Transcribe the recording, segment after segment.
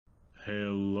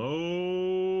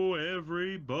Hello,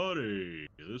 everybody.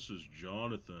 This is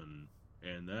Jonathan,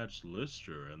 and that's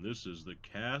Lister, and this is the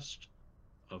cast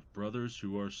of Brothers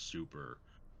Who Are Super.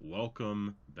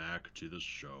 Welcome back to the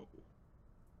show.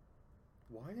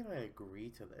 Why did I agree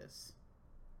to this?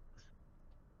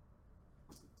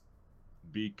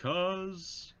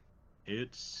 Because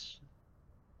it's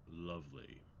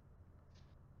lovely.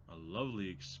 A lovely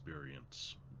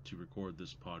experience to record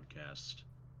this podcast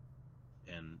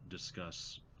and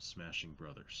discuss Smashing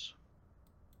Brothers.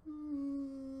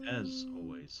 As Mm,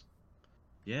 always.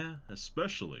 Yeah,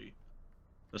 especially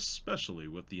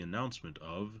with the announcement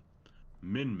of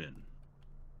Min Min.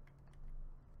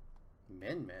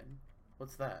 Min Min?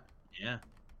 What's that? Yeah.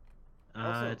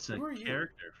 Also, It's a who are you?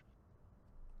 character.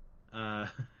 Uh,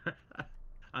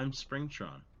 I'm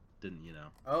Springtron. Didn't you know?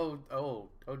 Oh,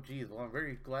 geez. Well, I'm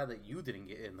very glad that you didn't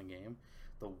get in the game.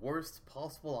 The worst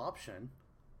possible option.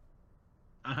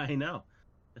 I know.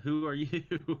 Who are you?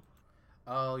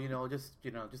 Oh, just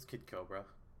Kid Cobra.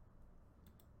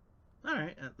 All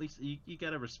right. At least you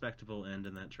got a respectable end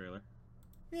in that trailer.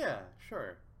 Yeah,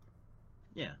 sure.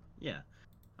 Yeah, yeah.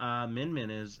 Min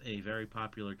Min is a very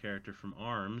popular character from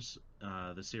ARMS,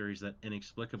 the series that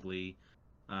inexplicably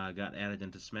got added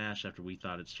into Smash after we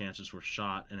thought its chances were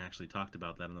shot, and actually talked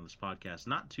about that on this podcast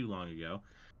not too long ago.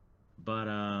 But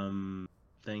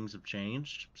things have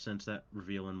changed since that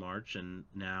reveal in March, and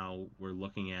now we're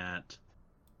looking at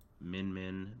Min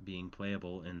Min being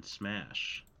playable in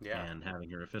Smash Yeah. and having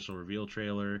her official reveal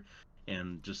trailer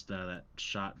and just that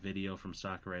shot video from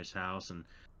Sakurai's house and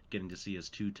getting to see his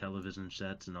two television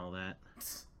sets and all that.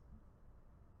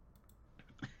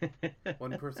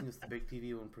 One person gets the big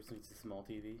TV, one person gets the small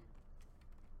TV.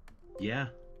 Yeah,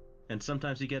 and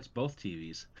sometimes he gets both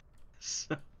TVs.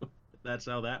 So that's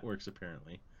how that works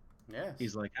apparently. Yes.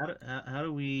 He's like, how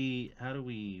do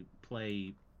we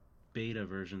play beta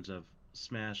versions of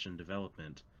Smash in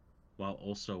development while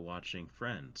also watching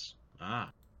Friends?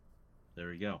 Ah, there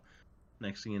we go.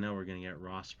 Next thing you know, we're gonna get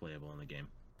Ross playable in the game.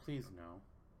 Please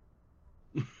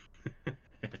no.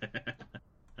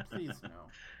 Please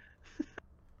no.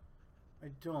 I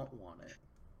don't want it.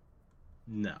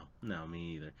 No, no,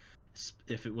 me either.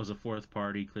 If it was a fourth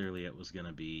party, clearly it was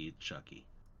gonna be Chucky.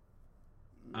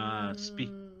 Uh, speak,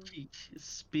 Mm,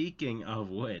 speaking of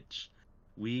which,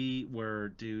 we were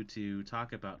due to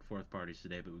talk about fourth parties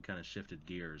today, but we kind of shifted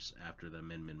gears after the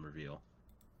Min Min reveal.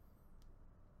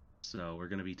 So we're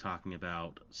going to be talking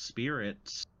about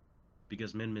spirits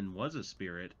because Min Min was a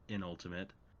spirit in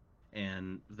Ultimate,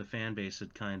 and the fan base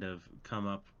had kind of come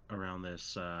up around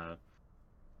this,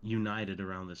 united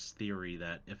around this theory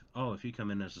that if you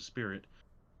come in as a spirit,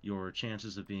 your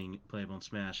chances of being playable in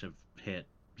Smash have hit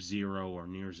zero or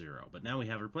near zero. But now we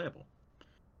have her playable,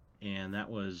 and that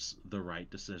was the right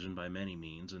decision by many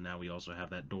means. And now we also have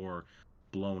that door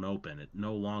blown open. It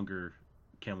no longer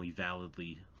can we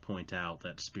validly point out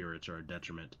that spirits are a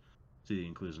detriment to the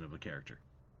inclusion of a character.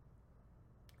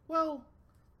 well,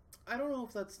 I don't know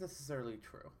if that's necessarily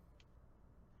true.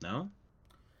 No?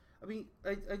 I mean,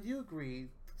 I do agree,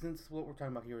 since what we're talking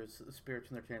about here is spirits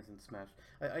and their chance in Smash.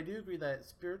 I do agree that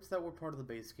spirits that were part of the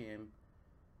base game,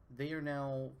 they are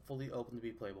now fully open to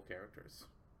be playable characters.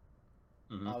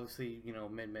 Hmm. Obviously,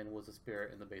 Min Min was a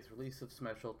spirit in the base release of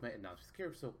Smash Ultimate, and now she's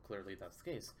scared, so clearly that's the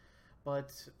case.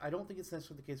 But I don't think it's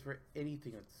necessarily the case for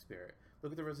anything with the spirit.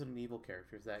 Look at the Resident Evil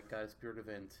characters that got a spirit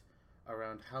event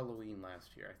around Halloween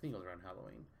last year. I think it was around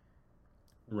Halloween.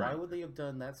 Why Right. would they have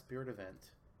done that spirit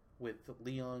event with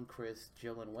Leon, Chris,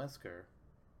 Jill, and Wesker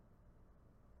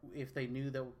if they knew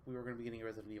that we were going to be getting a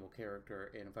Resident Evil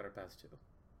character in Fighter Pass 2?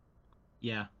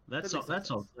 Yeah, That that's all. makes no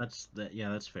That's all. sense. That's that. Yeah,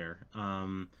 that's fair.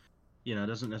 It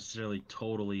doesn't necessarily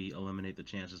totally eliminate the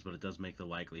chances, but it does make the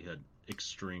likelihood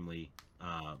extremely,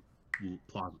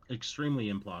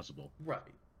 extremely implausible. Right.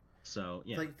 So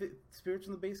yeah, Like the spirits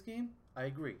in the base game, I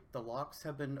agree. The locks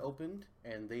have been opened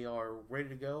and they are ready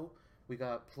to go. We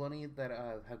got plenty that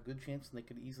have good chance and they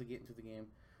could easily get into the game.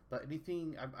 But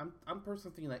anything, I'm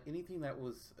personally thinking that anything that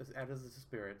was added as a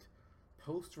spirit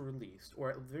post released, or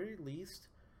at the very least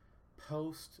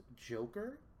post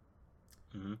Joker,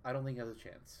 hmm. I don't think has a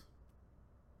chance.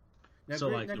 So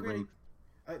like Now the ring.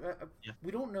 granted, I, Yeah.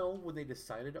 we don't know when they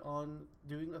decided on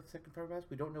doing a second Fire Pass.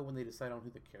 We don't know when they decided on who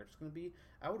the character's going to be.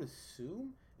 I would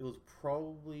assume it was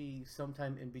probably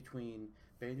sometime in between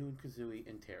Banjo and Kazooie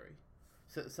and Terry.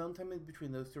 So sometime in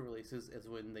between those two releases is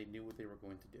when they knew what they were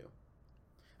going to do.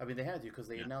 I mean, they had to because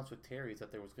they Yeah. announced with Terry's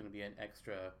that there was going to be an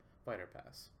extra Fighter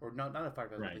Pass, or not a Fighter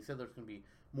Pass, but they Right. said there was going to be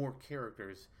more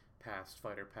characters past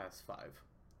Fighter Pass 5.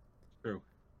 True.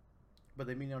 But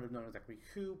they may not have known exactly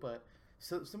who, but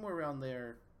somewhere around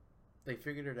there, they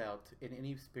figured it out in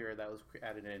any spirit that was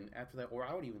added in after that, or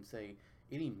I would even say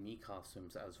any Mii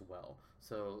costumes as well.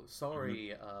 So Hmm.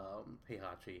 sorry,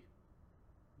 Heihachi,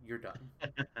 you're done.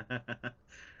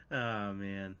 Oh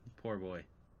man, poor boy.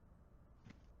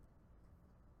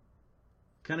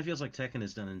 Kind of feels like Tekken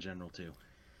is done in general too.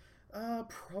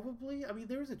 Probably. I mean,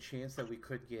 there's a chance that we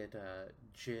could get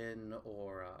Jin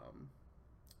or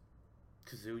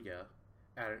Kazuya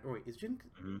added. Or wait, is Jin?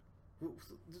 Hmm.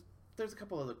 There's a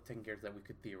couple other Tekken characters that we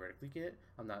could theoretically get.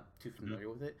 I'm not too Hmm. familiar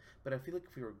with it, but I feel like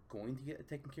if we were going to get a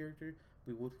Tekken character,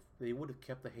 we would they would have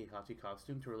kept the Heihachi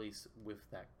costume to release with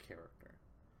that character.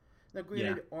 Now, Yeah,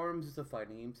 granted, Arms is a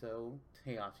fighting game, so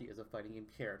Heihachi is a fighting game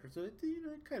character, so it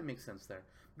kind of makes sense there.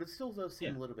 But it still does yeah.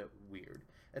 seem a little bit weird.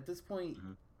 At this point,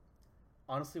 Hmm.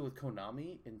 honestly, with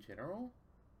Konami in general,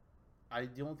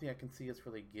 the only thing I can see us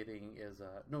really getting is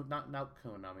no, not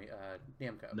Konami,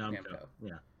 Namco. Namco.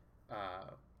 Yeah. Uh,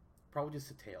 Probably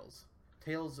just a Tails.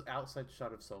 Tails outside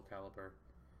shot of Soul Calibur,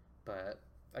 but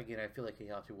again, I feel like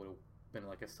Heihachi would have been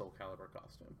like a Soul Calibur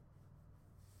costume.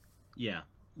 Yeah.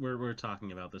 We're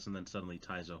talking about this, and then suddenly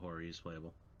Taizo Hori is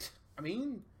playable. I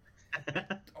mean,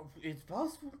 it's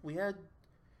possible. We had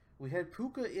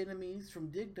Puka enemies from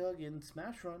Dig Dug in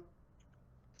Smash Run.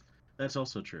 That's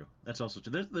also true. That's also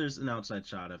true. There's an outside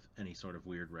shot of any sort of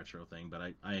weird retro thing,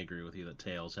 but I agree with you that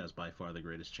Tails has by far the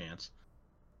greatest chance.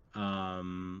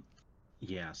 Um,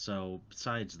 yeah. So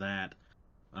besides that,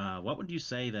 what would you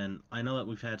say then? I know that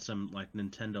we've had some like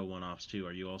Nintendo one-offs too.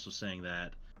 Are you also saying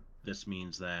that this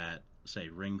means that, say,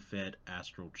 Ring Fit,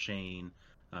 Astral Chain,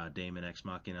 Daemon X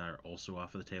Machina are also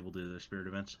off of the table due to their spirit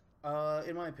events?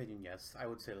 In my opinion, yes, I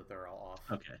would say that they're all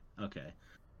off. Okay. Okay.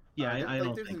 Yeah, I Like,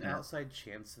 don't there's think an that. outside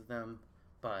chance of them,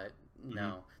 but Hmm.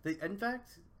 no. In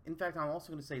fact, I'm also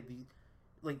going to say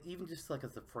like even just like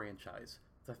as a franchise,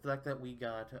 the fact that we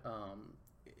got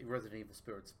Resident Evil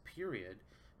Spirits period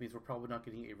means we're probably not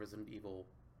getting a Resident Evil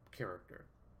character,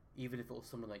 even if it was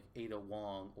someone like Ada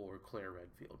Wong or Claire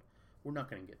Redfield. We're not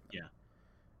going to get them. Yeah.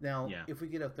 Now, Yeah. if we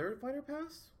get a third fighter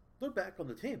pass, they're back on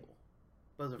the table.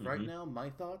 But as of right Hmm. now, my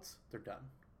thoughts, they're done.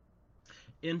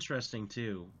 Interesting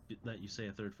too that you say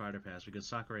a third fighter pass because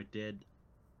Sakurai did,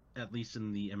 at least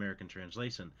in the American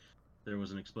translation, there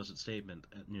was an explicit statement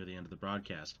near the end of the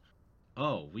broadcast.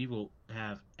 Oh, we will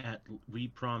have at we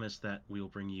promise that we will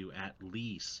bring you at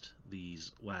least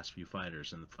these last few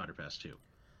fighters in the fighter pass 2.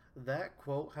 That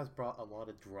quote has brought a lot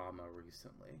of drama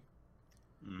recently.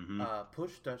 Mm-hmm.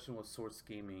 Push Dustin with Source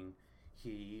Gaming.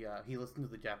 He listened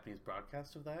to the Japanese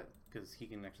broadcast of that because he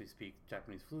can actually speak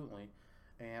Japanese fluently,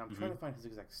 and I'm trying Mm-hmm. to find his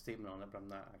exact statement on it, but I'm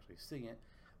not actually seeing it.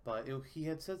 But he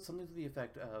had said something to the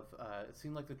effect of, it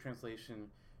seemed like the translation,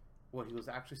 what he was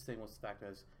actually saying was the fact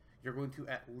is, you're going to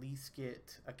at least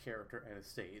get a character and a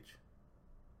stage.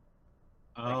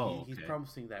 Like Oh, he's okay.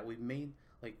 promising that we may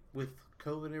like with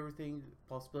COVID and everything,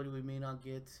 possibility we may not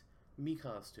get me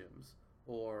costumes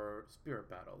or spirit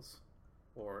battles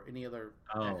or any other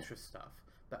Oh, extra stuff.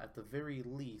 But at the very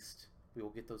least, we will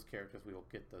get those characters. We will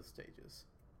get those stages.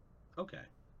 okay.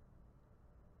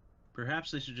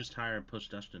 Perhaps they should just hire Push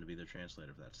Dustin to be their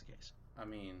translator if that's the case. I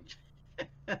mean,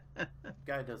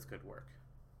 guy does good work.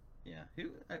 Yeah,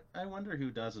 I wonder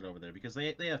who does it over there because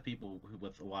they have people who,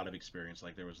 with a lot of experience.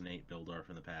 Like there was Nate Bildorf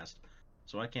in the past,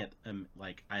 so I can't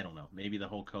like I don't know. Maybe the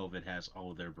whole COVID has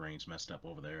all of their brains messed up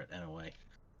over there at NOA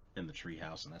in the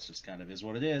treehouse, and that's just kind of is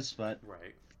what it is. But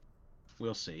Right.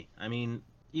 we'll see. I mean,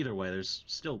 either way, there's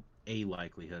still a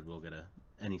likelihood we'll get a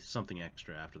any something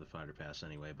extra after the fighter pass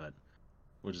anyway. But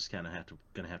we're just kind of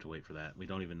gonna have to wait for that. We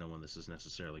don't even know when this is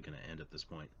necessarily going to end at this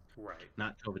point. Right.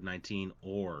 Not COVID-19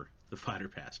 or the fighter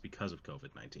pass because of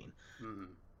COVID-19.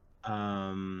 Mm-hmm.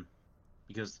 Um,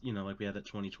 because like we had that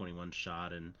 2021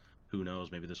 shot, and who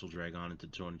knows, maybe this will drag on into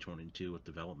 2022 with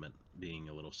development being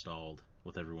a little stalled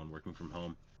with everyone working from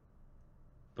home.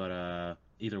 But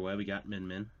either way, we got Min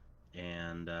Min,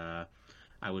 and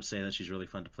I would say that she's really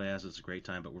fun to play as. It's a great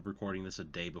time, but we're recording this a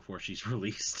day before she's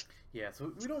released. Yeah.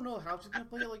 So we don't know how she's gonna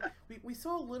play it. Like we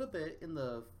saw a little bit in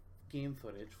the game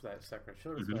footage that Sakura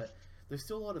showed us, Hmm. but there's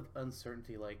still a lot of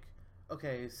uncertainty. Like,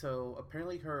 okay, so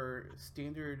apparently her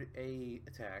standard A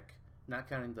attack, not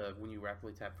counting the when you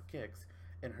rapidly tap for kicks,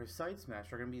 and her side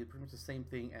smash are going to be pretty much the same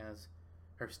thing as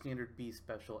her standard B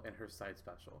special and her side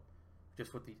special,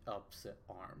 just with the opposite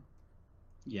arm.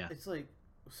 Yeah, It's like,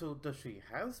 so does she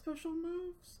have special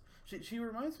moves? She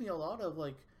reminds me a lot of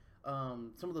like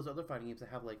some of those other fighting games that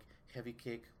have like heavy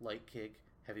kick,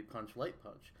 heavy punch, light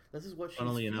punch. This is what she's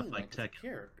funnily enough, feeling like like as a Tekken.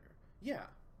 character. Yeah,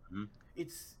 Hmm.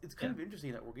 it's kind Yeah. of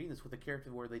interesting that we're getting this with a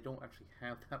character where they don't actually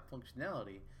have that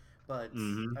functionality. But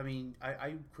Hmm. I mean,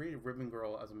 I created Ribbon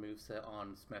Girl as a moveset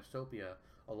on Smashtopia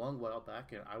a long while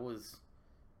back, and I was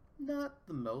not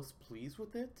the most pleased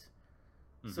with it.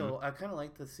 Mm-hmm. So I kind of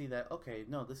like to see that. Okay,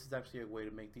 no, this is actually a way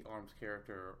to make the Arms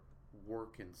character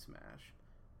work in Smash.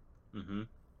 Mm-hmm.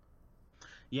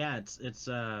 Yeah,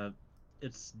 it's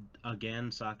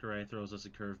again Sakurai throws us a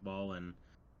curveball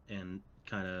and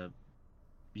kind of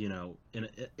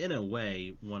in a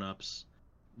way one ups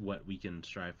what we can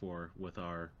strive for with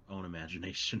our own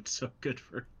imagination. So good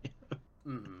for him.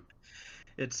 Mm-hmm.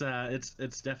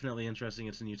 It's definitely interesting.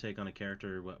 It's a new take on a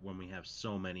character when we have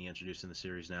so many introduced in the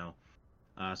series now.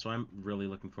 So I'm really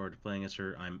looking forward to playing as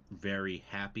her. I'm very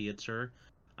happy it's her.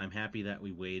 I'm happy that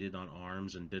we waited on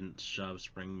Arms and didn't shove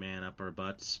Springman up our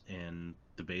butts in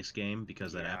the base game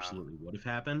because that Yeah. absolutely would have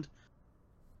happened.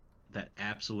 That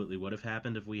absolutely would have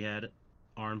happened if we had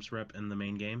Arms rep in the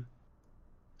main game.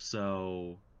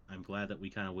 So I'm glad that we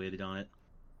kind of waited on it.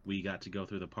 We got to go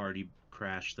through the party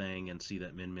crash thing and see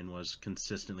that Min Min was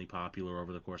consistently popular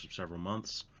over the course of several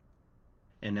months.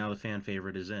 And now the fan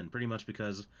favorite is in, pretty much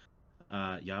because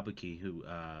Yabuki, who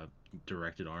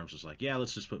directed Arms, was like, "Yeah,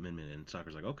 let's just put Min Min in."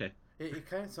 Sakura's like, "Okay." It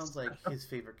kind of sounds like his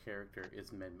favorite character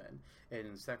is Min Min,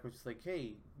 and Sakura's just like,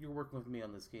 "Hey, you're working with me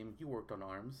on this game. You worked on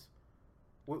Arms.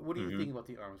 What do you Mm-hmm. think about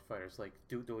the Arms fighters? Like,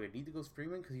 do I need to go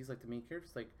Springman because he's like the main character?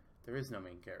 It's like there is no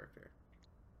main character,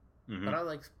 Mm-hmm. but I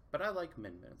like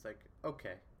Min Min. It's like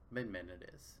okay, Min Min it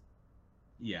is."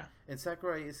 Yeah. And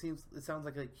Sakurai, it sounds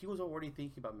like he was already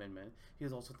thinking about Min Min. He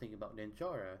was also thinking about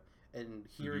Ninjara, and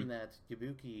Mm-hmm. hearing that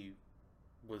Yabuki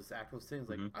was acting with things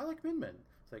like Mm-hmm. I like Min Min.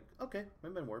 It's like okay,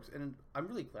 Min Min works, and I'm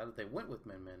really glad that they went with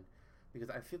Min Min because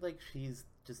I feel like she's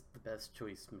just the best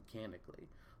choice mechanically.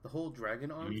 The whole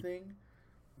dragon arm Mm-hmm. thing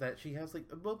that she has, like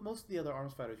most of the other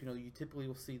arms fighters, you typically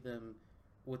will see them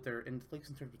with their in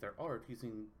terms of their art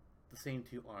using the same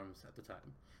two arms at the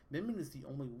time. Min Min is the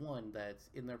only one that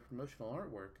in their promotional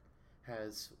artwork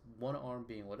has one arm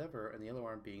being whatever and the other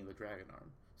arm being the dragon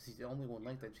arm. She's the only one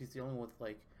like that. She's the only one with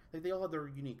like they all have their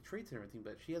unique traits and everything,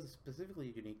 but she has a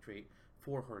specifically unique trait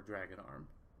for her dragon arm.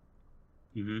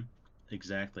 Mm-hmm.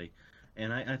 Exactly.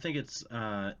 And I think it's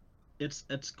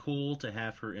cool to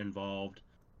have her involved.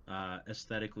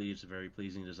 Aesthetically, it's a very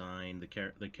pleasing design.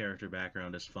 The character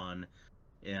background is fun.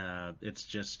 It's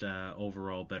just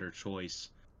overall better choice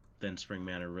than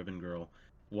Springman or Ribbon Girl,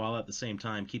 while at the same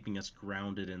time keeping us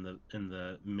grounded in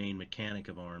the main mechanic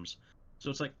of Arms. So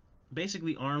it's like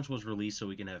basically Arms was released so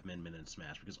we can have Min Min and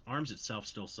Smash because Arms itself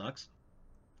still sucks.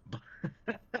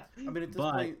 I mean, But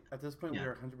at this point, we yeah,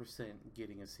 are 100%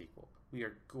 getting a sequel. We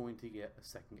are going to get a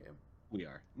second game.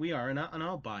 we are, and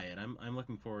I'll buy it. I'm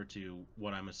looking forward to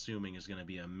what I'm assuming is going to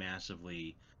be a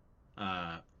massively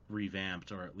uh,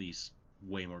 revamped or at least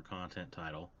way more content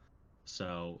title.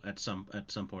 So at some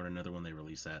point or another when they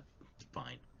release that,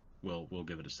 fine. We'll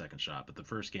give it a second shot. But the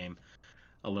first game,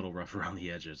 a little rough around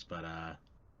the edges. But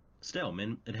still,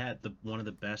 Min it had the one of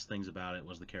the best things about it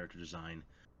was the character design.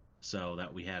 So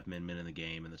that we have Min Min in the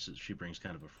game, and she brings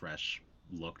kind of a fresh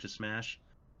look to Smash.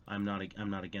 I'm not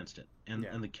against it. And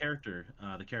Yeah. and the character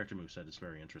moveset is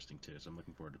very interesting too. So I'm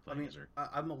looking forward to I playing mean, as her.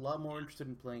 I'm a lot more interested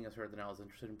in playing as her than I was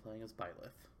interested in playing as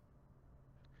Byleth.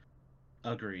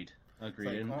 Agreed. It's Agreed.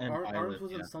 like And Arms Violet,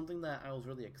 wasn't yeah. something that I was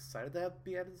really excited to have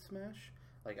be added to Smash.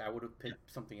 Like I would have Yeah.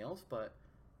 picked something else, but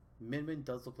Min Min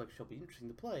does look like she'll be interesting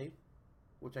to play,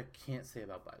 which I can't say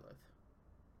about Byleth.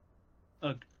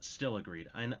 Still agreed.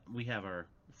 We have our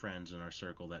friends in our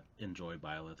circle that enjoy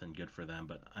Byleth, and good for them.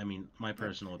 But I mean, my Yeah,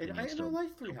 personal and opinion I still,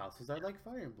 like Three still, Houses. I like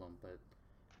Fire Emblem, but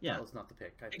yeah, Byleth's not the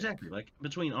pick. I think. exactly. Like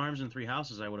between Arms and Three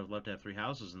Houses, I would have loved to have Three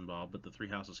Houses involved, but the Three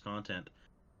Houses content,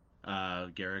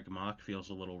 Garreg Mach feels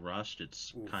a little rushed.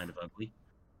 It's kind Oof. of ugly,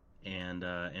 and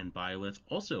Byleth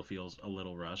also feels a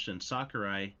little rushed, and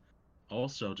Sakurai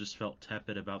also just felt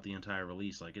tepid about the entire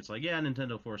release. Like it's like, yeah,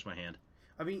 Nintendo forced my hand.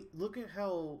 I mean, look at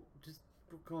how just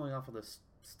we're going off of this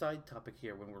side topic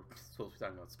here when we're supposed to be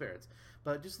talking about spirits,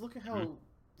 but just look at Hmm. how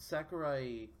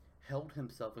Sakurai held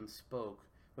himself and spoke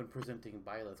when presenting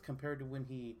Byleth compared to when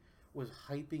he was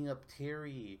hyping up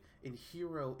Terry and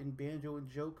Hero and Banjo and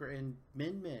Joker and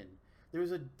Min Min. There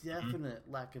was a Hmm. definite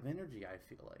lack of energy. I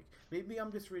feel like maybe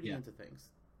I'm just reading Yeah. into things.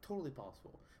 Totally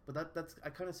possible, but that's I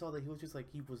kind of saw that he was just like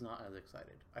he was not as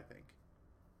excited. I think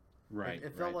Right.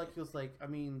 it felt Right. like he was like, I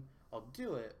mean, I'll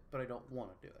do it, but I don't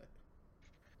want to do it.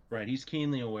 Right, he's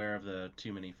keenly aware of the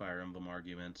too many Fire Emblem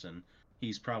arguments, and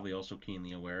he's probably also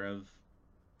keenly aware of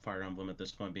Fire Emblem at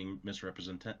this point being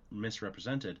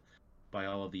misrepresented by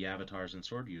all of the avatars and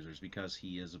sword users because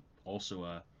he is also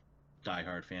a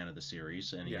diehard fan of the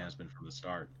series, and he Yeah. has been from the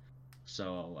start.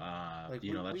 So, Like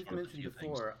that's we've one of the mentioned few things.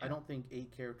 before, I Yeah. don't think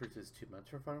 8 characters is too much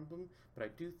for Fire Emblem, but I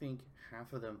do think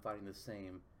half of them fighting the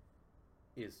same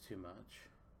is too much.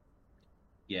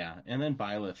 Yeah, and then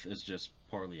Byleth is just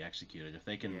poorly executed. If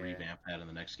they can Yeah. revamp that in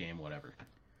the next game, whatever.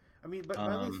 I mean, but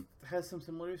Byleth Um, has some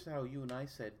similarities to how you and I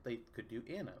said they could do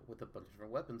Anna with a bunch of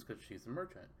different weapons because she's a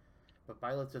merchant. But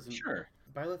Byleth doesn't. sure.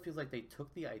 Byleth feels like they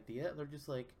took the idea. They're just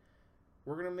like,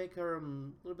 we're gonna make her a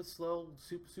little bit slow,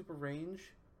 super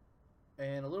range,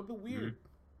 and a little bit Hmm. weird.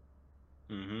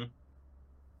 Hmm.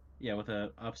 Yeah, with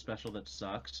a up special that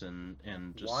sucks and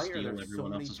just Why are there steal so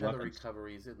everyone many else's tether weapons.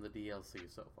 recoveries in the DLC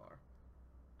so far?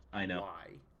 I know.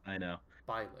 Why? I know.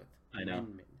 Byleth, I know.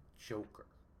 Min Min, Joker.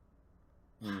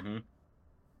 Hmm.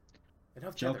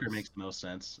 Enough Joker tethers. makes the most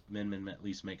sense. Min Min at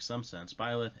least makes some sense.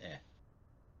 Byleth, eh.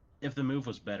 If the move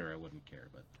was better, I wouldn't care.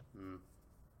 But Mm.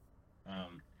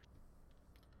 um,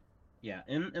 yeah,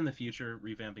 in the future,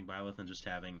 revamping Byleth and just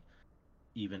having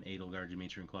even Edelgard,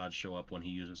 Dimitri, and Claude show up when he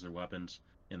uses their weapons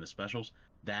in the specials,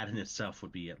 that in itself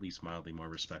would be at least mildly more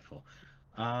respectful.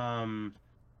 Um,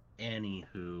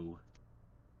 Anywho,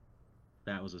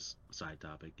 that was a side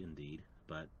topic indeed,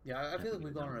 but Yeah, I I feel think like it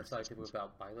we've gone on a deserves side tip existence.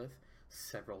 about Byleth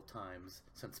several times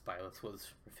since Byleth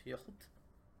was revealed.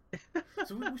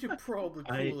 So we should probably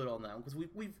I cool it on that because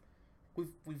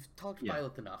we've talked Yeah,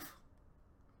 Byleth enough.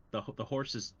 the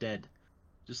horse is dead,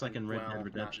 just like in Red Dead Well, not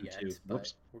Redemption 2. yet, but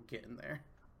Whoops. we're getting there.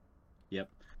 Yep.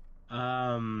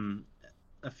 Um,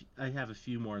 I have a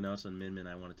few more notes on Min Min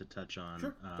I wanted to touch on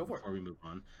Sure, go for it. before we move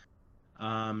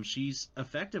on. She's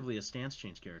effectively a stance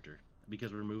change character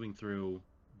because we're moving through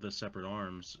the separate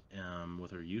arms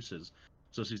with her uses.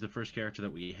 So she's the first character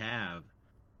that we have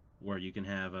where you can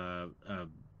have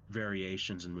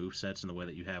variations and move sets in the way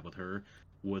that you have with her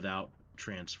without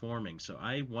transforming. So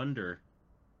I wonder,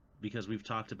 because we've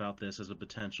talked about this as a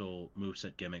potential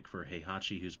moveset gimmick for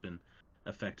Heihachi, who's been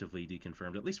effectively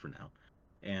deconfirmed, at least for now,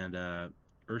 and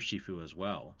Urshifu as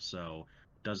well. So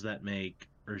does that make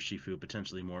Urshifu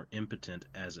potentially more impotent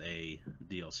as a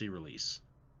DLC release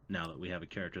now that we have a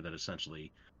character that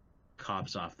essentially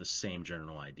cops off the same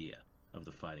general idea of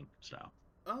the fighting style?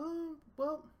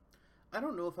 Well, I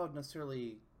don't know if I would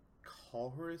necessarily call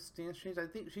her a stance change. I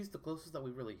think she's the closest that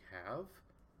we really have,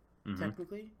 Hmm.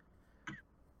 technically.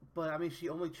 But I mean, she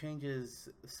only changes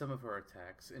some of her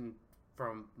attacks, and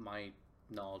from my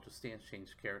knowledge of stance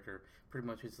change character, pretty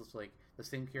much it's just like the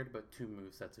same character but two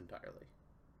move sets entirely.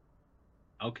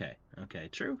 Okay. Okay.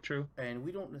 True. True. And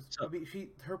we don't. I So. mean,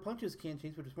 her punches can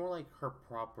change, but it's more like her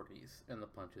properties and the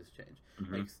punches change.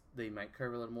 Hmm. Like they might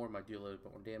curve a little more, might do a little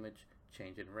bit more damage,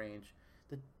 change in range.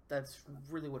 That's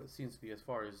really what it seems to be, as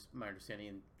far as my understanding.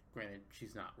 And granted,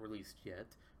 she's not released yet.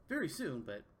 Very soon,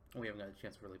 but we haven't got a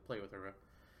chance to really play with her.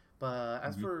 But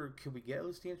as Hmm. for could we get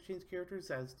those stance change characters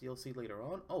as DLC later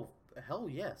on? Oh, hell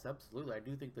yes, absolutely. I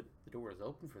do think that the door is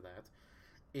open for that.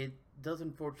 It does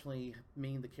unfortunately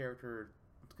mean the character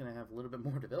is going to have a little bit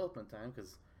more development time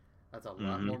because that's a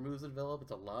lot Hmm. more moves to develop.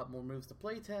 It's a lot more moves to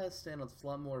play test, and it's a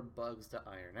lot more bugs to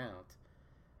iron out.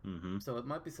 Hmm. So it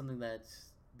might be something that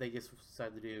they just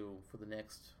decide to do for the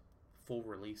next full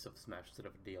release of Smash instead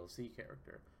of a DLC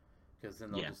character, because then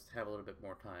they'll Yeah. just have a little bit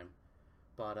more time.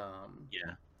 But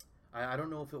Yeah. I don't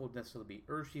know if it would necessarily be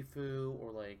Urshifu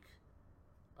or like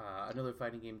another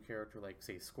fighting game character like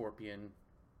say Scorpion.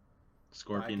 But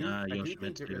Scorpion. I do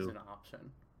think there is Yoshimitsu. an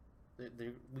option.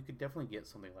 We could definitely get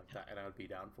something like that, and I would be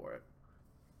down for it.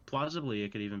 Plausibly,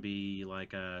 it could even be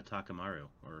like a Takamaru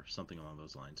or something along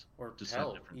those lines. Or Just have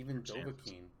hell, different even stances.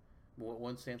 Dovahkiin.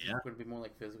 One stance is Yeah. going to be more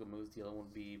like physical moves. The other one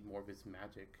would be more of his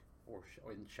magic or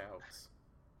in shouts.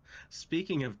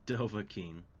 Speaking of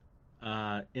Dovahkiin,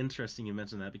 interesting you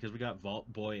mentioned that because we got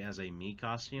Vault Boy as a Mii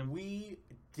costume. We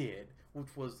did,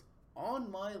 which was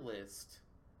on my list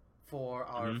for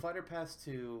our Hmm. Fighter Pass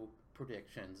 2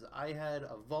 predictions. I had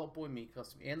a Vault Boy Mii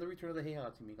costume and the Return of the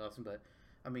Heihachi Mii costume, but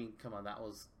I mean, come on, that one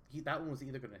was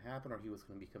either going to happen or he was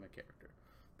going to become a character.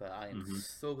 But I am Hmm.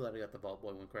 so glad I got the Vault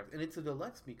Boy one correct, and it's a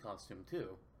deluxe Mii costume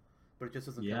too, but it just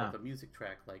doesn't come Yeah. with a music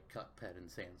track like Cuphead and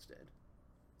Sans did,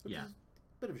 which Yeah. is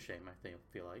a bit of a shame. I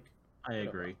feel like, I but oh well.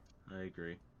 agree. I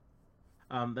agree.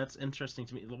 That's interesting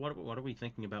to me. What are we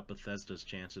thinking about Bethesda's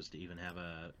chances to even have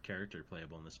a character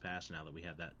playable in this pass now that we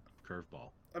have that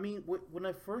curveball? I mean, when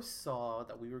I first saw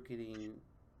that we were getting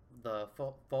the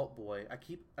Fault Boy,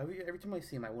 every time I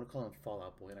see him, I want to call him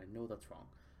Fallout Boy, and I know that's wrong.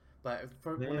 But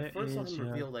when I Where first saw is him your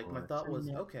revealed, like my thought was,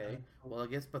 okay, Fortnite? well I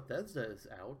guess Bethesda is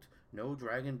out. No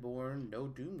Dragonborn, no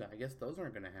Doom Guy. I guess those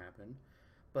aren't going to happen.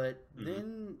 But Hmm.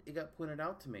 then it got pointed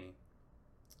out to me,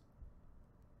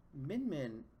 Min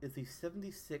Min is the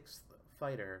 76th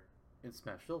fighter in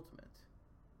Smash Ultimate.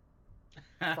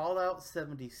 Fallout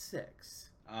 76.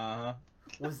 Uh,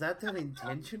 Was that done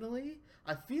intentionally?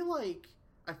 I feel like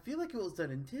it was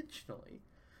done intentionally.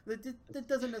 That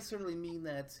doesn't necessarily mean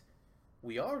that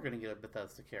we are going to get a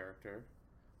Bethesda character,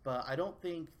 but I don't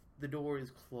think the door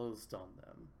is closed on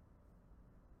them.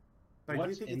 But I do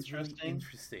What's think it's really interesting?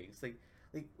 interesting. It's like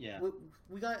Yeah.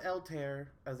 we got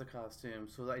Altair as a costume,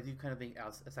 so I do kind of think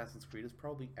Assassin's Creed is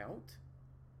probably out.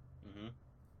 Hmm.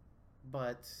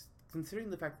 But considering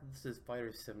the fact that this is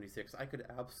Fighter 76, I could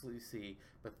absolutely see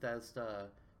Bethesda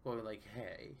going like,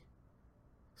 "Hey,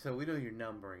 so we know you're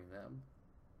numbering them.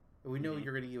 We know Hmm.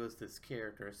 you're going to give us this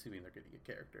character, assuming they're getting a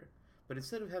character. But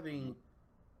instead of Hmm. having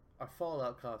a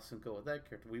Fallout costume go with that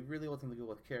character, we really want them to go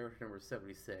with character number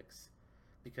 76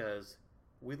 because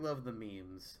we love the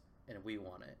memes and we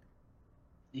want it.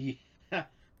 Yeah. I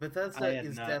Bethesda had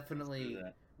is not considered definitely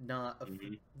that. not.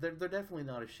 Hmm. They're definitely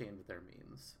not ashamed of their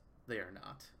memes. They are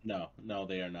not. No, no,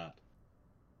 they are not.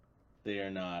 They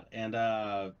are not. And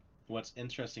what's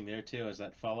interesting there too is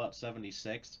that Fallout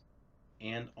 76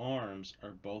 and ARMS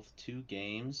are both two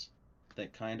games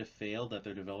that kind of failed that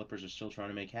their developers are still trying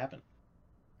to make happen.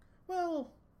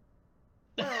 Well,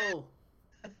 well.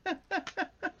 I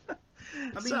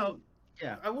So, mean,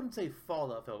 yeah. I wouldn't say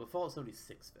Fallout failed, but Fallout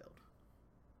 76 failed.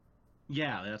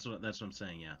 Yeah, that's what I'm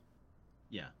saying, yeah.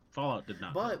 Yeah. Fallout did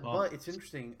not fail. But it's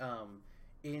interesting.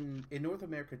 In North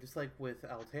America, just like with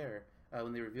Altair,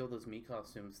 when they revealed those Mii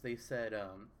costumes, they said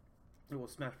it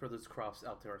was Smash Brothers Cross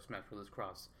Altair, Smash Brothers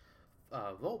Cross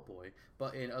Vault Boy.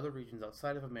 But in other regions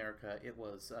outside of America, it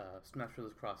was Smash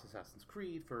Brothers Cross Assassin's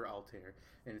Creed for Altair,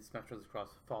 and it's Smash Brothers Cross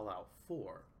Fallout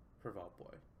 4 for Vault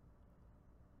Boy.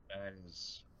 That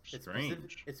is It's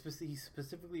specific. strange. He's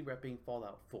specifically repping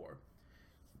Fallout 4.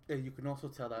 You can also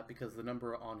tell that because the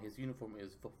number on his uniform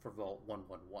is for Vault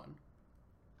 111.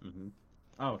 Hmm.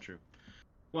 Oh, true.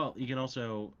 Well, you can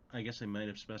also, I guess they might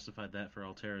have specified that for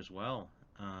Altair as well,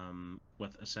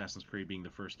 with Assassin's Creed being the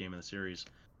first game in the series.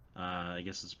 I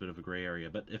guess it's a bit of a gray area,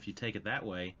 but if you take it that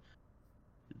way,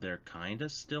 they're kind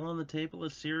of still on the table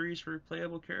as series for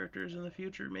playable characters in the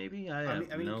future. Maybe I have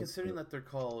I mean, no considering clue. that they're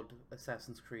called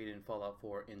Assassin's Creed and Fallout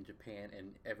 4 in Japan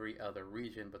and every other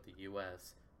region but the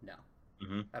U.S., no,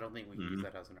 Hmm. I don't think we can use Hmm.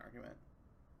 that as an argument.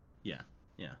 Yeah,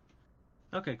 yeah.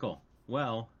 Okay, cool.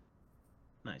 Well,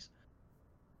 nice.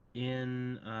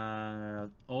 In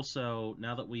also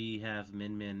now that we have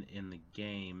Min Min in the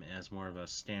game as more of a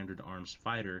standard arms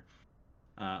fighter,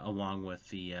 along with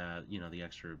the the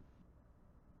extra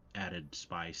added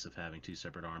spice of having two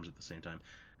separate arms at the same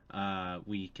time,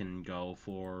 we can go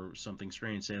for something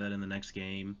strange. Say that in the next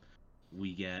game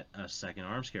we get a second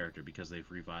arms character because they've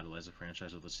revitalized the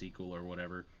franchise with a sequel or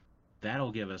whatever.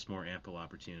 That'll give us more ample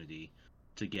opportunity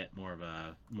to get more of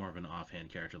an offhand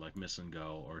character like Miss and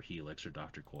Go or Helix or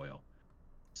Doctor Coil.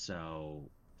 So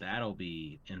that'll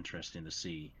be interesting to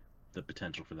see the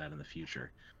potential for that in the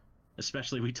future.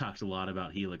 Especially we talked a lot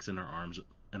about Helix in our arms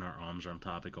arm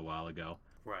topic a while ago.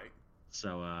 Right.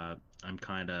 So I'm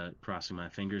kind of crossing my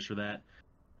fingers for that.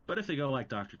 But if they go like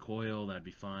Doctor Coil, that'd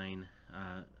be fine.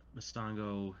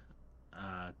 Mustango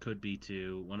could be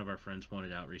too. One of our friends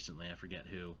pointed out recently, I forget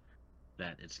who,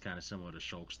 that it's kind of similar to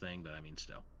Shulk's thing, but I mean,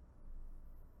 still.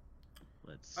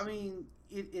 Let's I see. mean,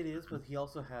 it is, but he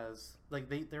also has like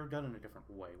they're done in a different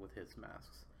way with his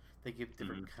masks. They give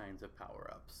different Hmm. kinds of power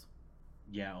ups.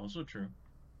 Yeah, also true.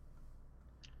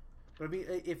 But I mean,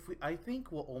 if we, I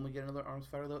think we'll only get another Arms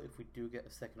fighter though if we do get a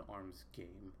second Arms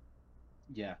game.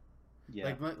 Yeah,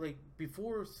 yeah. Like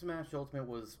before Smash Ultimate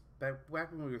was back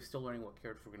when we were still learning what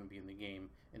characters were going to be in the game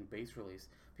in base release.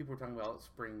 People were talking about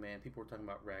Springman. People were talking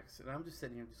about Rex, and I'm just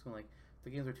sitting here just going like, the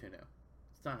games are too new.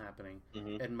 It's not happening.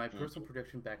 Hmm. And my personal Hmm.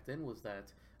 prediction back then was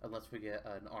that unless we get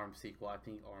an ARMS sequel, I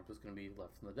think ARMS was going to be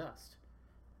left in the dust.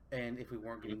 And if we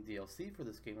weren't getting DLC for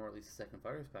this game, or at least a second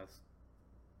Fighters Pass,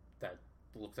 that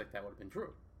looks like that would have been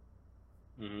true.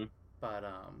 Hmm. But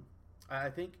I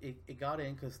think it got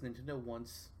in because Nintendo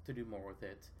wants to do more with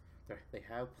it. They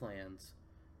have plans,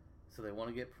 so they want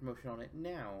to get promotion on it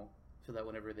now, so that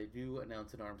whenever they do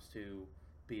announce an ARMS 2,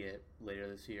 be it later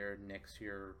this year, next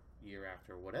year, year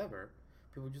after, whatever,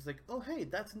 people are just like, oh hey,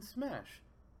 that's in Smash.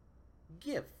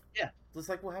 GIF. Yeah, Just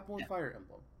like what happened with yeah, Fire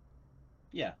Emblem.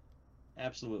 yeah.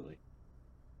 Absolutely,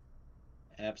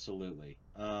 absolutely.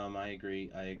 I agree.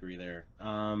 I agree there.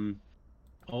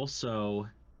 Also,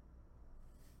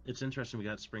 it's interesting we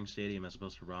got Spring Stadium as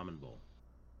opposed to Ramen Bowl.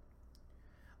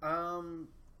 Um,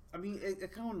 I mean,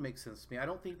 it kind of makes sense to me. I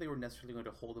don't think they were necessarily going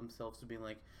to hold themselves to being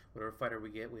like, whatever fighter we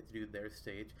get, we have to do their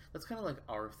stage. That's kind of like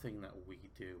our thing that we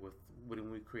do with when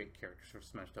we create characters for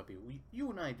Smash W. You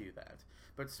and I do that.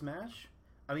 But Smash,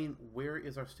 I mean, where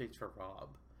is our stage for Rob?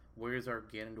 Where is our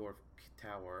Ganondorf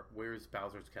Tower? Where is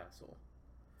Bowser's Castle?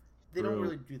 They don't True.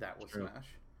 really do that with True. Smash.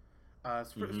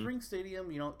 Hmm. Spring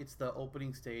Stadium, it's the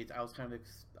opening stage. I was kind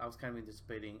of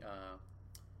anticipating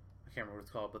can't remember what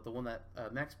it's called, but the one that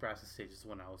Max Brass's stage is the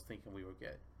one I was thinking we would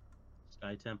get.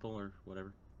 Sky Temple or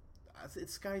whatever.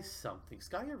 It's Sky something.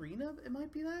 Sky Arena, it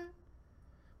might be that.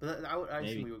 But I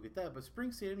assume we would get that. But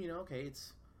Spring Stadium, okay,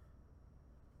 it's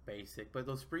basic. But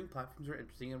those spring platforms are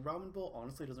interesting. And Ramen Bowl,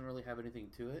 honestly, doesn't really have anything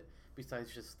to it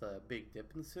besides just the big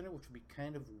dip in the center, which would be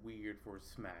kind of weird for a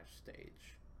Smash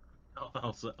stage.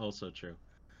 Also true.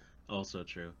 Also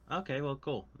true. Okay, well,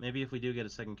 cool. Maybe if we do get a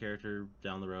second character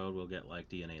down the road, we'll get like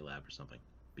DNA Lab or something.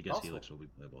 Because Also, Helix will be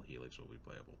playable. Helix will be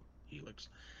playable. Helix.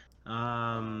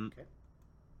 okay.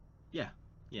 Yeah.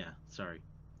 Sorry,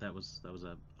 that was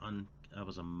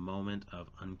a moment of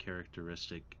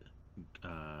uncharacteristic.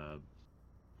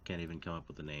 Can't even come up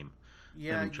with a name.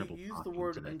 Yeah, you use the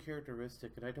word today.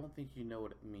 Uncharacteristic, and I don't think you know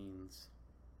what it means.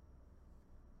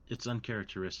 It's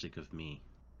uncharacteristic of me.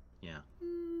 Yeah.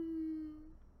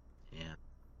 Yeah.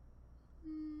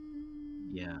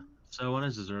 Yeah. So when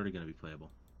is Zerta going to be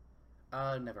playable?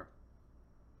 Never.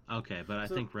 Okay, but I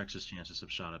think Rex's chances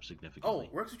have shot up significantly.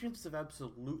 Oh, Rex's chances have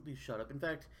absolutely shot up. In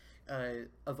fact,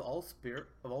 of all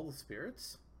the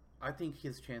spirits, I think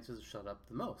his chances have shot up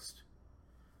the most.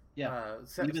 Yeah,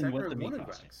 even with the Mii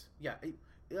costume. Rex. Yeah,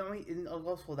 I mean, and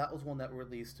also that was one that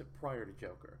released prior to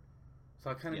Joker, so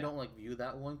I kind of don't view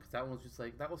that one because that one was just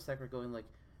that was Sakura going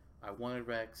I wanted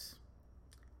Rex.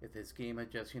 If this game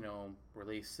had just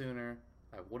released sooner,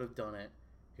 I would have done it.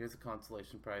 Here's a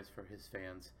consolation prize for his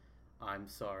fans. I'm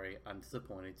sorry, I'm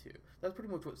disappointed too. That's pretty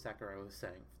much what Sakurai was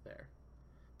saying there.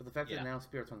 But the fact that now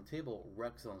Spirit's on the table,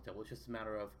 Rex is on the table, it's just a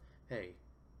matter of, hey,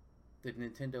 did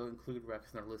Nintendo include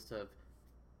Rex in their list of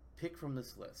pick from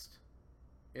this list?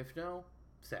 If no,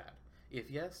 sad. If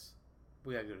yes,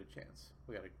 we got a good chance.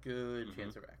 We got a good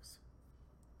chance of Rex.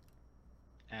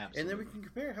 Absolutely. And then we can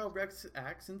compare how Rex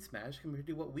acts in Smash compared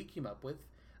to what we came up with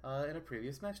in a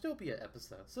previous Smashtopia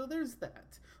episode. So there's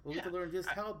that. We'll get to learn just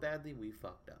how badly we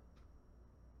fucked up.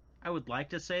 I would like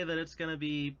to say that it's going to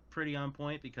be pretty on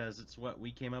point because it's what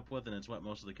we came up with and it's what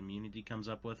most of the community comes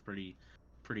up with. Pretty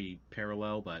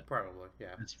parallel, but probably,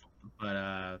 yeah.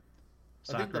 But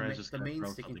Sakura I think the main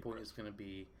sticking point is going to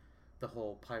be the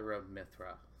whole Pyra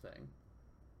Mythra thing.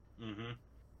 Mm-hmm.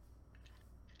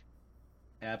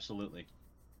 Absolutely.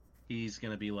 He's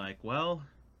going to be like, well,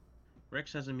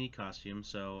 Rex has a Mii costume,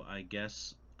 so I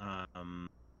guess Adam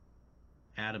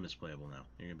is playable now.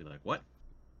 You're going to be like, what?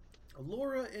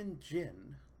 Laura and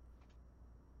Jin.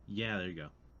 Yeah, there you go.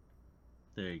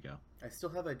 There you go. I still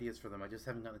have ideas for them. I just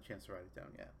haven't gotten a chance to write it down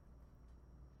yet.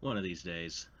 One of these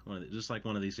days. Just like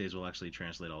one of these days we'll actually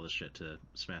translate all this shit to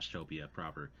Smashtopia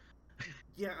proper.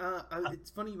 Yeah, it's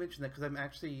funny you mentioned that because I'm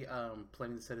actually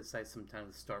planning to set aside some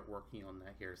time to start working on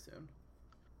that here soon.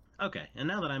 Okay, and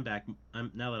now that I'm back,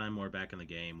 now that I'm more back in the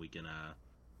game, we can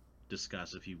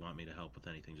discuss. If you want me to help with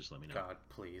anything, just let me know. God,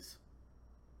 please.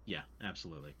 Yeah,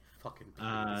 absolutely. Fucking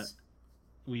please.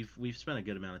 We've spent a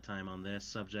good amount of time on this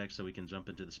subject, so we can jump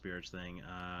into the spirits thing.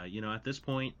 At this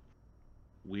point,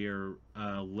 we're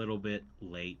a little bit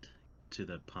late to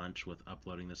the punch with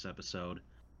uploading this episode,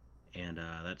 and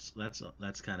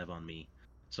that's kind of on me.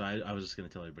 So I was just gonna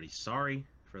tell everybody sorry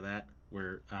for that.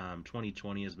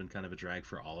 2020 has been kind of a drag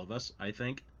for all of us, I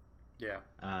think. Yeah.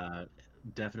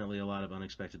 Definitely a lot of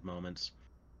unexpected moments.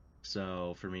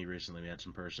 So for me recently, we had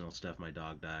some personal stuff. My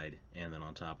dog died, and then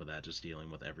on top of that, just dealing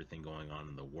with everything going on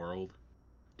in the world,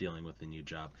 dealing with the new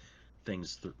job,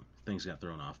 things got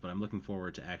thrown off. But I'm looking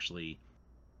forward to actually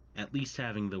at least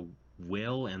having the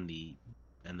will and the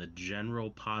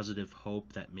general positive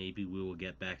hope that maybe we will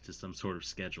get back to some sort of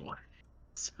schedule.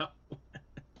 So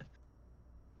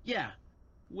yeah,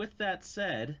 with that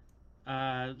said,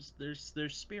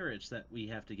 there's spirits that we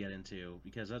have to get into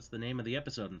because that's the name of the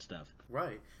episode and stuff.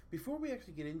 Right. Before we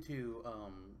actually get into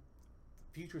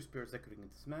future spirits that could get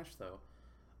into Smash, though,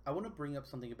 I want to bring up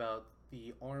something about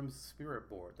the ARMS spirit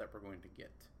board that we're going to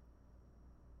get.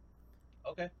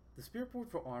 Okay. The spirit board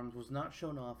for ARMS was not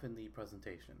shown off in the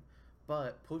presentation,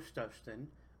 but Push Dustin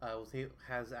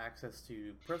has access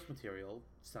to press material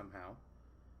somehow,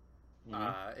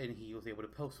 and he was able to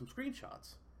post some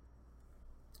screenshots.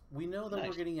 We know that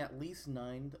we're getting at least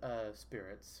 9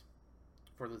 spirits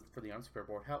for the ARMS spirit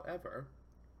board. However,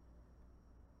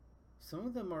 some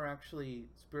of them are actually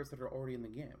spirits that are already in the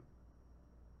game.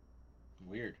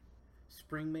 Weird.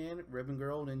 Springman, Ribbon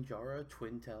Girl, Ninjara,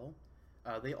 Twintel.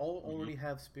 They all already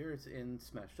have spirits in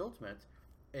Smash Ultimate,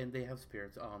 and they have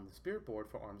spirits on the spirit board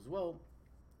for ARMS as well,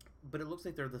 but it looks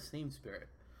like they're the same spirit.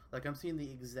 Like, I'm seeing the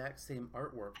exact same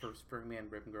artwork for Springman,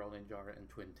 Ribbon Girl, Ninjara, and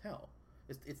Twintel.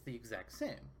 It's the exact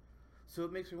same. So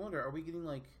it makes me wonder, are we getting,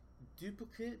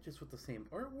 duplicate just with the same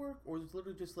artwork, or is it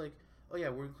literally just oh yeah,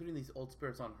 we're including these old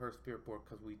spirits on her spirit board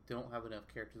because we don't have enough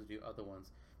characters to do other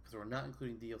ones because we're not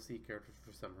including DLC characters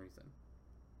for some reason.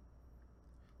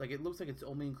 Like it looks like it's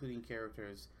only including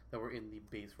characters that were in the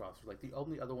base roster. Like the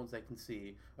only other ones I can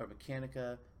see are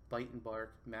Mechanica, Bite and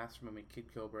Bark, Master Mummy, Kid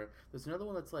Cobra. There's another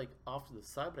one that's like off to the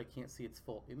side, but I can't see its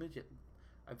full image.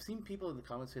 I've seen people in the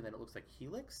comments saying that it looks like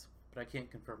Helix, but I can't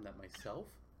confirm that myself.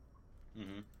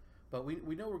 Mm-hmm. But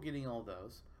we know we're getting all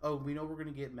those. Oh, we know we're going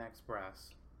to get Max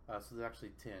Brass. So there's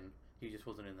actually 10. He just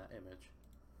wasn't in that image.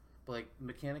 But like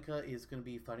Mechanica is going to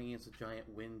be fighting against a giant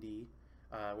Windy,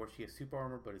 where she has super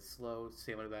armor but is slow,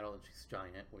 stamina battle, and she's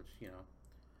giant, which, you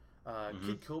know.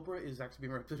 Kid Cobra is actually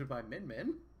being represented by Min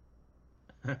Min.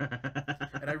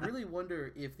 And I really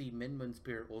wonder if the Min Min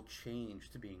spirit will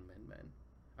change to being Min Min.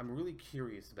 I'm really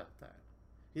curious about that.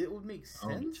 It would make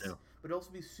sense, but it'd also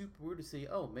be super weird to say,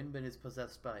 oh, Min Min is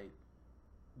possessed by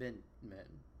Min Min.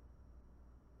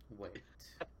 Wait.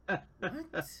 What?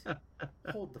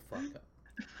 Hold the fuck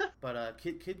up. But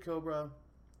Kid Cobra,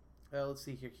 let's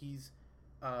see here. He's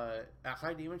at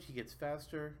high damage. He gets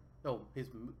faster. Oh, his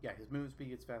movement speed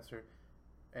gets faster,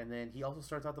 and then he also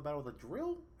starts out the battle with a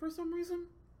drill for some reason.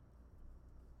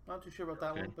 Not too sure about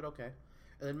that one, but okay.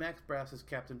 And then Max Brass is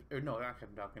Captain, or no, not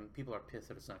Captain Falcon. People are pissed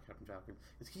that it's not Captain Falcon.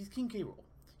 He's King K. Rool.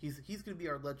 He's going to be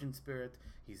our legend spirit.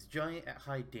 He's giant at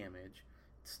high damage,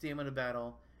 stamina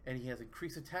battle, and he has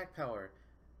increased attack power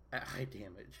at high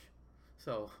damage.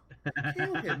 So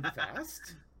kill him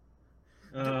fast.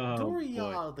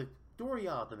 Doria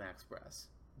the Max Brass.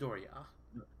 Doria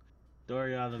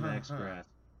the Max Brass.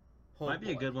 Might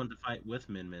be a good one to fight with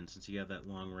Min Min since you have that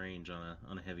long range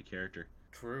on a heavy character.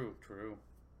 True.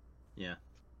 Yeah,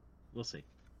 we'll see.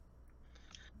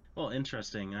 Well,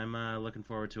 interesting. I'm looking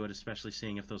forward to it, especially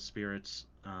seeing if those spirits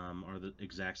are the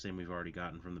exact same we've already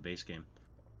gotten from the base game.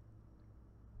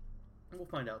 We'll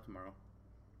find out tomorrow.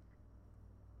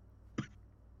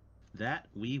 That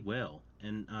we will.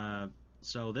 And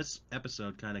so this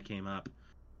episode kind of came up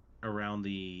around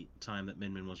the time that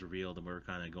Min Min was revealed, and we were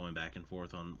kind of going back and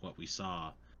forth on what we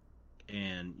saw.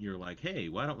 And you're like, hey,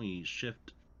 why don't we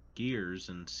shift gears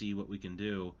and see what we can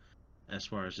do as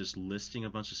far as just listing a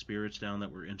bunch of spirits down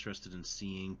that we're interested in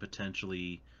seeing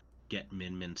potentially get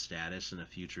Min Min status in a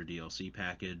future DLC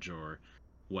package or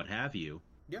what have you.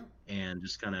 Yeah. And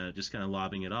just kind of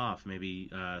lobbing it off, maybe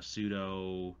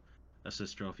pseudo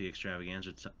assist trophy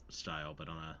extravaganza style, but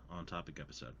on a on-topic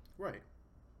episode. Right.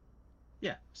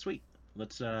 Yeah, sweet.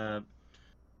 Let's want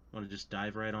to just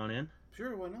dive right on in.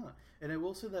 Sure, why not? And I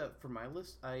will say that for my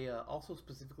list, I also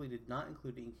specifically did not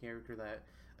include any character that,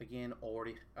 again,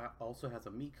 already also has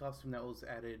a meat costume that was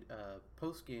added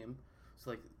post game. So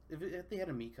like, if they had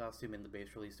a meat costume in the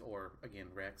base release, or again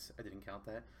Rex, I didn't count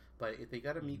that. But if they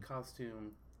got a meat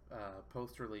costume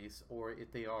post release, or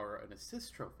if they are an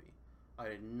assist trophy, I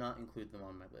did not include them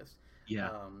on my list. Yeah.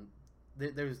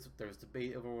 There's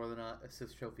debate over whether or not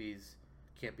assist trophies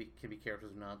can be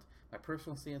characters or not. My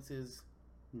personal stance is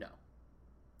no,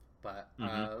 but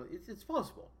it's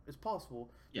possible. It's possible.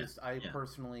 Yeah. Just I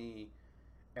personally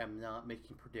am not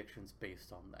making predictions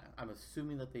based on that. I'm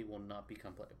assuming that they will not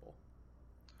become playable.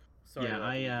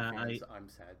 Sorry, I'm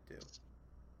sad too.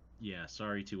 Yeah,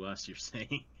 sorry to us. You're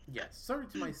saying. Yes, sorry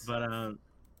to myself. But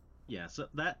yeah, so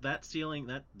that ceiling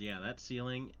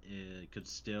could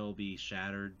still be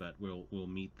shattered, but we'll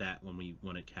meet that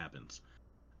when it happens.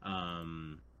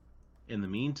 In the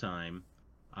meantime,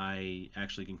 I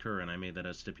actually concur, and I made that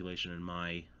a stipulation in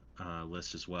my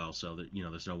list as well, so that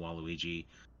there's no Waluigi,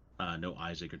 no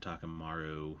Isaac or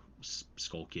Takamaru,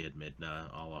 Skull Kid,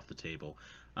 Midna, all off the table.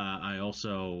 I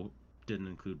also didn't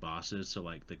include bosses, so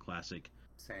like the classic,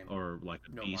 same, or like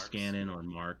no Beast Ganon or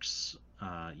Marks,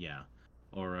 yeah.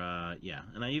 Or,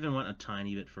 and I even went a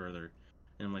tiny bit further,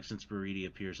 and like, since Buriti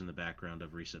appears in the background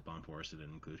of Reset Bomb Forest, I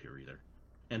didn't include her either.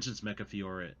 And since Mecha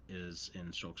Fiora is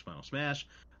in Shulk's Final Smash,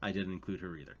 I didn't include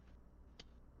her either.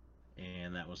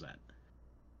 And that was that.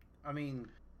 I mean,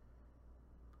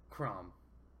 Chrom.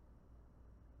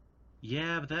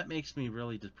 Yeah, but that makes me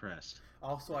really depressed.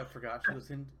 Also, I forgot she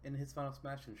was in his Final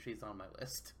Smash, and she's on my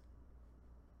list.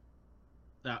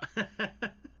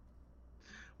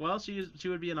 Well, she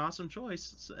would be an awesome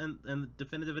choice, and the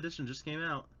definitive edition just came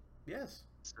out. Yes.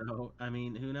 So I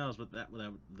mean, who knows? But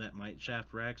that might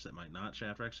shaft Rex. That might not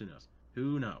shaft Rex. Who knows?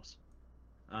 Who knows?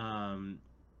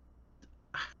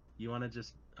 You want to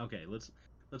just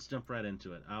Let's jump right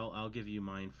into it. I'll give you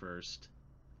mine first.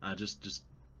 Just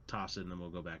toss it, and then we'll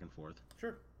go back and forth.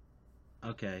 Sure.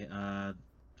 Okay.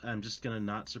 I'm just gonna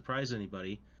not surprise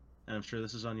anybody, and I'm sure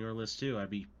this is on your list too.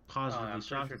 I'd be positively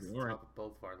shocked if it weren't. Top of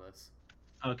both of our lists.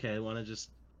 Okay, want to just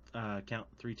count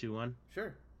 3, 2, 1?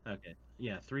 Sure. Okay.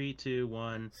 Yeah. 3, 2,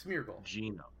 1. Smeargle,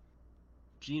 Geno.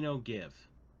 Geno give.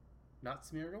 not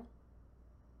Smeargle.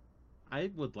 I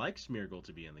would like Smeargle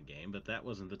to be in the game, but that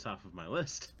wasn't the top of my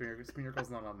list. Smeargle's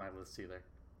not on my list either.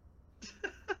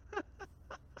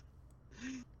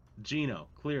 Geno,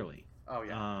 clearly. Oh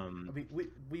yeah. I mean,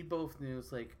 we both knew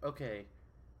it's like, okay,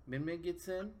 Min Min gets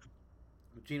in,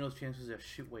 Geno's chances are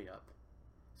shoot way up.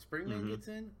 Springman Mm-hmm. gets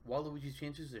in, Waluigi's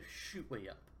chances are shoot way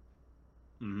up.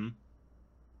 Mm-hmm.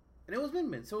 And it was Min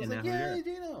Min, so it was And like, now here we yay, are.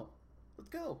 Geno, let's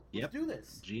go, let's Yep. do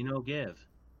this. Geno give.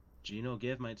 Geno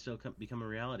give might still become a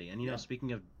reality. And Yeah.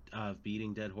 speaking of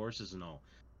beating dead horses and all,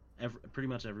 pretty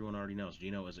much everyone already knows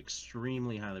Geno is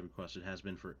extremely highly requested. Has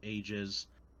been for ages.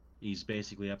 He's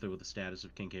basically up there with the status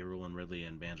of King K. Rool and Ridley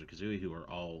and Banjo Kazooie, who are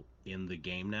all in the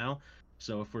game now.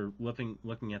 So if we're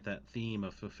looking at that theme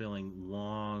of fulfilling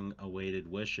long-awaited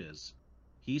wishes,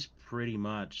 he's pretty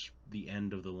much the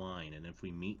end of the line. And if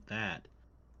we meet that,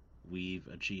 we've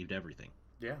achieved everything.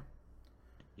 Yeah.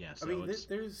 Yeah. I So mean, it's.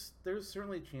 there's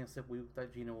certainly a chance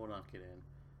that Geno will not get in.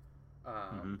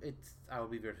 Mhm. It's I would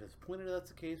be very disappointed if that's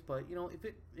the case, but you know, if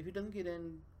he doesn't get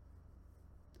in,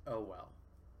 oh well,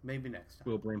 maybe next time.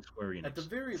 We'll blame Square Enix. At the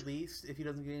very least, if he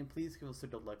doesn't get in, please give us a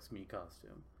deluxe Mii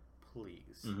costume,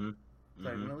 please. Mm-hmm. So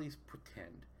I can at least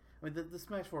pretend. I mean, the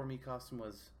Smash 4 Mii costume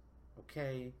was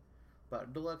okay,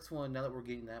 but deluxe one, now that we're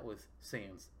getting that with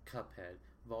Sans, Cuphead,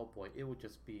 Vault Boy, it would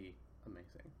just be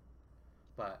amazing.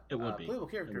 But It would be. playable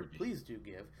It character, would be. please do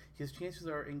give. His chances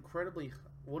are incredibly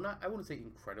well. Not I wouldn't say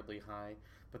incredibly high,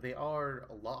 but they are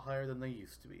a lot higher than they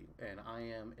used to be, and I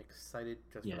am excited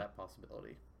just for Yeah. that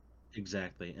possibility.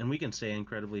 Exactly. And we can say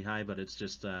incredibly high, but it's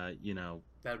just That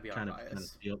would be our kind of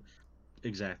bias.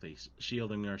 exactly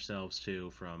shielding ourselves too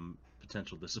from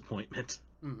potential disappointment.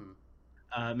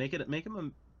 Mm-hmm. Make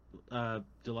him a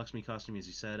deluxe me costume, as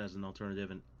you said, as an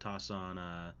alternative, and toss on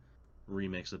a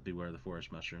remix of Beware the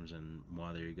Forest Mushrooms, and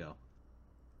wow, there you go.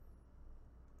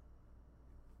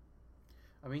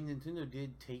 I mean, Nintendo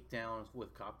did take down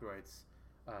with copyrights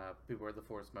Beware the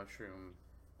Forest Mushroom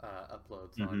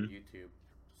uploads Hmm. on YouTube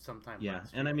sometime Yeah,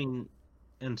 last and I year. mean,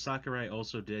 and Sakurai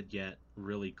also did get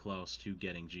really close to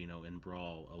getting Geno in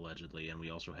Brawl allegedly, and we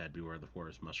also had Beware the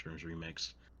Forest Mushrooms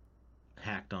remix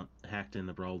hacked in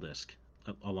the Brawl disc,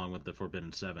 along with the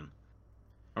Forbidden Seven,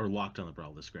 or locked on the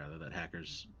Brawl disc rather, that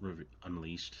hackers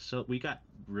unleashed. So we got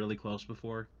really close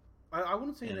before, I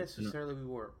wouldn't say and necessarily we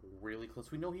were really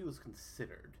close. We know he was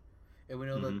considered, and we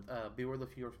know hmm that Beware the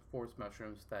Forest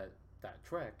Mushrooms, that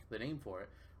track, the name for it,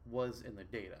 was in the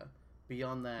data.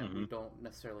 Beyond that, we hmm don't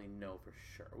necessarily know for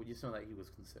sure. We just know that he was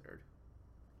considered.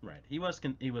 right. He was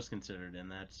considered,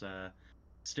 and that's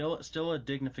still a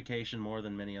dignification more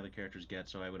than many other characters get.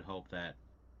 So I would hope that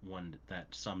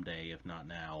someday, if not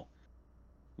now,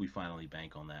 we finally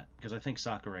bank on that, because I think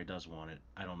Sakurai does want it.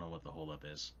 I don't know what the holdup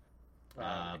is.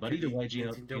 It But could either be way,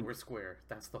 Gino, Nintendo or Square.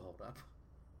 That's the holdup.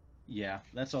 yeah,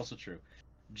 that's also true.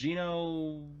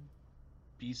 Gino,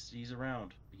 he's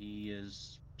around. He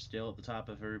is still at the top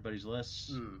of everybody's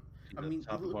lists. Mm. He's I at mean, the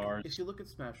top of if ours. you look at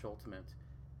Smash Ultimate,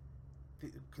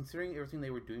 considering everything they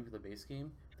were doing for the base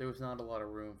game, there was not a lot of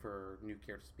room for new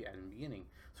characters to be added in the beginning.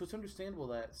 So it's understandable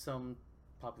that some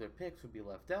popular picks would be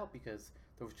left out because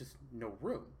there was just no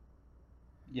room.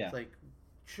 Yeah. It's like,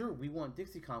 sure, we want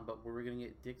Dixie Kong, but were we going to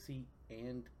get Dixie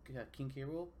and King K.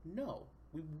 Rool? No,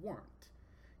 we weren't.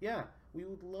 Yeah, we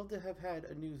would love to have had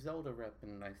a new Zelda rep,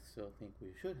 and I still think we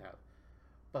should have.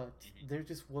 But there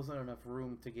just wasn't enough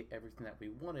room to get everything that we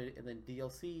wanted, and then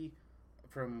DLC,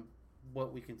 from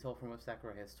what we can tell from what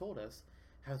Sakurai has told us,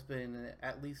 has been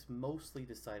at least mostly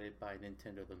decided by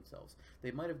Nintendo themselves.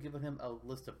 They might have given him a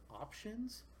list of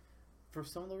options for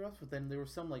some of the reps, but then there were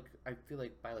some, like, I feel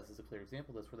like Byleth is a clear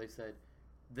example of this, where they said,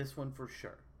 this one for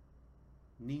sure.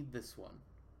 Need this one.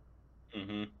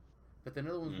 Mm-hmm. But then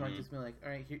other ones might Mm-hmm. just be like, all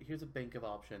right, here's a bank of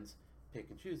options, pick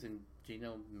and choose, and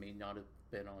Geno may not have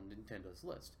been on Nintendo's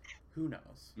list. Who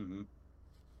knows? Mm-hmm.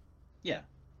 Yeah.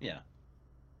 Yeah.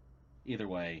 Either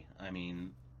way, I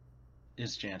mean,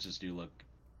 his chances do look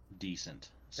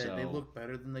decent. They So look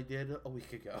better than they did a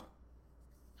week ago.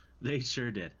 they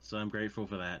sure did. So I'm grateful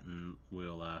for that, and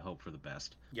we'll hope for the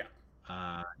best. Yeah.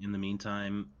 In the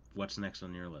meantime, what's next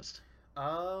on your list?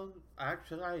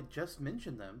 Actually, I just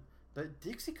mentioned them, but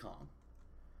Dixie Kong.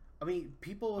 I mean,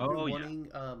 people have Oh been yeah.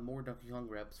 wanting more Donkey Kong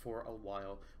reps for a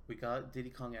while. We got Diddy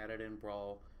Kong added in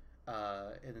Brawl,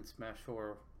 and then Smash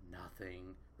 4,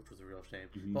 nothing, which was a real shame.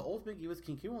 Mm-hmm. But Ultimate gave us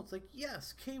King K. Rool. It's like,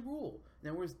 yes, K. Rool.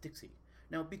 Now where's Dixie?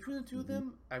 Now between the two of Mm-hmm.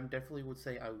 them, I definitely would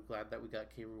say I'm glad that we got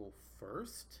K. Rool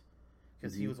first,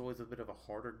 because he Mm-hmm. was always a bit of a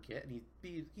harder get, and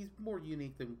he's more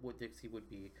unique than what Dixie would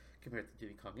be compared to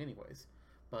Diddy Kong, anyways.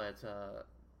 But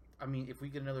I mean, if we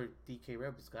get another DK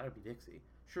rep, it's got to be Dixie.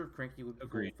 Sure, Cranky would be cool.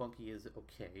 Agreed. Funky is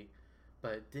okay,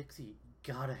 but Dixie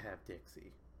gotta have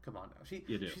Dixie. Come on now,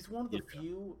 You do. she's one of the You do.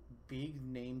 few big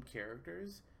name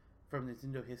characters from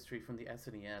Nintendo history from the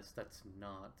SNES that's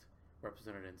not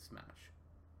represented in Smash.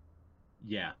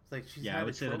 Yeah. It's like she's Yeah, I had a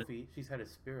would say that. trophy, she's had a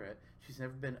spirit. She's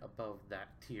never been above that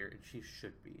tier, and she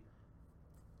should be.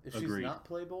 If she's Agreed. not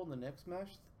playable in the next match,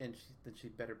 then she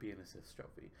better be an assist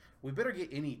trophy. We better get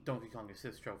any Donkey Kong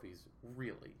assist trophies,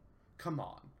 really. Come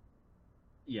on.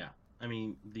 Yeah. I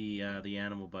mean, the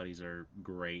animal buddies are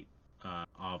great,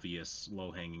 obvious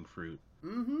low hanging fruit,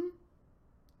 Mm-hmm.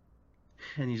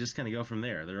 and you just kind of go from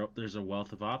there. There's a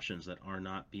wealth of options that are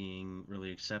not being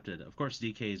really accepted. Of course,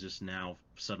 DK is just now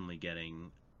suddenly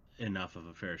getting enough of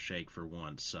a fair shake for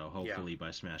once. So Yeah. hopefully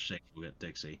by Smash Six we'll get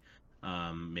Dixie.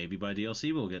 Maybe by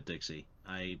DLC we'll get Dixie.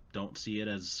 I don't see it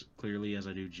as clearly as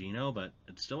I do Gino, but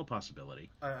it's still a possibility.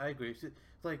 I agree.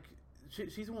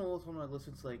 She's one of those on my list.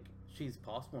 It's like she's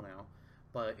possible now,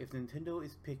 but if Nintendo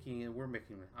is picking, and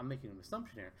I'm making an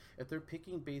assumption here. If they're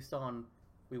picking based on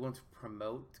we want to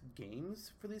promote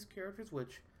games for these characters,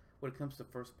 which when it comes to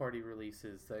first party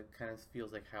releases, that kind of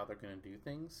feels like how they're going to do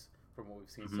things from what we've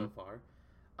seen so far.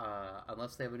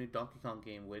 Unless they have a new Donkey Kong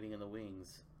game waiting in the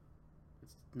wings,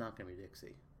 it's not going to be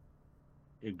Dixie.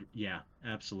 Yeah,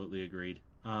 absolutely agreed.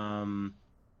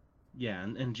 Yeah,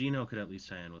 and Gino could at least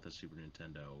tie in with a Super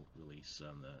Nintendo release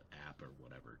on the app or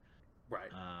whatever.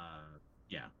 Right.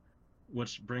 Yeah.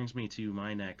 Which brings me to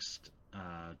my next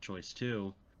choice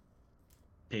too,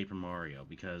 Paper Mario,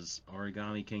 because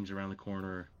Origami King's around the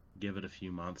corner. Give it a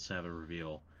few months, have a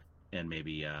reveal, and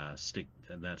maybe stick.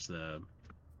 That's the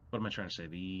what am I trying to say?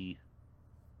 The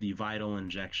vital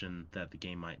injection that the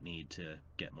game might need to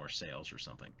get more sales or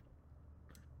something.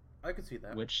 I could see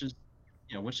that. Which is,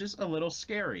 which is a little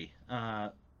scary,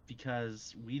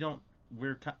 because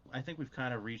I think we've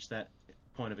kind of reached that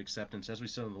point of acceptance, as we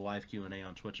said in the live Q&A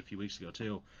on Twitch a few weeks ago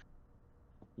too,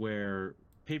 where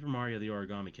Paper Mario: The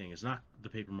Origami King is not the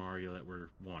Paper Mario that we're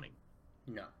wanting,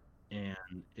 No.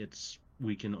 and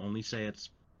we can only say it's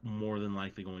more than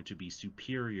likely going to be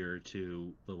superior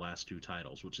to the last two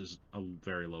titles, which is a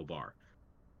very low bar.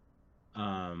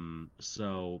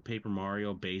 So Paper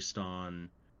Mario based on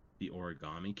the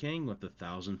Origami King with the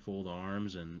thousand-fold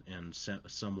arms and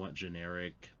somewhat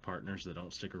generic partners that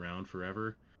don't stick around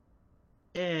forever.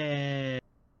 Yeah.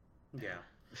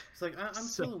 It's like I'm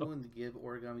So- still willing to give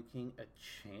Origami King a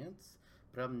chance,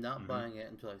 but I'm not buying it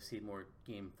until I see more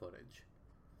game footage.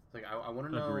 Like I want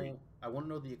to know, Agreed. I want to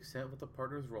know the extent of what the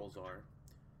partners' roles are,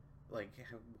 like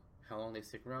how long they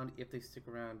stick around, if they stick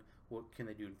around, what can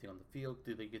they do anything on the field?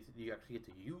 Do you actually get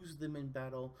to use them in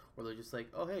battle, or they're just like,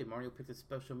 oh hey, Mario picked a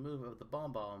special move of the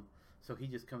bomb bomb, so he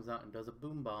just comes out and does a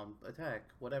boom bomb attack,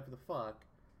 whatever the fuck.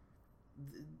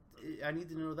 I need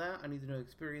to know that. I need to know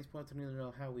experience points. I need to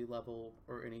know how we level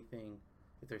or anything.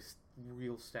 If there's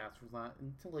real stats for that.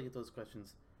 Until I get those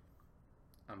questions,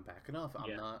 I'm backing off.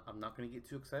 I'm not going to get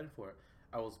too excited for it.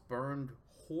 I was burned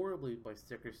horribly by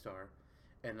Sticker Star,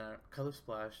 and Color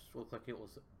Splash looked like it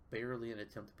was barely an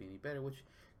attempt to be any better. Which,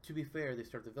 to be fair, they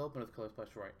started development of Color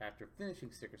Splash right after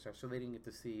finishing Sticker Star, so they didn't get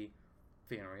to see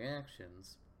fan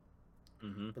reactions.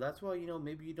 But that's why,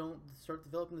 maybe you don't start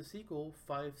developing the sequel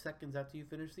 5 seconds after you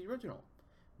finish the original.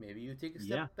 Maybe you take a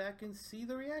step back and see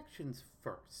the reactions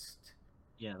first.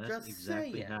 Yeah, Just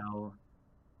saying.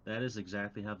 That is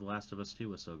exactly how The Last of Us 2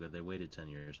 was so good. They waited 10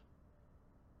 years.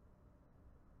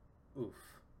 Oof.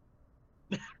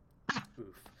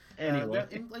 Oof. Anyway.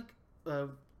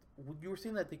 You were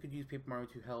saying that they could use Paper Mario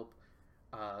to help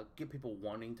get people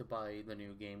wanting to buy the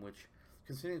new game, which,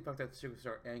 considering the fact that Sticker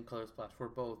Star and Color Splash were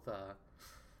both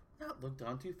not looked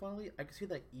on too fondly, I could see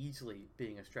that easily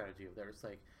being a strategy of theirs.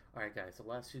 Like, alright guys, the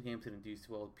last 2 games didn't do so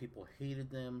well, people hated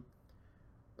them.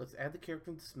 Let's add the character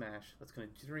into Smash. That's going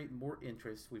to generate more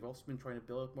interest. We've also been trying to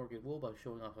build up more goodwill by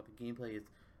showing off how the gameplay is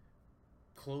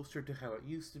closer to how it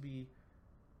used to be.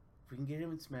 If we can get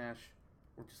him in Smash,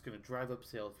 we're just going to drive up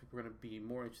sales. People are going to be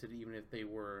more interested even if they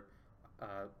were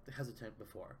hesitant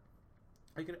before.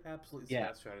 I could absolutely see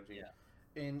that strategy.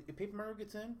 Yeah. And if Paper Mario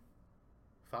gets in,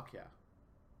 fuck yeah.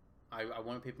 I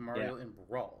want Paper Mario in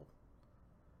Brawl.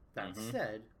 That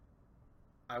said,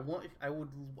 I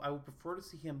would prefer to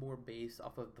see him more based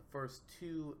off of the first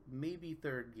 2, maybe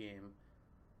 3rd game.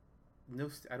 No,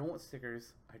 I don't want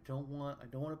stickers. I don't want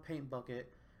a paint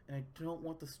bucket, and I don't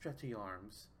want the stretchy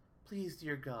arms. Please,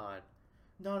 dear God,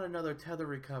 not another tether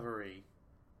recovery.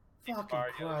 Fucking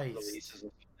Christ! Releases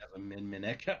as a Min Min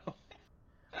Echo.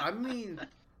 I mean,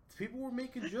 people were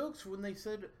making jokes when they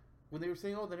said when they were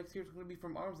saying, "Oh, the next character's going to be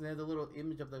from Arms," and they had the little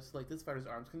image of this fighter's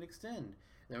arms can extend. And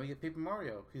then we get Paper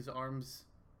Mario, whose arms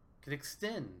can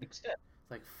extend. It's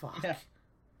like, fuck, yeah.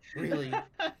 Really,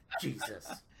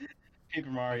 Jesus.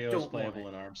 Paper Mario is playable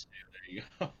in Arms too. There you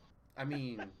go. I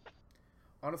mean,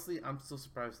 honestly, I'm still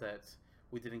surprised that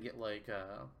we didn't get like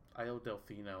Io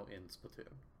Delfino in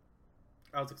Splatoon.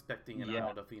 I was expecting an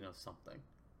Io Delfino something.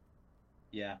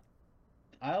 Yeah.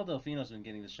 Io Delfino's been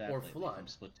getting the shaft or lately Flood. from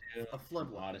Splatoon, a Flood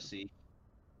from weapon. Odyssey.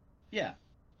 Yeah.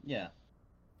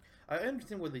 I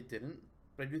understand why they didn't,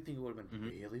 but I do think it would have been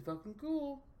really fucking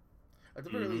cool. At the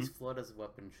very least, Flood as a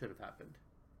weapon should have happened.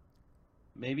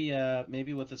 Maybe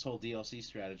with this whole DLC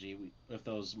strategy, if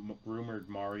those rumored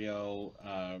Mario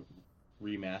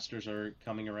remasters are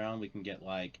coming around, we can get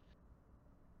like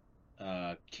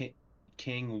Big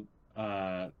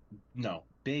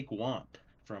Womp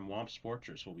from Womp's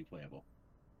Fortress will be playable.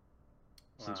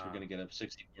 Since we're gonna get a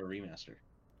 64 remaster.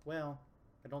 Well,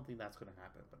 I don't think that's gonna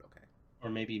happen, but okay. Or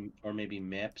maybe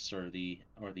Mips or the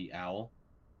owl.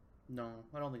 No,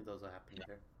 I don't think those will happen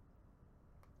either.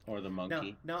 Or the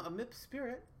monkey. Now a Mip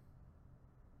spirit.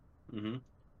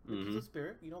 It's a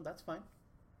spirit, that's fine.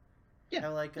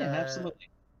 Yeah. Absolutely.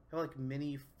 How like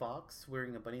Mini Fox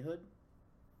wearing a bunny hood.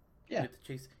 Yeah. You have to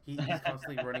chase. He's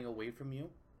constantly running away from you.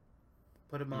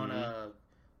 Put him on a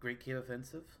Great Cave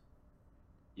Offensive.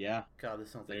 Yeah. God,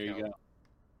 this sounds like hell. There you go.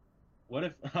 What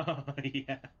if? Oh,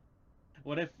 yeah.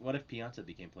 What if Pianta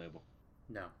became playable?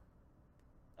 No.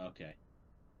 Okay.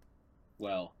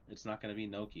 Well, it's not going to be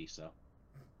Noki, so.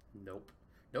 Nope.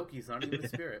 Noki's not even a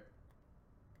spirit.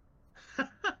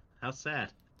 How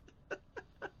sad.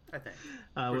 I think.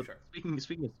 For sure.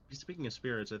 Speaking of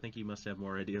spirits, I think you must have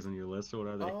more ideas on your list. So what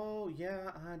are they? Oh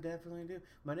yeah, I definitely do.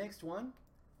 My next one,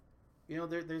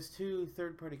 there's 2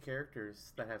 third-party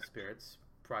characters that have spirits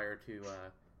prior to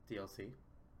DLC.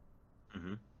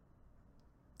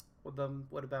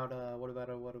 What about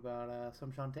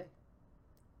some Shantae?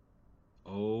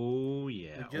 Oh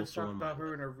yeah. We just talked about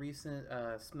her in a recent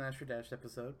Smash or Dash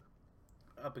episode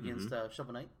up against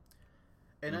Shovel Knight,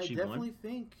 and I definitely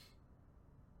think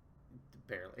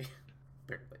barely.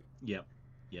 Yep.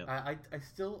 I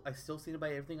still stand by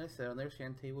everything I said on there.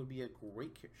 Shantae would be a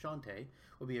great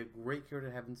character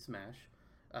to have in Smash.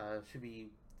 Should be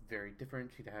very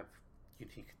different. She'd have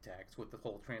unique attacks with the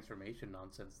whole transformation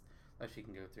nonsense that she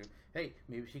can go through. Hey,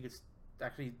 maybe she could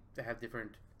actually have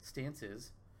different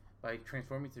stances by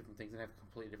transforming to different things and have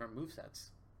completely different movesets.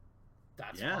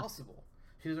 That's possible.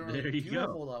 She doesn't really do a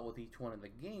whole lot with each one in the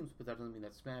games, but that doesn't mean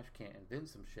that Smash can't invent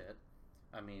some shit.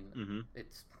 I mean,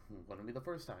 it's wouldn't be the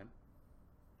first time.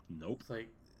 Nope. It's like,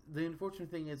 the unfortunate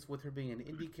thing is, with her being an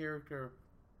indie character,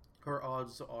 her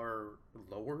odds are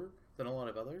lower than a lot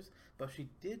of others, but she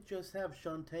did just have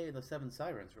Shantae in the Seven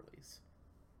Sirens release.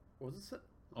 What was it?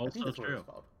 Also I think that's true. what it's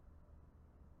called.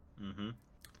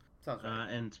 Sounds right.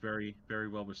 And it's very, very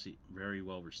well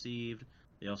received.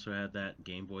 They also had that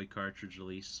Game Boy cartridge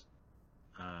release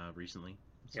recently.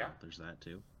 So there's that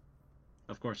too.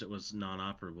 Of course, it was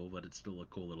non-operable, but it's still a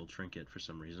cool little trinket for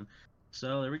some reason.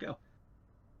 So there we go.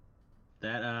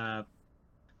 That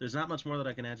there's not much more that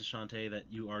I can add to Shantae that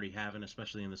you already haven't,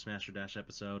 especially in the Smash or Dash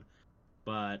episode.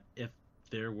 But if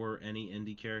there were any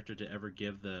indie character to ever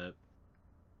give to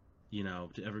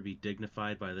ever be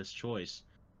dignified by this choice,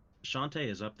 Shantae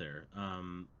is up there.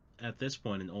 At this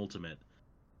point in Ultimate,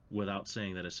 without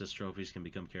saying that assist trophies can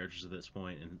become characters at this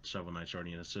point, and Shovel Knight's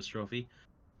already an assist trophy,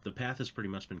 the path has pretty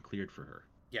much been cleared for her.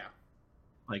 Yeah.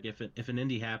 Like, if an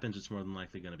indie happens, it's more than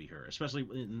likely going to be her. Especially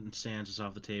when Sans is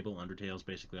off the table, Undertale's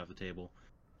basically off the table.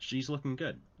 She's looking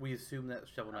good. We assume that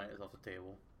Shovel Knight is off the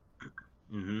table.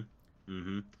 And,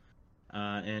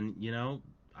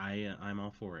 I'm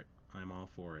all for it.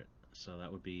 So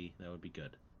that would be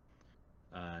good.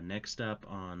 Next up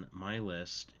on my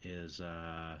list is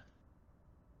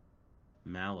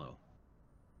Mallow.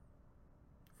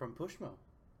 From Pushmo.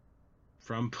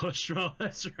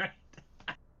 That's right.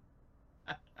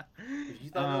 If you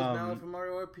thought it was Mallow from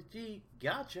Mario RPG,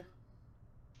 gotcha.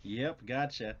 Yep,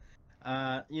 gotcha.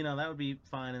 That would be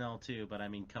fine and all too, but I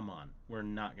mean, come on. We're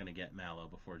not going to get Mallow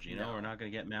before Geno. No. We're not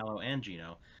going to get Mallow and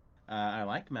Geno. I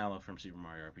like Mallow from Super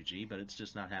Mario RPG, but it's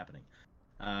just not happening.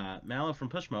 Mallow from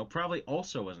Pushmo probably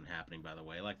also wasn't happening, by the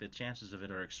way. Like, the chances of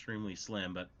it are extremely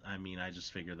slim, but I mean, I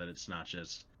just figure that it's not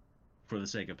just for the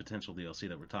sake of potential DLC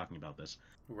that we're talking about this.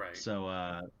 Right.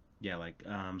 So,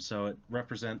 so it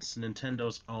represents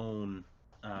Nintendo's own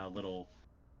little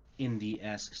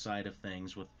indie-esque side of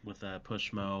things with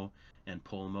Pushmo and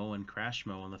Pulmo and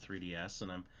Crashmo on the 3DS,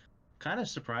 and I'm kind of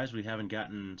surprised we haven't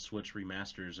gotten Switch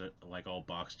remasters like all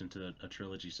boxed into a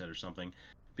trilogy set or something,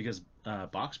 because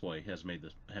Box Boy has made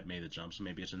the jump, so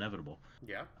maybe it's inevitable.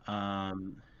 Yeah.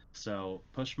 Um, so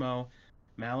Pushmo,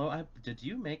 Mallow. Did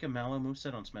you make a Mallow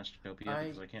moveset on Smashtopia? I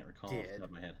Because I can't recall off the did. top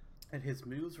of my head. And his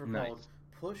moves were called Nice.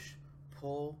 push,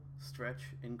 pull, stretch,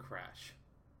 and crash.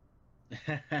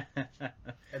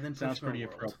 And then Sounds Pushmo pretty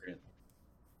World. appropriate.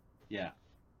 Yeah.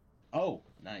 Oh,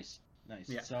 nice, nice.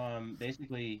 Yeah. So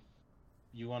basically,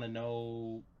 you want to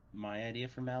know my idea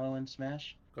for Mallow and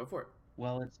Smash? Go for it.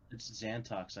 Well, it's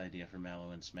Xantok's idea for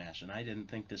Mallow and Smash, and I didn't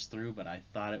think this through, but I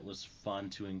thought it was fun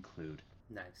to include.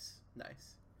 Nice.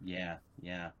 Nice. Yeah,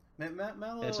 yeah. It's a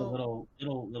Mallow.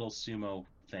 little sumo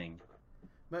thing.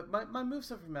 My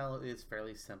moveset for Mallow is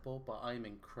fairly simple, but I'm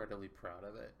incredibly proud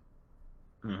of it.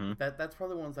 Mm-hmm. That's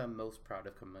probably the ones I'm most proud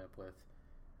of coming up with.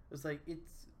 It's like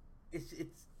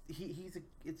he's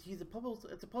a puzzle.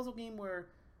 It's a puzzle game where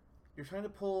you're trying to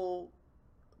pull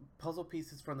puzzle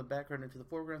pieces from the background into the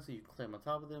foreground so you climb on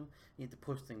top of them. You need to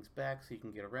push things back so you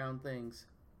can get around things.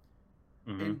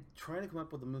 Mm-hmm. And trying to come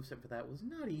up with a moveset for that was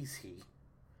not easy.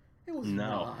 It was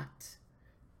No. not.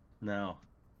 No.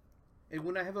 And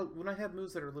when I have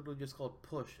moves that are literally just called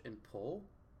push and pull,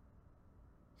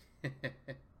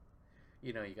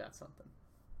 you know you got something.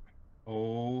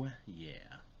 Oh yeah,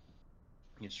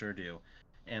 you sure do.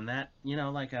 And that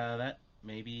that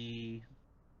maybe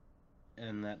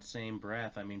in that same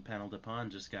breath, I mean, Panel de Pon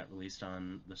just got released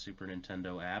on the Super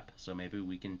Nintendo app, so maybe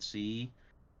we can see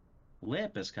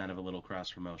Lip as kind of a little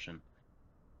cross promotion,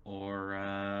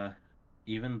 or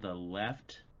even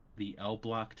the L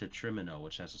block to Trimino,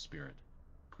 which has a spirit.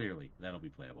 Clearly, that'll be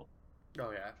playable.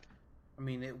 Oh yeah, I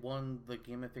mean it won the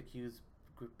Game FAQ's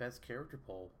best character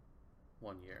poll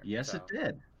one year. Yes, So it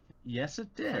did. Yes,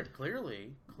 it did.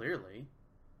 clearly,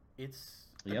 it's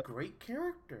a Yep. great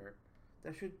character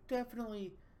that should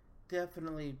definitely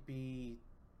be.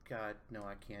 God, no,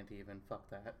 I can't even. Fuck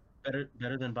that.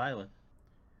 Better than Violet.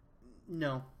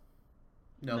 No,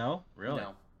 no, No, really,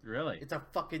 no. really. It's a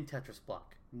fucking Tetris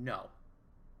block. No,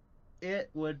 It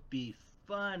would be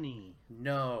funny.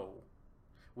 no.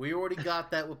 We already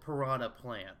got that with Piranha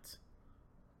Plant.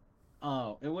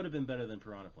 Oh, it would have been better than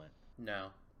Piranha Plant. No,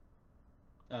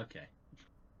 Okay.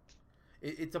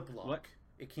 it's a block. What?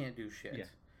 It can't do shit. Yeah.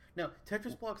 Now,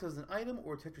 Tetris blocks as an item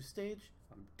or Tetris stage,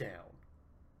 I'm down.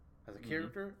 As a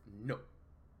character, no.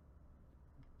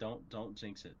 Don't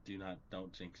jinx it.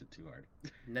 Don't jinx it too hard.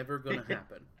 Never gonna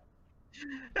happen.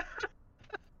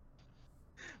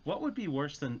 What would be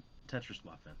worse than Tetris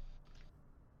block then?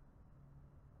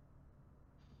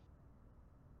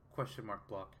 Question mark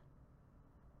block.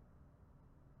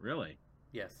 Really?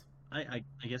 Yes. I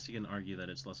guess you can argue that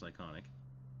it's less iconic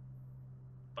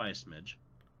by a smidge.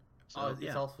 So It's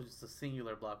yeah. also just a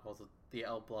singular block, also the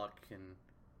L block can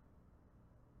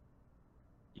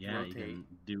Yeah, rotate.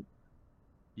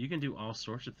 you can do all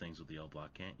sorts of things with the L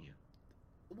block, can't you?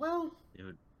 Well, It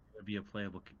would be a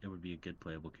good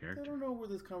playable I character. don't know where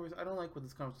this conversation. I don't like where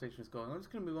this conversation is going. I'm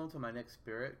just gonna move on to my next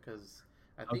spirit because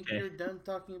I think Okay. you're done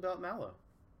talking about Mallow.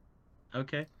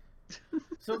 Okay.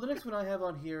 So the next one I have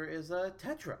on here is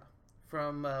Tetra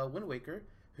from Wind Waker,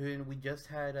 who we just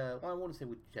had. Well, I want to say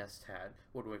we just had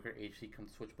Wind Waker HD come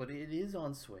to Switch, but it is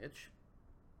on Switch,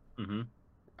 Mm-hmm.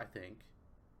 I think.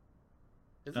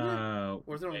 Isn't it?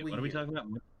 Or is it on Wait, Wii what are we U? talking about?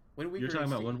 Wind Waker You're talking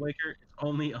about HD. Wind Waker? It's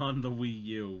only on the Wii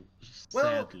U,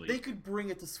 Well, sadly. they could bring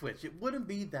it to Switch. It wouldn't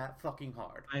be that fucking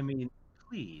hard. I mean,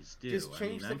 please do. Just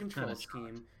change I the mean, I'm control kinda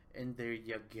scheme, and there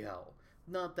you go.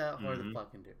 Not that hard to Mhm.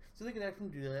 fucking do. So they could actually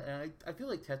do that, and I feel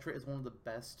like Tetra is one of the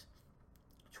best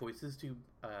choices to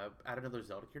add another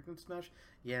Zelda character in Smash.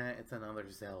 Yeah, it's another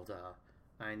Zelda.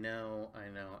 I know,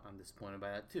 I'm disappointed by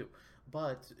that too.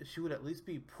 But she would at least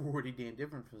be pretty damn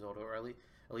different from Zelda, or at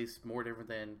least more different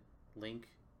than Link,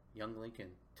 Young Link,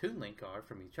 and Toon Link are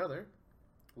from each other,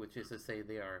 which is to say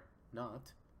they are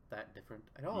not that different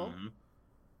at all. Mhm.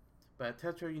 But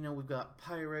Tetra, we've got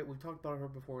Pirate. We've talked about her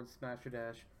before in Smash or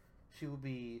Dash. She'd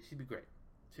be great.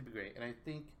 She'd be great. And I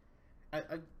think,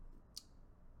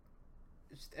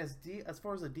 as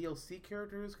far as the DLC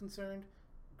character is concerned,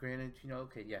 granted,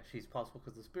 okay, yeah, she's possible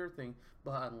because of the Spirit thing.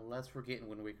 But unless we're getting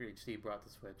Wind Waker HD brought to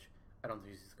Switch, I don't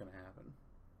think she's going to happen.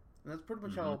 And that's pretty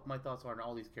much how my thoughts are on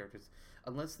all these characters.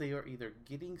 Unless they are either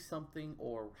getting something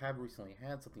or have recently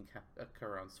had something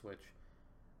occur on Switch,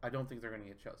 I don't think they're going to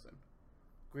get chosen.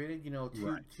 Granted,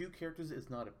 Right. two characters is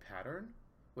not a pattern,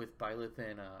 with Byleth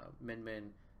and Min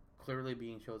Min clearly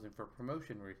being chosen for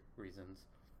promotion reasons,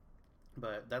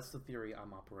 but that's the theory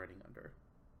I'm operating under.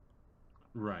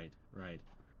 Right, right.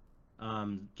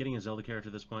 Getting a Zelda character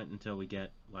at this point until we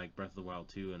get like Breath of the Wild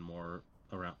 2 and more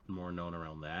more known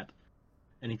around that.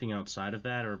 Anything outside of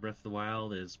that, or Breath of the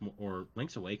Wild or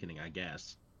Link's Awakening, I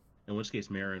guess. In which case,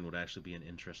 Marin would actually be an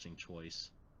interesting choice.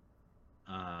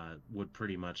 Would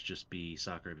pretty much just be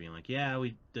Sakurai being like, "Yeah,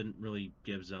 we didn't really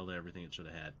give Zelda everything it should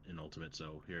have had in Ultimate,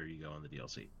 so here you go on the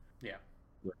DLC." Yeah.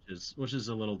 Which is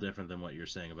a little different than what you're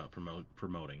saying about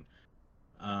promoting.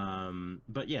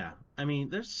 But yeah, I mean,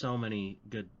 there's so many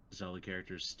good Zelda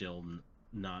characters still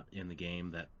not in the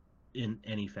game that in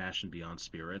any fashion beyond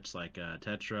spirits, like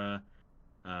Tetra,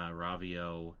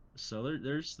 Ravio. So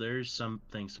there's some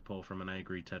things to pull from, and I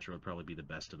agree Tetra would probably be the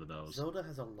best of those. Zelda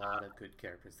has a lot of good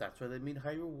characters. That's why they made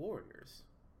Hyrule Warriors.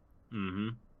 Mm-hmm.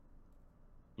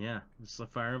 Yeah, it's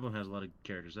like Fire Emblem has a lot of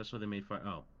characters. That's why they made Fire.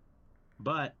 Oh,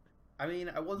 but I mean,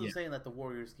 I wasn't yeah, saying that the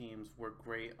Warriors games were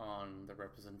great on the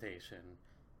representation,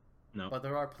 no, but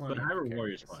there are but plenty of good Hyrule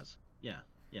Warriors characters. was. Yeah,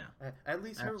 yeah, At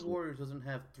least Hyrule absolutely. Warriors doesn't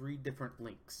have 3 different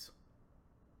links.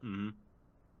 Mm-hmm.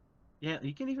 Yeah,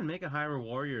 you can even make a Hyrule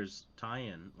Warriors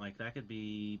tie-in. Like that could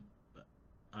be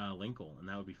Linkle, and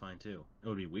that would be fine too. It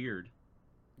would be weird,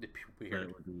 It'd be but weird.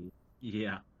 it would be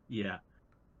yeah, yeah.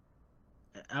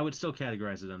 I would still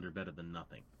categorize it under better than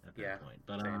nothing at that Yeah, point.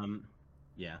 But same.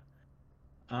 yeah.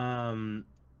 Um,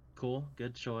 cool,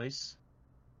 good choice.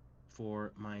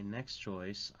 For my next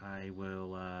choice, I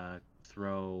will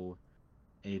throw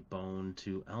a bone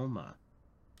to Elma,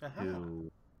 Aha.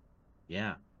 who,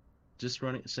 yeah, just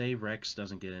running. Say Rex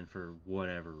doesn't get in for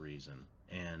whatever reason,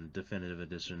 and Definitive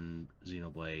Edition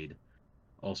Xenoblade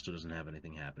also doesn't have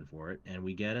anything happen for it, and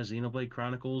we get a Xenoblade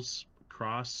Chronicles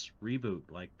Cross reboot,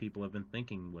 like people have been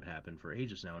thinking would happen for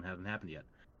ages now and hasn't happened yet.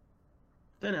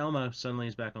 Then Elma suddenly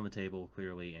is back on the table,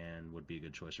 clearly, and would be a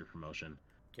good choice for promotion.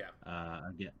 Yeah.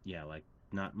 Again, yeah, like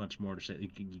not much more to say.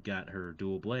 You got her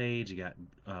dual blades. You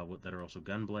got what that are also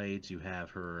gun blades. You have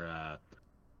her,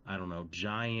 I don't know,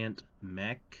 giant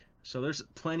mech. So there's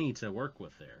plenty to work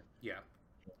with there, Yeah.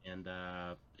 and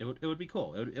it would be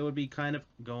cool. It would be kind of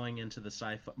going into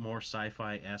the more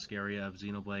sci-fi esque area of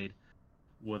Xenoblade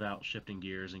without shifting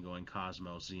gears and going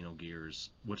Cosmos Xenogears,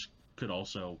 which could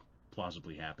also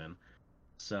plausibly happen.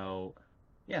 So,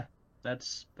 yeah,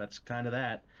 that's kind of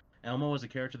that. Elmo was a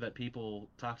character that people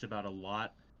talked about a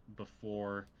lot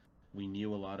before we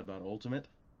knew a lot about Ultimate,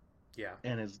 Yeah.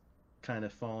 and has kind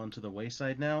of fallen to the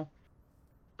wayside now.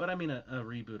 But I mean, a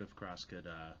reboot of Cross could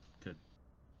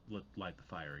light the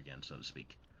fire again, so to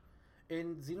speak.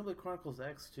 And Xenoblade Chronicles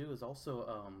X too is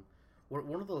also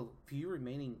one of the few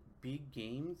remaining big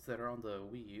games that are on the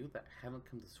Wii U that haven't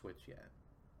come to Switch yet.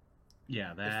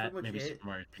 Yeah, It's pretty that much maybe it. Super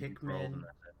Mario 3D World, Pikmin. and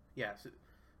that's it. Yeah. So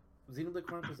Xenoblade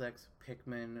Chronicles X,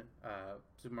 Pikmin,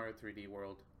 Super Mario 3D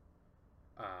World,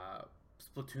 uh,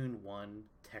 Splatoon 1,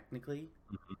 technically.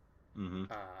 Mm-hmm.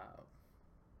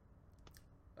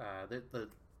 Uh,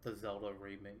 the Zelda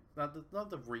remake, not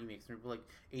the remakes, but like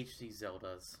HD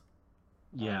Zeldas.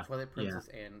 Yeah, Twilight yeah. Princess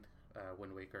and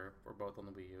Wind Waker were both on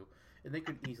the Wii U, and they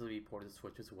could easily be ported to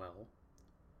Switch as well.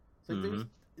 So like, Mm-hmm.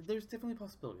 there's definitely a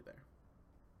possibility there.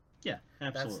 Yeah,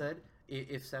 That absolutely. said,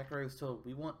 if Sakurai was told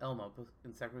we want Elma,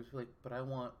 and Sakurai was like, but I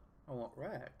want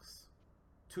Rex.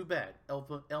 Too bad,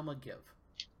 Elma give.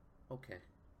 Okay.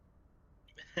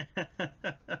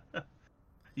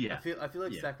 Yeah, I feel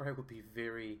like yeah. Sakurai would be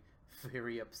very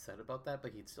very upset about that,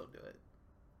 but he'd still do it.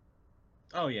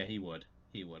 Oh yeah, he would.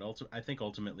 He would. I think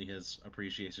ultimately his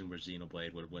appreciation for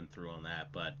Xenoblade would have went through on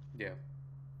that. But Yeah.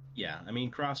 yeah, I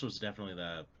mean, Cross was definitely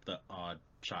the odd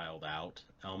child out.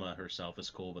 Elma herself is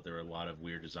cool, but there were a lot of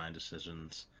weird design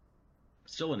decisions.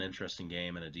 Still an interesting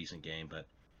game and a decent game, but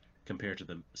compared to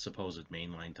the supposed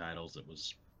mainline titles, it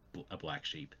was a black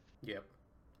sheep. Yep.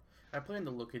 I plan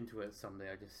to look into it someday.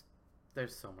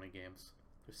 There's so many games.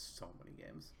 There's so many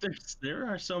games. There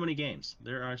are so many games.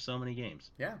 There are so many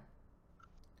games. Yeah.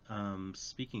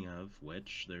 Speaking of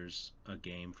which, there's a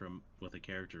game from with a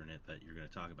character in it that you're going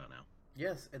to talk about now.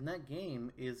 Yes, and that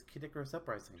game is Kid Icarus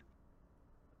Uprising.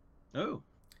 Oh.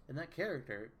 And that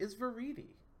character is Veridi.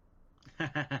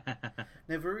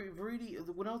 Now, Veridi,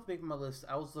 when I was making my list,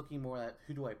 I was looking more at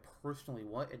who do I personally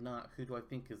want and not who do I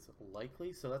think is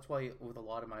likely. So that's why, with a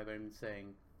lot of my been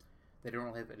saying they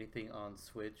don't have anything on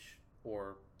Switch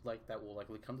or like that will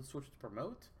likely come to Switch to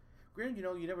promote. Granted,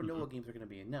 you never know Mhm. what games are going to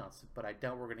be announced, but I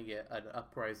doubt we're going to get an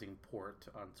Uprising port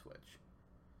on Switch.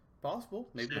 Possible.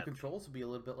 Maybe the Sad. controls will be a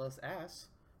little bit less ass,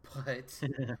 but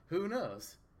who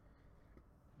knows?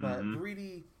 But Hmm.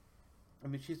 Veridi, I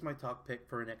mean, she's my top pick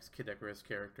for an next Kid Icarus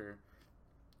character.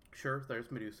 Sure, there's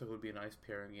Medusa, who would be a nice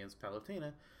pairing against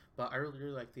Palutena, but I really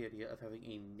like the idea of having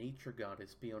a nature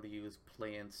goddess be able to use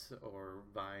plants or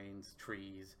vines,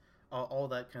 trees, all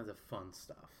that kinds of fun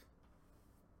stuff.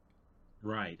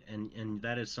 Right, and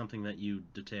that is something that you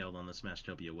detailed on the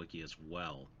Smashtopia wiki as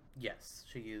well, Yes,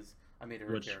 she is. I made her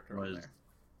a which character on was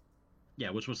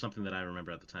there. which was something that I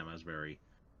remember at the time. I was very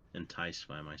enticed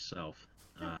by myself.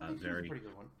 Yeah, I think she was a Very pretty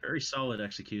good one. very solid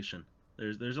execution.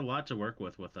 There's a lot to work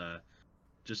with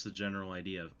just the general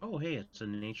idea of, oh, hey, it's a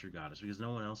nature goddess, because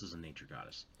no one else is a nature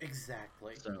goddess.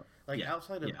 Exactly. So Like yeah,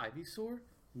 outside of yeah. Ivysaur,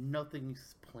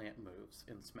 nothing's plant moves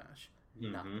in Smash.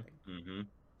 Mm-hmm. Nothing. Mm-hmm.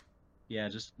 Yeah,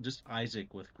 just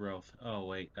Isaac with growth. Oh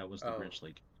wait, that was the Oh, Grinch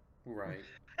League. right.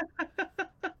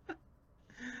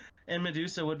 And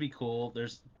Medusa would be cool.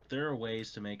 There are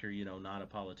ways to make her, not a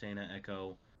Palutena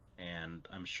Echo, and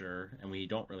I'm sure, and we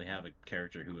don't really have a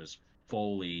character who is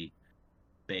fully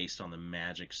based on the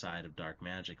magic side of dark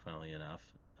magic, funnily enough.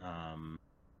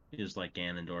 Is like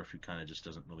Ganondorf, who kind of just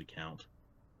doesn't really count.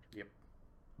 Yep.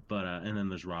 But and then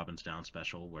there's Robin's down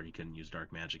special where he can use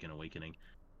dark magic and awakening,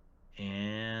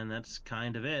 and that's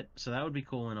kind of it. So that would be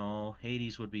cool and all.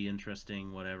 Hades would be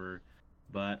interesting, whatever.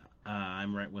 But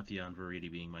I'm right with you on Verity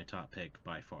being my top pick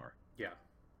by far. Yeah.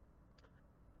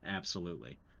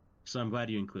 Absolutely. So I'm glad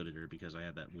you included her because I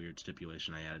had that weird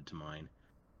stipulation I added to mine.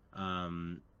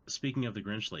 Speaking of the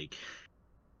Grinch League,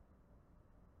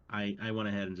 I went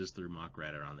ahead and just threw Mock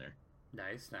Ratter on there.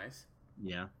 Nice, nice.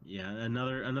 Yeah, yeah.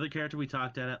 Another character we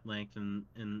talked at length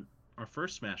in our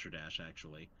first Smasher Dash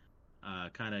actually.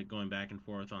 Kind of going back and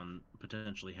forth on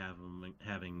potentially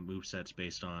having movesets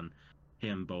based on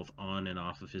him both on and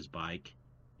off of his bike,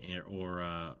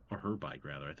 or her bike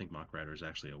rather. I think Mock Rider is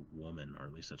actually a woman, or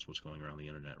at least that's what's going around the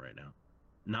internet right now.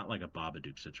 Not like a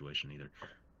Babadook situation either.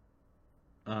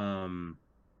 Um,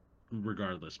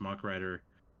 Regardless, Mock Rider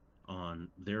on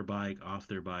their bike, off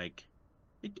their bike,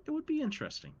 it would be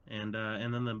interesting. And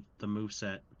then the move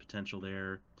set potential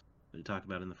there that we talked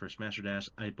about in the first Master Dash,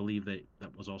 I believe that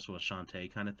was also a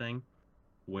Shantae kind of thing,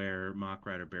 where Mach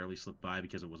Rider barely slipped by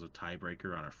because it was a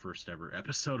tiebreaker on our first ever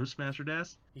episode of Smasher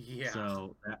Dash. Yeah.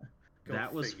 So Go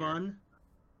that was figure. fun.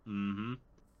 Mm-hmm.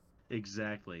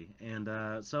 Exactly. And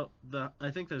so I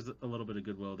think there's a little bit of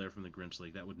goodwill there from the Grinch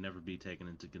League that would never be taken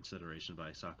into consideration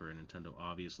by Sakura and Nintendo,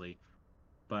 obviously.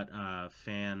 But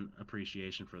fan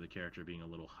appreciation for the character being a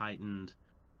little heightened,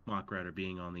 Mach Rider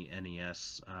being on the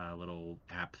NES little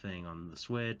app thing on the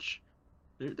Switch.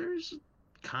 There's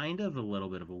kind of a little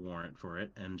bit of a warrant for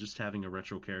it, and just having a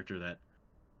retro character that,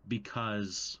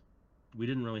 because we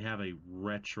didn't really have a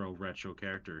retro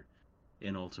character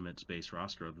in Ultimate Space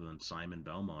roster other than Simon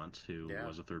Belmont, who Yeah.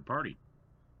 was a third party.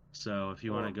 So if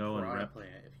you want Or to go and Piranha rep,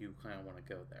 Plant if you kind of want to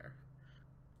go there.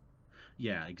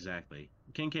 yeah, exactly.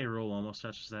 King K. Rool almost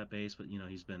touches that base, but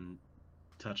he's been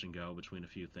touch and go between a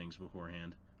few things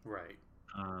beforehand. Right.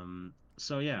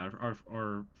 So yeah,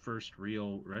 our first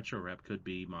real retro rep could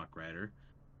be Mach Rider,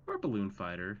 or Balloon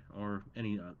Fighter, or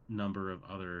any number of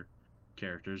other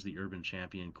characters. The Urban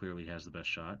Champion clearly has the best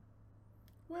shot,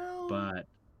 Well, but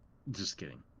just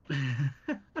kidding.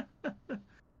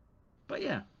 but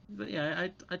yeah,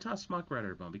 I toss Mach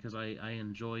Rider a bone because I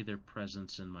enjoy their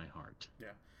presence in my heart.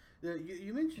 yeah. You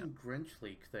Yeah. mentioned Grinch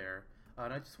Leak there,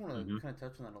 and I just want to Hmm. kind of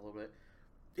touch on that a little bit.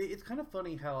 It's kind of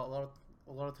funny how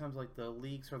a lot of times like the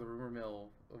leaks or the rumor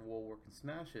mill will work in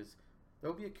Smashes.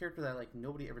 There'll be a character that like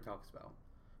nobody ever talks about,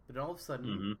 but then all of a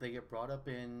sudden Hmm. they get brought up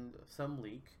in some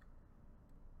leak.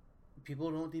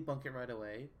 People don't debunk it right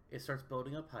away. It starts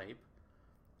building up hype,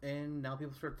 and now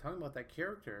people start talking about that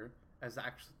character as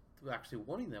actually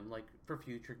wanting them like for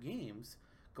future games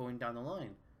going down the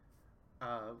line.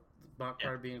 Uh, Mark Yeah.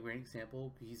 Pryor being a great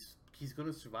example. He's going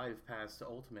to survive past the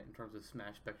Ultimate in terms of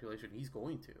Smash speculation. He's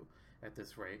going to at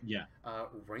this rate. Yeah.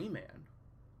 Rayman.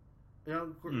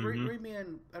 Hmm.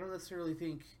 Rayman. I don't necessarily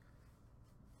think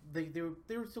there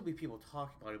would still be people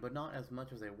talking about it, but not as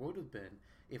much as there would have been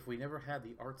if we never had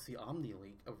the artsy Omni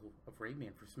leak of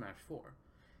Rayman for Smash Four.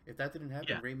 If that didn't happen,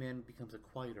 Yeah. Rayman becomes a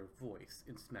quieter voice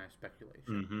in Smash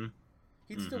speculation. Hmm.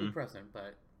 He'd still be Hmm. present,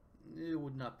 but it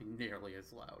would not be nearly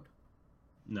as loud.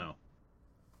 No.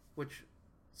 Which,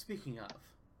 speaking of,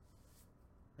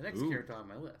 the next Ooh. character on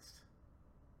my list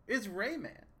is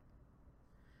Rayman.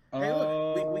 Hey,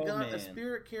 look, we Oh got a man.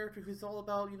 spirit character who's all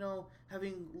about,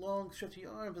 having long, stretchy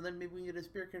arms, and then maybe we get a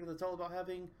spirit character that's all about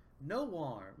having no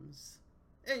arms.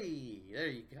 Hey, there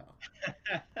you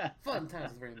go. Fun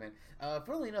times with Rayman.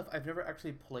 Funnily enough, I've never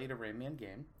actually played a Rayman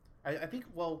game. I think,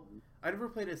 well, I never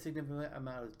played a significant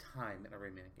amount of time in a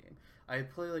Rayman game. I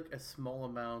played like a small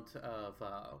amount of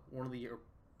one of the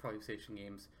Pro Station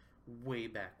games way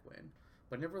back when,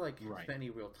 but never like Right. spent any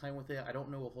real time with it. I don't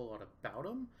know a whole lot about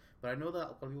him, but I know that a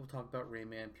lot of people talk about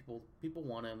Rayman. People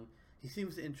want him. He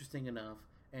seems interesting enough,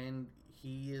 and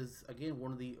he is again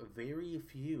one of the very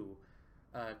few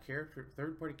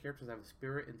third-party characters have a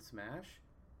spirit in Smash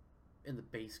in the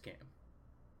base game.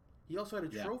 He also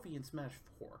had a Yeah. trophy in Smash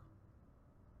 4.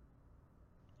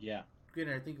 Yeah,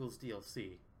 Granted, I think it was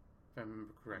DLC, if I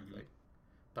remember correctly.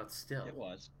 But still, it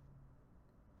was.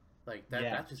 like that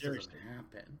Yeah, that just seriously. doesn't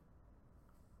happen.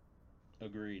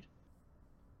 Agreed.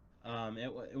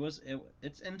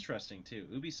 It's interesting too.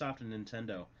 Ubisoft and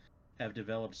Nintendo have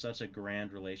developed such a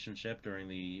grand relationship during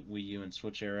the Wii U and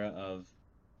Switch era of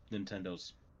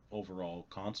Nintendo's overall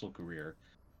console career,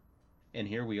 and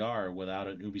here we are without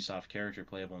an Ubisoft character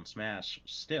playable in Smash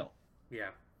still.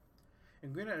 Yeah.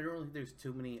 And granted, I don't really think there's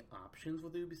too many options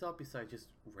with Ubisoft besides just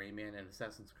Rayman and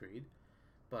Assassin's Creed.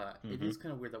 But it Hmm. is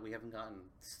kind of weird that we haven't gotten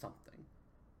something.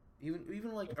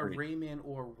 Even like a Agreed. Rayman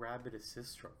or Rabbit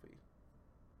Assist trophy.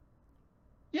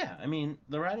 Yeah, I mean,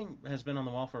 the writing has been on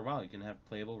the wall for a while. You can have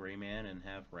playable Rayman and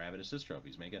have Rabbit Assist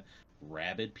trophies. Make a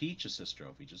Rabbid Peach Assist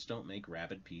trophy. Just don't make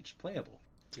Rabbid Peach playable.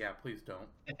 Yeah, please don't.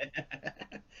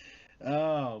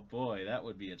 Oh boy, that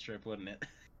would be a trip, wouldn't it?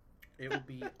 It would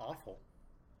be awful.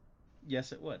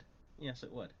 Yes, it would. Yes,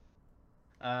 it would.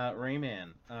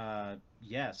 Rayman.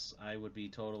 Yes, I would be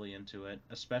totally into it,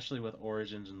 especially with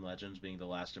Origins and Legends being the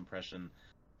last impression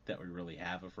that we really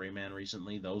have of Rayman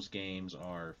recently. Those games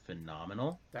are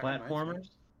phenomenal That reminds me. platformers.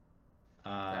 That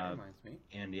Uh, reminds me.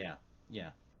 and yeah,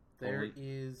 yeah, There totally.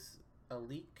 is a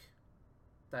leak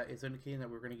that is indicating that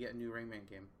we're going to get a new Rayman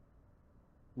game.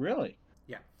 Really?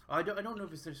 Yeah, I don't know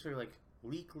if it's necessarily like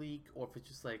leak or if it's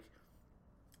just like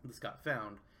this got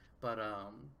found, but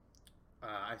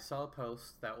I saw a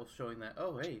post that was showing that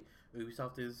hey,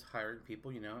 Ubisoft is hiring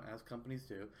people, as companies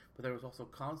do, but there was also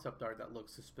concept art that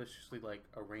looks suspiciously like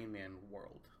a Rayman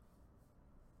world.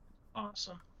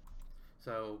 Awesome.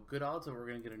 So good odds that we're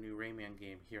going to get a new Rayman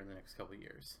game here in the next couple of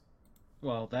years.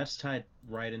 Well, that's tied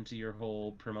right into your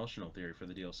whole promotional theory for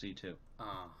the DLC too.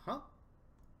 Uh huh.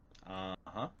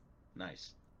 Uh-huh.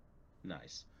 Nice.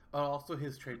 Nice. Also,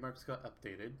 his trademarks got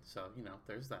updated, so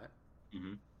there's that.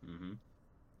 Mm-hmm. Mm-hmm.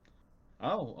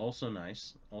 Oh, also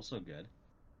nice. Also good.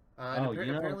 And Oh, you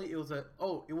know, apparently it was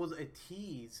a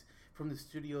tease from the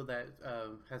studio that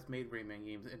has made Rayman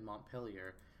games in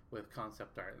Montpellier with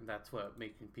concept art, and that's what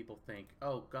making people think,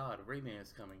 oh God, Rayman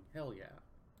is coming, hell yeah!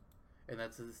 And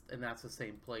that's the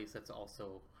same place that's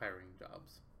also hiring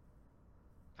jobs.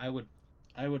 I would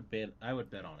I would bet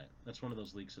on it. That's one of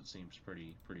those leaks that seems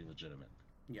pretty legitimate.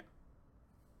 Yeah.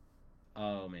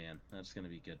 Oh man, that's gonna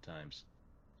be good times.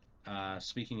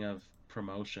 Speaking of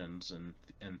promotions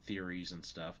and theories and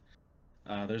stuff,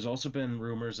 there's also been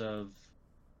rumors of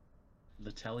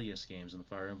the Tellius games in the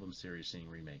Fire Emblem series seeing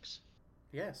remakes.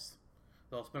 Yes.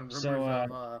 There's also been rumors So,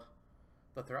 of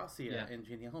the yeah, Thracia and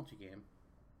Genealogy game.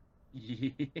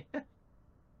 yeah.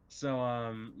 So,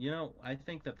 I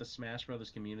think that the Smash Brothers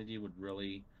community would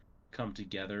really come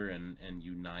together and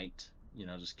unite.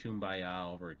 Just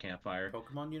kumbaya over a campfire.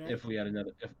 Pokemon Unite? If we had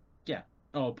another, if yeah,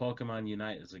 oh, Pokemon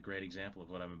Unite is a great example of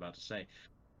what I'm about to say.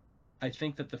 I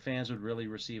think that the fans would really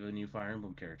receive a new Fire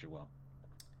Emblem character well.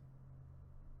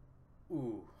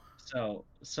 Ooh.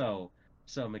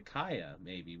 So Micaiah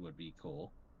maybe would be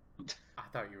cool. I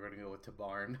thought you were going to go with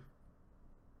Tabarn.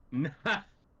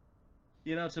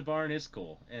 Tabarn is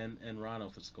cool and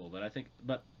Ronolf is cool, but I think,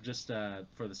 but just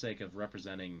for the sake of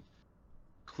representing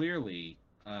clearly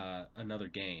another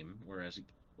game, or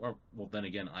well, then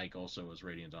again, Ike also was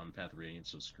Radiant on Path of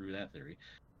Radiance, so screw that theory.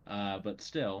 But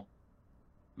still,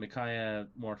 Micaiah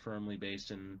more firmly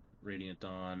based in Radiant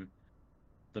Dawn,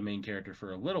 the main character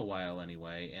for a little while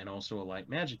anyway, and also a light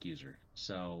magic user.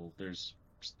 So there's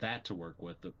that to work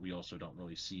with that we also don't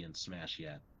really see in Smash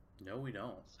yet. No, we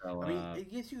don't. So I mean, I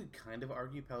guess you could kind of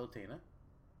argue Palutena.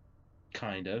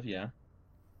 kind of, yeah.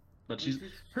 But I mean,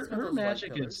 she's she's got her those light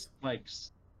magic pillars. is like,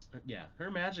 yeah, her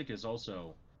magic is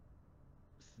also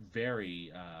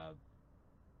very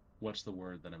what's the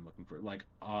word that I'm looking for? Like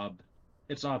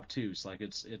it's obtuse. Like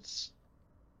it's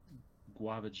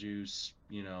guava juice,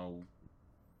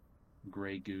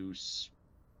 gray goose,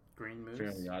 Green Moose.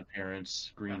 Fairly Odd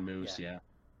Parents, green Yeah. moose. Yeah,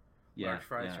 yeah, Large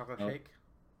fries, yeah. chocolate Oh, cake.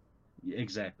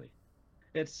 exactly.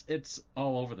 It's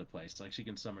all over the place. Like she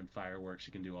can summon fireworks.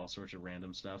 She can do all sorts of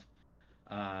random stuff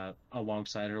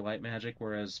alongside her light magic.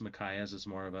 Whereas Micaiah's is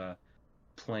more of a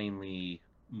plainly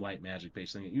light magic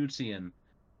based thing that you would see in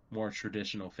more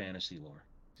traditional fantasy lore.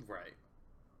 Right.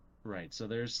 Right. So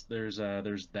there's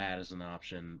that as an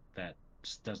option that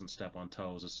doesn't step on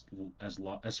toes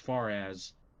as far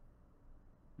as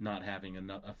not having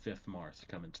a fifth Marth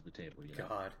come into the table.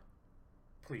 God.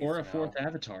 Please, Or a no. fourth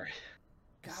Avatar.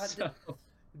 God, So,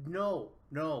 no.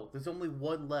 There's only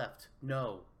one left.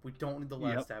 No. We don't need the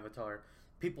yep. last Avatar.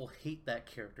 People hate that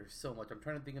character so much. I'm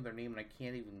trying to think of their name and I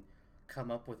can't even come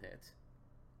up with it.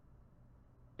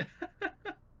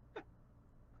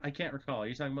 I can't recall. Are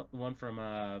you talking about the one from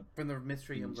From the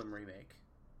Mystery Emblem remake.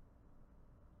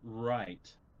 Right.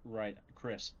 Right.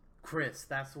 Chris. Chris,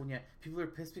 that's the one. Yeah, people are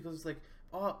pissed because it's like,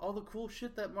 oh, all the cool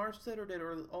shit that Marstetter did,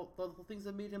 or all the things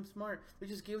that made him smart, they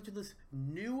just gave it to this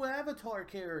new Avatar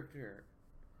character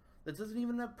that doesn't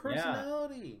even have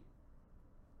personality.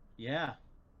 Yeah.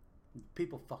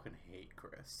 People fucking hate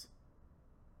Chris.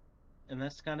 And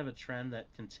that's kind of a trend that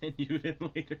continued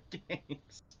in later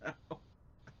games. So.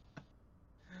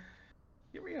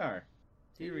 Here we are.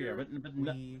 Here we are.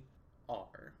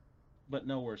 But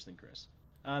no worse than Chris.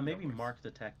 Maybe worse. Mark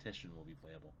the Tactician will be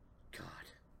playable. God.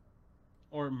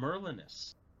 Or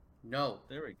Merlinus. No.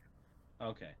 There we go.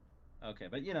 Okay.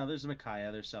 But there's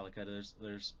Micaiah, there's Celica,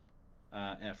 there's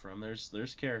Ephraim.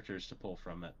 There's characters to pull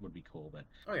from that would be cool. But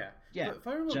yeah.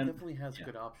 Fire Emblem definitely has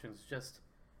good options. Just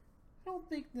I don't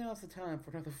think now's the time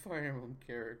for another Fire Emblem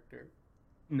character.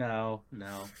 No.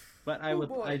 But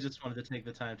I just wanted to take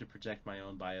the time to project my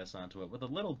own bias onto it with a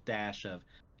little dash of,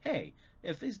 hey,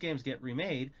 if these games get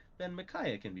remade, then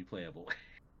Micaiah can be playable.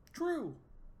 True.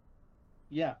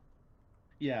 Yeah.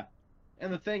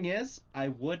 And the thing is, I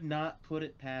would not put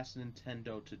it past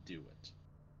Nintendo to do it.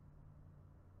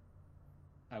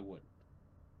 I wouldn't.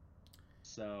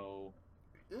 So,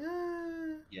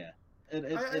 yeah.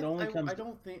 It only comes. I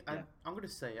don't think. Yeah. I'm going to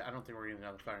say I don't think we're getting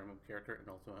another Fire Emblem character in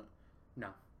Ultimate. No.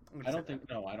 I don't think.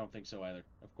 No, I don't think so either.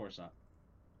 Of course not.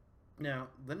 Now,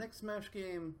 the next Smash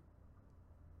game,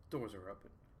 doors are open.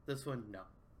 This one, no.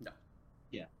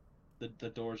 Yeah, the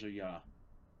doors are yeah.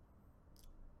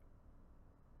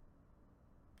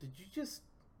 Did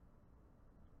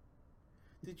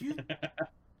you?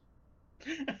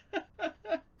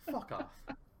 Fuck off.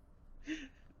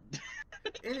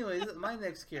 Anyways, my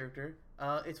next character,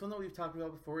 it's one that we've talked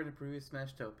about before in a previous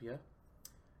Smashtopia.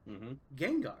 Mm-hmm.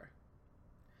 Gengar.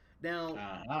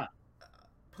 Now,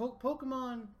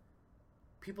 Pokemon,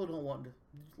 people don't want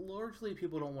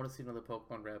to see another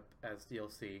Pokemon rep as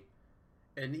DLC.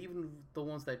 And even the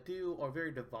ones that do are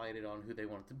very divided on who they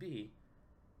want it to be.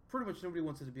 Pretty much nobody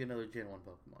wants it to be another Gen 1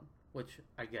 Pokemon, which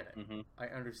I get it. Mm-hmm. I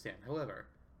understand. However,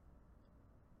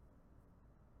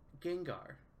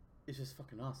 Gengar is just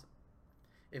fucking awesome.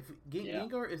 If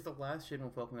Gengar is the last Gen 1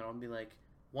 Pokemon, I'm going to be like,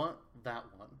 want that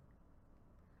one.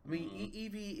 I mean,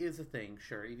 Eevee is a thing,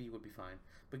 sure, Eevee would be fine.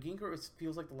 But Gengar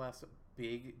feels like the last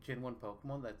big Gen 1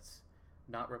 Pokemon that's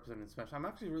not represented in Smash. I'm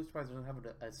actually really surprised it doesn't have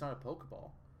it's not a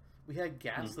Pokeball. We had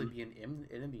Ghastly be an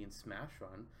enemy in Smash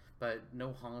Run, but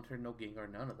no Haunter, no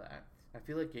Gengar, none of that. I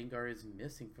feel like Gengar is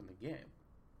missing from the game.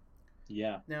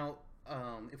 Yeah. Now,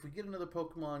 if we get another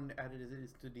Pokemon added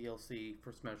as the DLC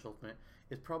for Smash Ultimate,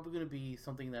 it's probably going to be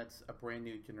something that's a brand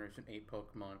new Generation 8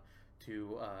 Pokemon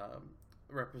to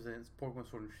represents Pokemon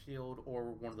Sword and Shield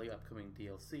or one of the upcoming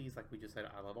DLCs, like we just had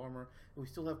Isle of Armor, and we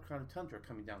still have Crown of Tundra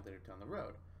coming down the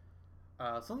road.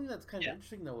 Something that's kind of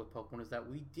interesting though with Pokemon is that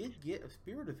we did get a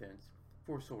Spirit event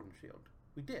for Sword and Shield.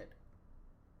 We did.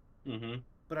 Mm-hmm.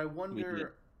 But I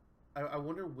wonder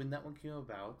when that one came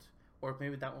about, or if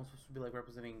maybe that one's supposed to be like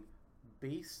representing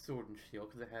base Sword and Shield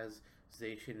because it has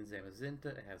Zacian and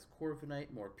Zamazenta, it has Corviknight,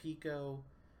 Morpeko,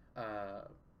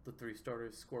 the 3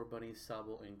 starters, Scorbunny,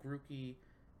 Sobble, and Grookey.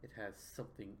 It has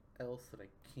something else that I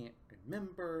can't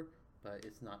remember, but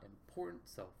it's not important,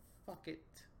 so fuck it.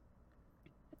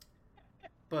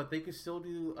 But they could still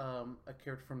do a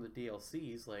character from the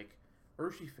DLCs like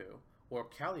Urshifu or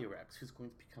Calyrex, who's going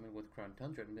to be coming with Crown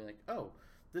Tundra, and be like, oh,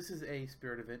 this is a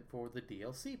Spirit event for the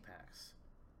DLC packs.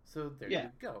 So there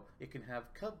you go. It can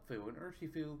have Cubfu and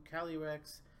Urshifu,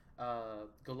 Calyrex,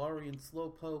 Galarian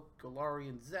Slowpoke,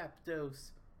 Galarian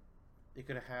Zapdos. It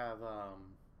could have,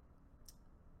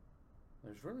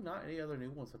 there's really not any other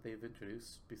new ones that they've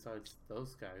introduced besides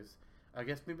those guys. I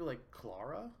guess maybe like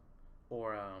Clara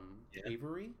or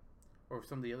Avery or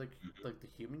some of the other, like the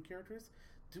human characters.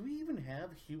 Do we even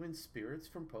have human spirits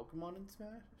from Pokemon in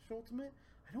Smash Ultimate?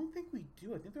 I don't think we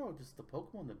do. I think they're all just the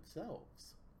Pokemon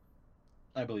themselves.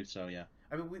 I believe so, yeah.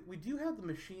 I mean, we do have the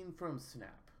machine from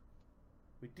Snap.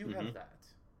 We do have that.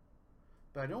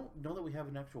 But I don't know that we have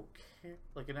an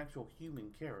actual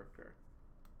human character.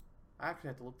 I actually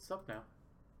have to look this up now.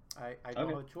 I don't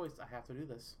have a choice. I have to do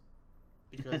this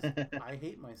because I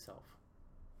hate myself.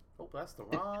 Oh, that's the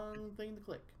wrong thing to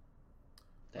click.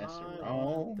 That's the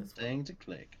wrong thing to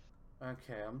click.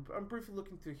 Okay, I'm briefly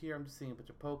looking through here. I'm just seeing a bunch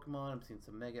of Pokemon. I'm seeing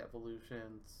some Mega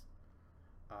Evolutions.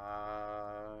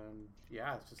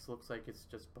 Yeah, it just looks like it's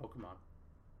just Pokemon.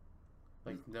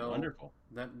 Like wonderful.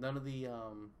 None of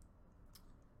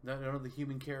the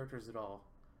human characters at all.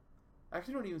 I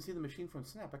actually don't even see the machine from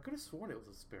Snap. I could have sworn it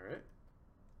was a spirit.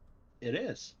 It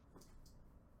is.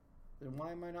 Then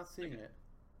why am I not seeing it?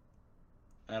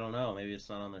 I don't know. Maybe it's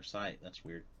not on their site. That's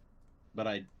weird. But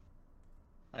I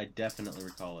definitely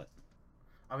recall it.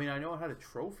 I mean, I know I had a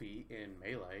trophy in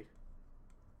Melee.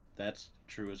 That's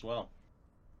true as well.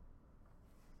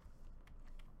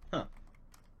 Huh.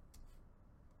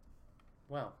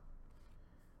 Well,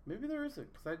 maybe there isn't,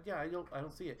 because I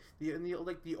don't see it.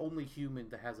 The only human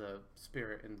that has a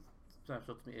spirit in Smash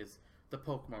Ultimate is the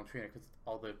Pokemon trainer, because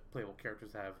all the playable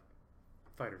characters have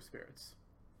fighter spirits.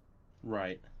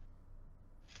 Right.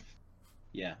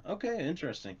 Yeah. Okay.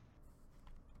 Interesting.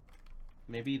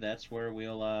 Maybe that's where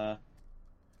we'll.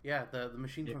 Yeah, the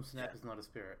machine from Snap is not a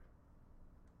spirit.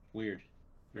 Weird.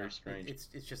 Very Yeah, strange.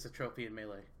 It's just a trophy in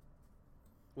Melee,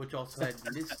 which also had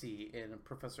Misty and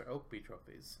Professor Oakby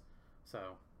trophies. So.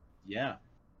 Yeah.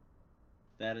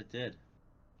 That it did.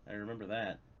 I remember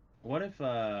that. What if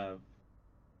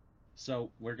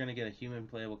so we're gonna get a human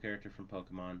playable character from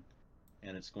Pokemon,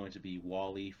 and it's going to be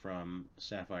Wally from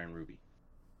Sapphire and Ruby.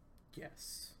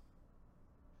 Yes.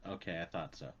 Okay, I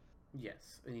thought so.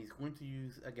 Yes, and he's going to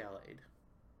use a Gallade.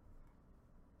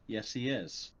 Yes, he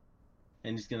is.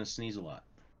 And he's gonna sneeze a lot.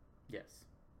 Yes.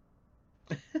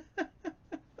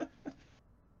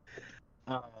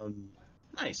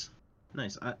 Nice.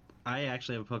 Nice. I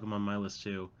actually have a Pokemon on my list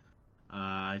too.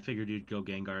 I figured you'd go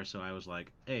Gengar, so I was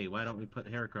like, hey, why don't we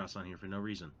put Heracross on here for no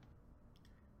reason?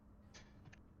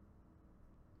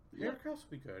 Heracross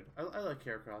would be good. I like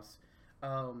Heracross.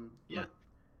 Yeah.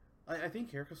 I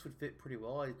think Heracross would fit pretty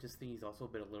well. I just think he's also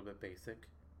a little bit basic.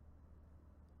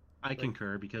 I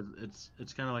concur, because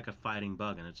it's kind of like a fighting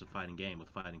bug, and it's a fighting game with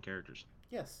fighting characters.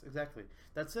 Yes, exactly.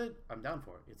 That said, I'm down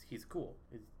for it. He's cool.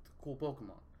 He's a cool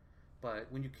Pokemon. But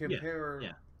when you compare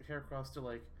Heracross to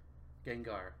like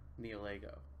Gengar,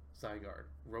 Neolago, Zygarde,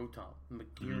 Rotom,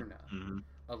 Magearna,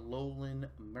 Alolan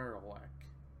Marowak,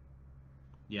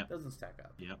 yeah, doesn't stack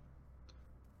up. Yep.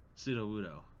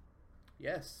 Sudowoodo.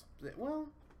 Yes. Well,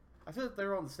 I feel like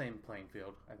they're on the same playing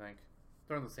field. I think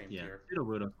they're on the same tier.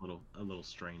 Sudowoodo's a little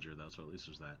stranger though, so at least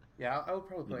there's that. Yeah, I would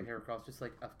probably play Heracross just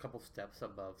like a couple steps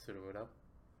above Sudowoodo.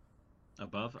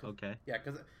 Above, okay. Yeah,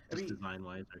 because design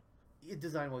wise.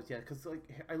 Design wise, yeah. Because like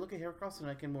I look at Heracross and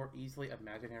I can more easily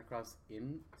imagine Heracross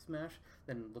in Smash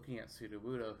than looking at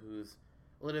Sudowoodo, who's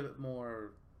a little bit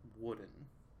more wooden.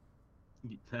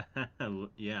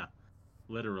 Yeah,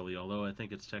 literally. Although I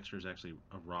think its texture is actually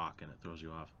a rock and it throws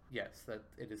you off. Yes, that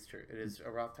it is true. It is a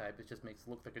rock type. It just makes it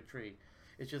look like a tree.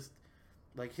 It's just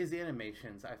like his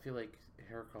animations. I feel like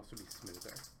Heracross would be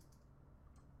smoother.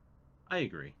 I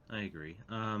agree.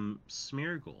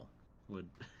 Smeargle would.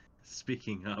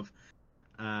 Speaking of,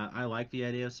 I like the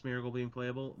idea of Smeargle being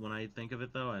playable. When I think of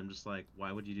it, though, I'm just like,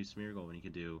 why would you do Smeargle when you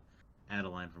could do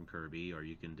Adeline from Kirby, or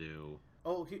you can do...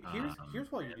 Oh,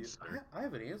 here's why you do... I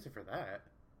have an answer for that.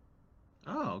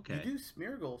 Oh, okay. You do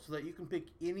Smeargle so that you can pick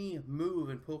any move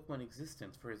in Pokemon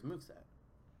existence for his moveset.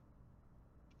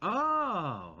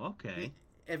 Oh, okay.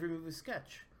 Every move is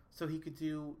Sketch. So he could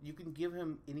do... You can give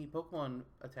him any Pokemon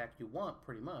attack you want,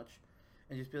 pretty much,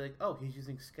 and just be like, oh, he's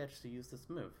using Sketch to use this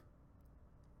move.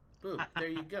 Boom, there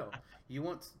you go. You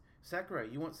want Sakurai,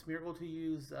 you want Smeargle to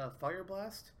use Fire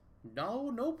Blast?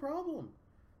 No problem.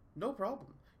 No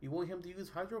problem. You want him to use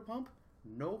Hydro Pump?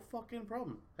 No fucking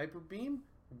problem. Hyper Beam?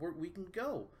 We can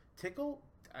go. Tickle?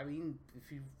 I mean,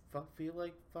 if you feel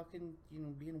like fucking,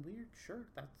 being weird, sure,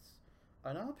 that's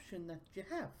an option that you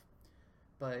have.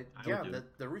 But yeah,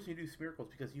 the reason you do Smeargle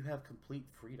is because you have complete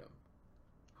freedom.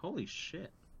 Holy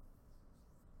shit.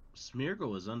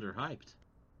 Smeargle is underhyped.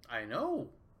 I know.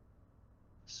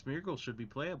 Smeargle should be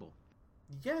playable.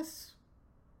 Yes.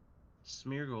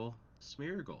 Smeargle.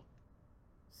 Smeargle.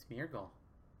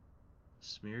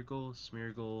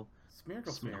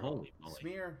 Holy moly.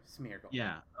 Smeargle.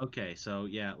 Yeah. Okay. So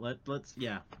yeah, let's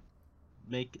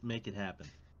make it happen.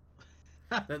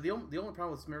 the only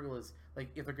problem with Smeargle is like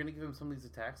if they're gonna give him some of these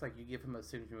attacks, like you give him a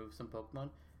signature move, some Pokemon,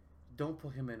 don't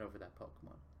put him in over that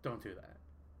Pokemon. Don't do that.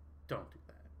 Don't do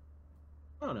that.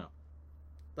 Oh no.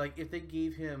 Like if they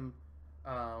gave him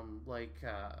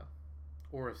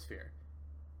Aura Sphere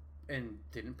and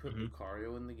didn't put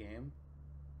Lucario in the game.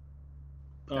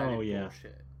 Oh yeah.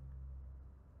 Bullshit.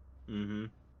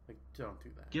 Like don't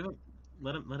do that.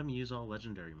 Let him use all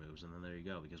legendary moves, and then there you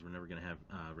go. Because we're never gonna have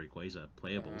Rayquaza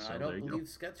playable. So I there don't you believe go.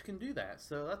 Sketch can do that.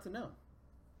 So that's a no.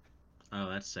 Oh,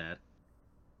 that's sad.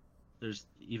 There's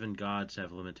even gods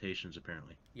have limitations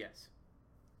apparently. Yes.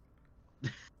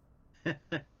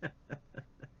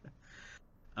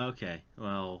 Okay,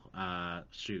 well,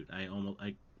 shoot,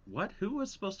 what? Who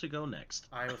was supposed to go next?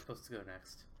 I was supposed to go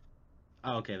next.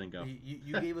 Oh, okay, then go.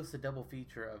 You gave us a double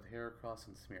feature of Heracross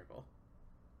and Smeargle.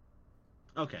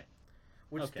 Okay,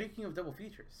 Which, okay. speaking of double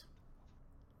features,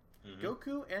 Hmm.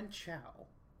 Goku and Chao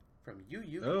from Yu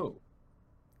Yuki. Oh,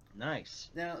 nice.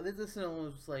 Now, this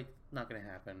is like not going to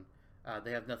happen.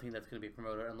 They have nothing that's going to be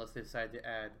promoted unless they decide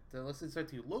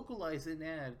to localize and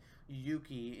add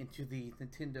Yuki into the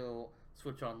Nintendo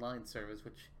Switch Online service,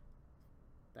 which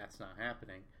that's not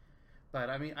happening. But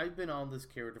I mean, I've been on this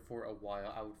character for a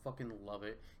while. I would fucking love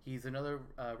it. He's another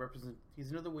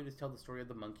He's another way to tell the story of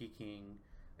the Monkey King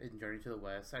in Journey to the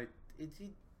West.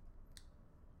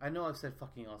 I know I've said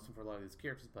fucking awesome for a lot of these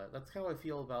characters, but that's how I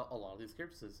feel about a lot of these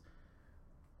characters.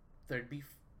 They'd be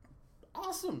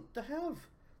awesome to have.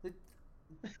 Like,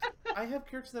 I have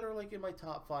characters that are like in my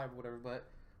top five or whatever, but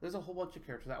there's a whole bunch of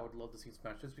characters that I would love to see in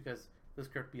Smash just because this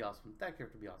character would be awesome, that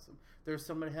character would be awesome. There's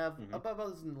some that have Hmm. above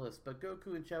others in the list, but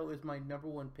Goku and Chao is my number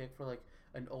one pick for like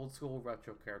an old school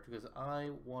retro character because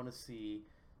I want to see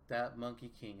that Monkey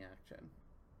King action.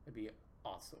 It'd be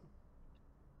awesome.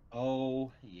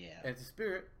 Oh yeah. And it's a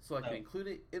spirit, so I can Oh, include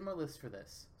it in my list for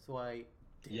this. So I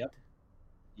did. yep,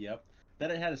 yep. That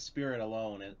it had a spirit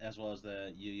alone, as well as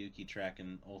the Yu Yuki track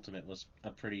and Ultimate, was a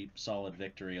pretty solid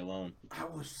victory alone. I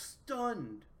was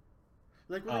stunned.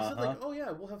 Like when they Uh said huh. like, oh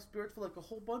yeah, we'll have spirits for like a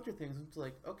whole bunch of things. It's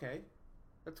like, okay,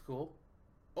 that's cool.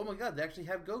 Oh my god, they actually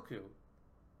have Goku.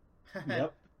 And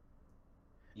Yep.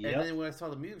 Yep. then when I saw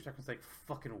the music track, I was like,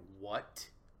 fucking what?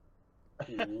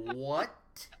 What?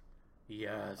 Uh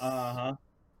Yes. huh.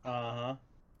 Uh huh.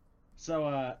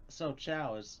 So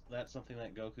Chow, is that something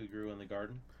that Goku grew in the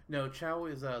garden? No, Chao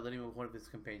is the name of one of his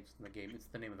companions in the game. It's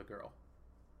the name of the girl.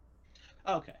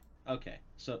 Okay. Okay.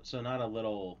 So not a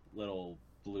little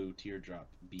blue teardrop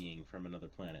being from another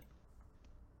planet.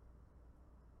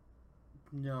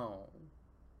 No.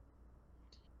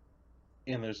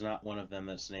 And there's not one of them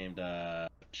that's named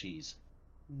Cheese.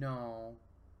 No.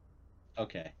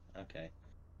 Okay. Okay.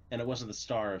 And it wasn't the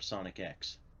star of Sonic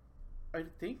X. I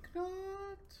think not.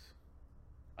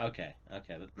 Okay.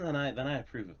 Okay. Then I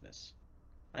approve of this.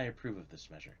 I approve of this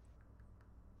measure.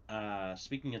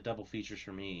 Speaking of double features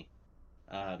for me,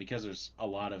 because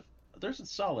there's a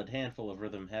solid handful of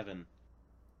Rhythm Heaven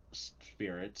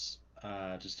spirits.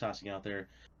 Just tossing out there,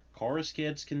 Chorus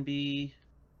Kids can be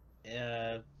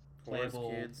uh, Forest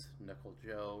playable Kids, Knuckle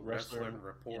Joe, Wrestler wrestler. and Yeah,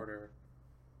 Reporter.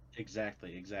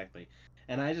 exactly, exactly.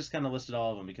 And I just kind of listed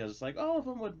all of them because it's like all of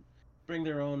them would bring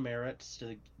their own merits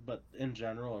but in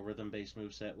general, a rhythm-based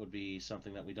moveset would be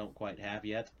something that we don't quite have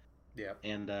yet, Yeah.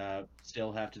 and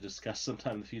still have to discuss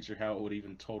sometime in the future how it would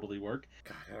even totally work.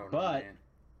 God, I don't know, But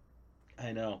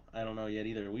man. I don't know yet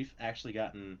either. We've actually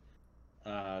gotten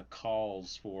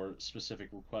calls for specific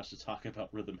requests to talk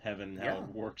about Rhythm Heaven and how Yeah. it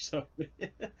works. So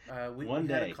We one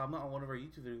had a day, comment on one of our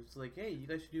YouTube videos. It's like, hey, you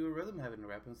guys should do a Rhythm Heaven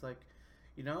rap. And it's like,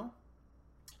 you know,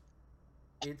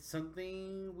 it's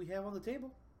something we have on the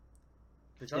table.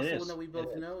 It's it also one is. that we It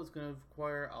both is. know is going to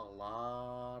require a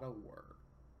lot of work.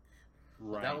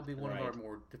 But that Right, will be one of our right.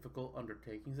 more difficult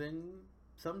undertakings, and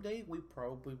someday we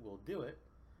probably will do it.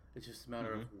 It's just a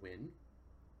matter of Hmm. when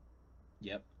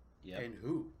Yep, yep. and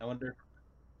who. I wonder.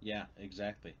 Yeah,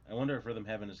 exactly. I wonder if Rhythm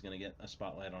Heaven is going to get a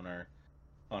spotlight on our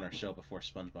show before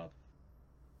SpongeBob.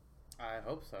 I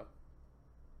hope so.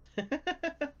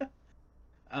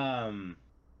 um,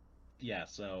 yeah.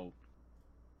 So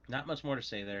not much more to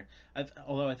say there.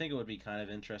 Although I think it would be kind of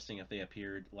interesting if they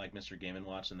appeared like Mr. Game and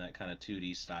Watch in that kind of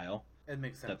 2D style It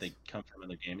makes that sense. they come from in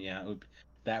the game. Yeah,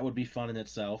 that would be fun in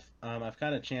itself. I've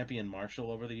kind of championed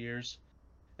Marshall over the years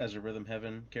as a Rhythm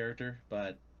Heaven character,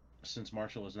 but since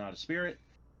Marshall is not a spirit,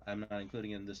 I'm not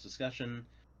including it in this discussion.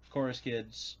 Chorus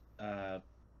Kids,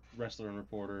 Wrestler and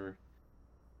Reporter,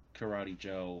 Karate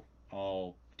Joe,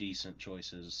 all decent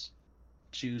choices.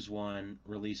 Choose one,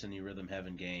 release a new Rhythm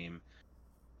Heaven game.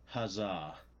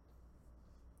 Huzzah!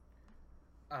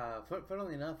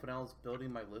 Funnily enough, when I was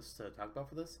building my list to talk about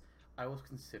for this, I was Hmm.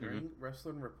 considering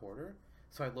Wrestler and Reporter.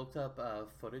 So I looked up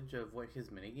footage of what his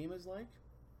minigame is like,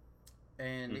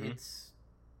 and Hmm. it's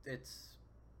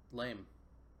lame.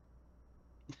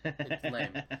 It's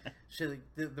lame. Shit,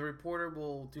 like, the reporter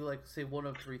will do like say one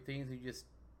of three things. You just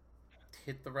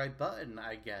hit the right button,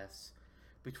 I guess,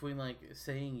 between like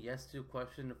saying yes to a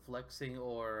question, flexing,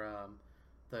 or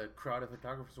the crowd of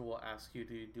photographers will ask you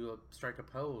to do a strike a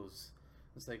pose.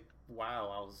 It's like, wow,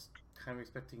 I was kind of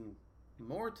expecting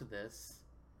more to this,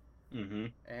 Hmm.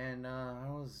 and I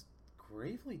was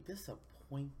gravely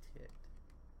disappointed.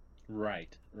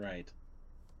 Right, right.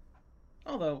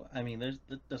 Although, I mean,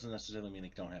 that doesn't necessarily mean they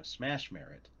don't have Smash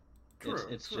merit. True,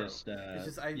 It's true. just It's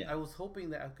just yeah. I was hoping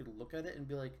that I could look at it and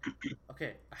be like,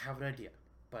 okay, I have an idea,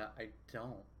 but I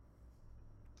don't.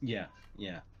 Yeah,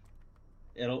 yeah.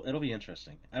 It'll be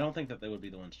interesting. I don't think that they would be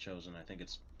the ones chosen. I think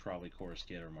it's probably Chorus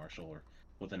Kid or Marshall or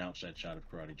with an outside shot of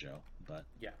Karate Joe. But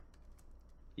Yeah.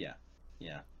 yeah,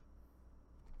 yeah.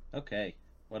 Okay.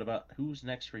 What about who's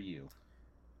next for you?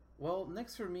 Well,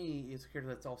 next for me is a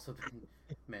character that's also been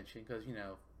mentioned because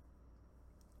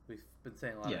we've been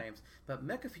saying a lot of Yeah. names, but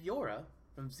Mecha Fiora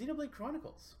from Xenoblade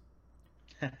Chronicles.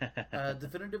 Hmm.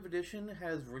 Definitive Edition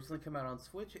has recently come out on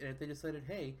Switch, and if they decided,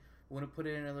 hey, we want to put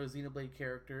in another Xenoblade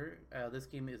character, this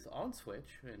game is on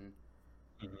Switch, and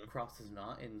Cross is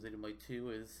not, and Xenoblade 2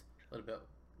 is a little bit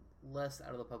less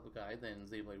out of the public eye than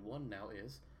Xenoblade 1 now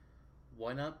is.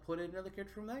 Why not put in another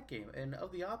character from that game? And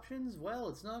of the options, well,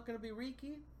 it's not going to be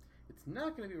Riki, it's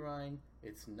not going to be Ryan,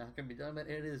 it's not going to be Diamond,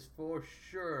 it is for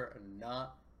sure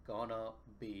not gonna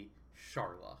be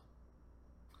Charla.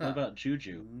 What about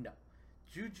Juju? No.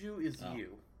 Juju is Oh,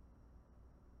 you.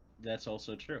 that's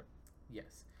also true.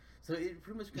 Yes. So it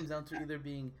pretty much comes down to either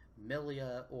being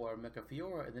Melia or Mecha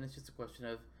Fiora, and then it's just a question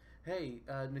of, hey,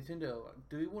 Nintendo,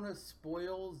 do we want to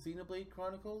spoil Xenoblade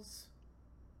Chronicles?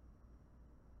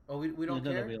 Oh, we don't Nintendo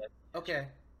will care? be like, Okay.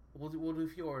 We'll do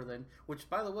Fiora then. Which,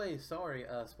 by the way, sorry,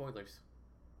 spoilers.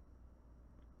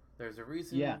 There's a yeah,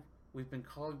 reason we've been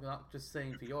calling, not just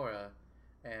saying Fiora,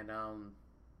 and,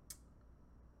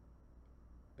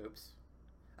 oops.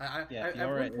 yeah. At one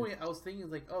Fiora is. point, I was thinking,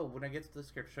 like, oh, when I get to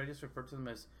this character, should I just refer to them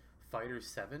as Fighter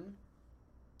 7?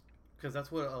 Because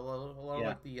that's what a lot of Yeah.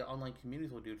 like the online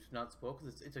communities will do to not spoil,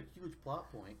 because it's a huge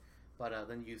plot point. But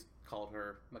then you called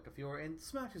her Mecha Fiora, and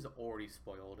Smash has already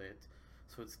spoiled it,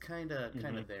 so it's kind of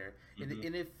Hmm. there. Hmm.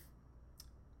 And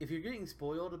if you're getting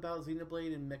spoiled about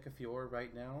Xenoblade and Mecha Fiora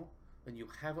right now, then you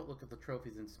haven't looked at the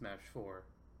trophies in Smash 4,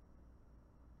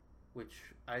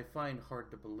 which I find hard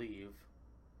to believe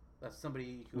that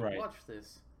somebody who would Right. watch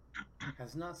this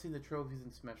has not seen the trophies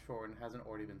in Smash 4 and hasn't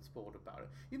already been spoiled about it.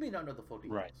 You may not know the full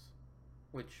Right. details,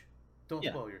 which don't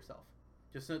Yeah. spoil yourself.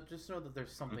 Just know that there's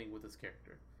Mhm. something with this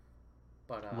character.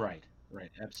 But Right.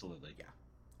 Right. Absolutely. yeah,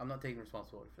 I'm not taking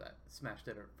responsibility for that. Smash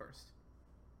did it first.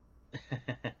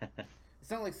 It's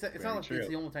not Very like it's true.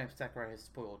 the only time Sakurai has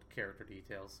spoiled character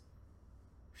details.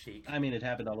 Sheik. I mean, it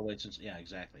happened all the way since. Yeah,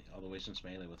 exactly. All the way since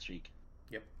Melee with Sheik,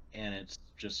 Yep. and it's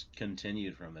just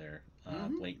continued from there,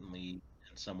 Mm-hmm. blatantly in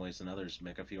some ways than others.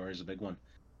 Mecha Fiora is a big one,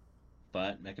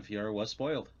 but Mecha Fiora was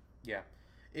spoiled. Yeah,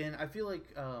 and I feel like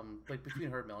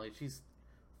between her and Melly, she's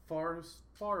far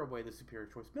away the superior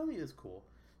choice. Melly is cool.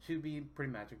 She would be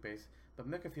pretty magic based, but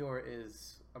Mecha Fiora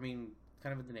is, I mean,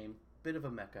 kind of in the name, bit of a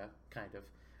mecha, kind of.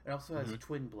 It also has Hmm.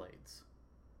 twin blades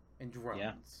and Yeah.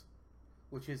 drones,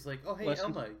 which is like, oh hey Well,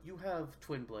 since Elma, you have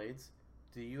twin blades.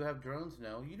 Do you have drones?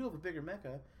 No, you do have a bigger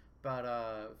mecha, but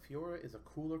Fiora is a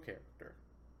cooler character.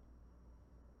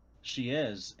 she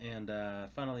is, and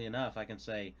funnily enough, I can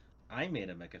say I made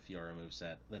a Mecha Fiora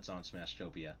moveset that's on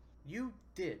Smashtopia. You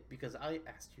did because I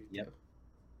asked you to. Yep.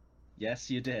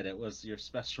 Yes, you did. It was your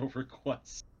special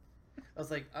request. I was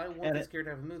like, I want And this it.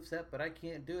 character to have a move set, but I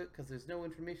can't do it because there's no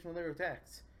information on their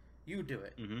attacks. You do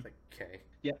it. Hmm. It's like, okay.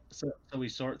 Yep. So we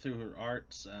sort through her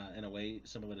arts in a way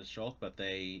similar to Shulk, but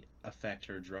they affect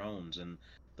her drones and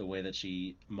the way that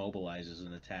she mobilizes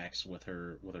and attacks with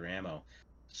her ammo.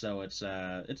 So it's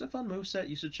a fun move set.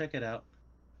 You should check it out.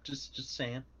 Just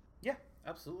saying. Yeah,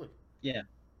 absolutely. Yeah,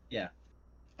 yeah.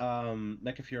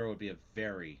 Mecha Fiora would be a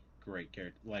very great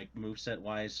character. Like moveset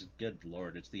wise, good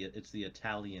lord, it's the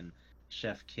Italian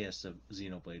chef kiss of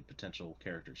Xenoblade potential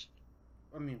characters.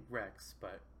 I mean, Rex,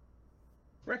 but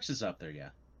Rex is up there, yeah,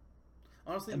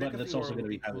 honestly, but that's also Mechafiora going would to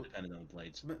be be highly cool. dependent on the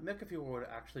blades. Mechafiora would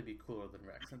actually be cooler than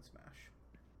Rex in Smash.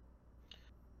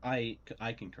 I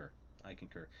concur. I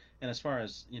concur. And as far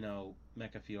as Mecha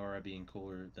Fiora being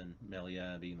cooler than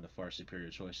Melia being the far superior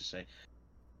choice to say,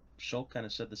 Shulk kind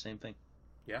of said the same thing.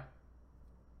 Yeah.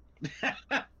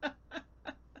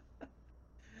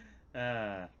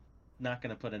 uh, not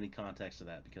going to put any context to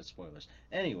that because spoilers.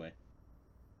 Anyway,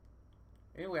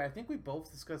 Anyway, I think we both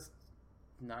discussed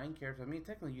 9 characters. I mean,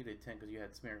 technically you did 10 because you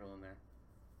had Smeargle in there.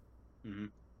 hmm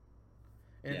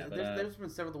And yeah, but there's been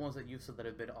several of the ones that you've said that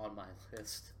have been on my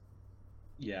list.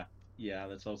 yeah, yeah,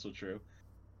 that's also true.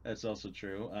 That's also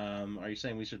true. Are you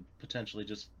saying we should potentially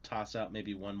just toss out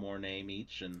maybe one more name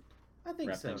each and I think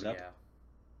wrap so, things up?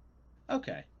 yeah.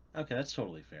 Okay, okay, that's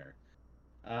totally fair.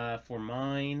 For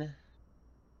mine,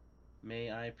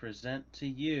 may I present to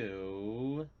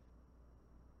you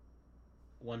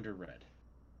Wonder Red?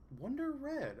 Wonder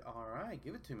Red. Alright,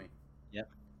 give it to me. Yep.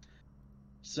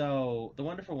 So the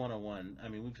Wonderful 101. I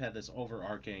mean, we've had this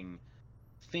overarching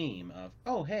theme of,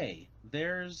 oh hey,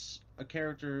 there's a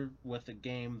character with a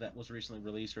game that was recently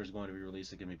released or is going to be released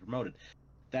that can be promoted.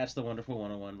 that's the Wonderful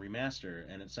 101 remaster,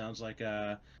 and it sounds like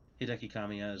Hideki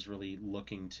Kamiya is really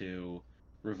looking to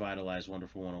revitalize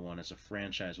Wonderful 101 as a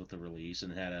franchise with the release,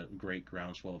 and it had a great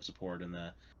groundswell of support in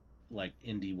the like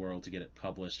indie world to get it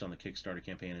published on the Kickstarter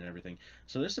campaign and everything.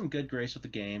 So there's some good grace with the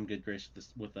game, good grace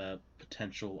with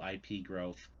potential IP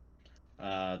growth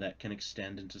that can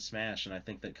extend into Smash, and I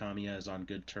think that Kamiya is on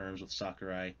good terms with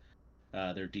Sakurai.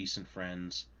 They're decent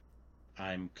friends.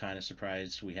 I'm kind of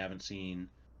surprised we haven't seen,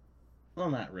 well,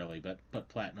 not really, but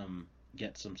Platinum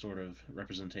get some sort of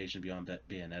representation beyond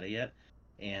Bayonetta yet.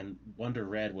 And Wonder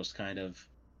Red was kind of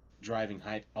driving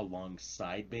hype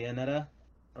alongside Bayonetta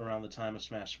around the time of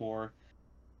Smash 4,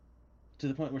 to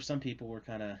the point where some people were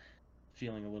kind of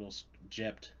feeling a little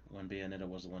gypped when Bayonetta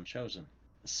was the one chosen.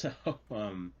 So,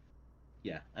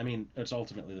 yeah, I mean, it's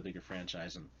ultimately the bigger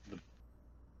franchise, and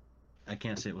I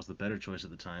can't say it was the better choice at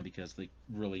the time because they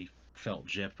really felt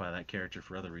gypped by that character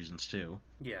for other reasons too.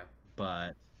 Yeah.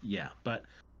 But yeah, but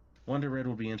Wonder Red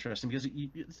will be interesting because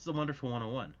it's the Wonderful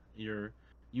 101.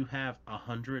 You have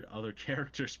 100 other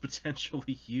characters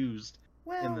potentially used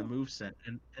in the moveset,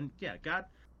 and yeah,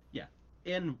 yeah,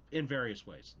 in various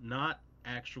ways, not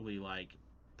actually like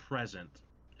present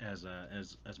as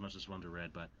much as Wonder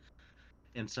Red, but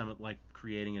in some, like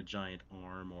creating a giant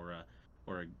arm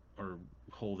or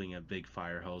holding a big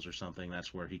fire hose or something.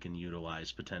 That's where he can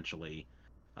utilize potentially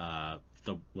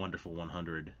the Wonderful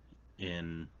 100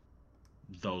 in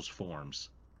those forms.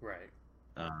 Right.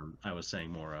 I was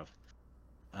saying more of.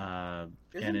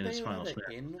 Isn't and in its final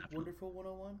Bayonetta in Wonderful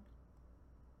 101?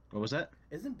 What was that?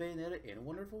 Isn't Bayonetta in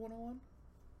Wonderful 101?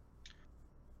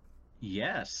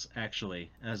 Yes,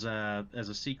 actually, as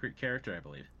a secret character, I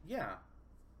believe. Yeah.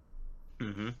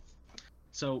 Mm-hmm.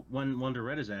 So when Wonder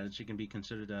Red is added, she can be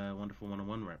considered a Wonderful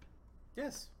 101 rep.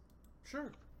 Yes.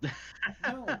 Sure.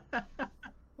 No.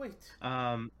 Wait.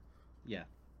 Yeah.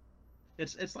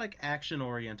 It's like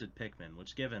action-oriented Pikmin,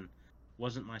 which, given,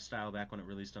 wasn't my style back when it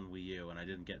released on Wii U, and I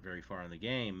didn't get very far in the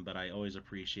game, but I always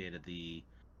appreciated the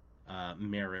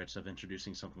merits of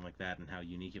introducing something like that and how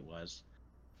unique it was.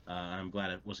 I'm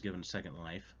glad it was given a second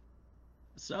life.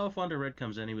 So if Wonder Red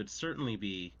comes in, he would certainly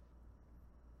be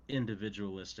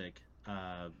individualistic,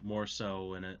 more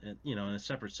so in a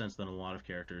separate sense than a lot of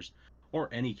characters, or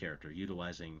any character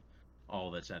utilizing all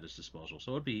that's at his disposal.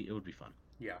 So it would be fun.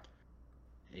 Yeah.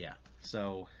 Yeah.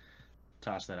 So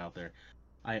toss that out there.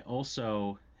 I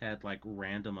also had like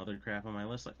random other crap on my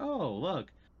list, like, oh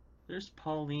look, there's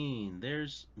Pauline,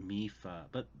 there's Mifa,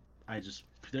 but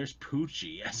there's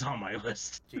Poochie as on my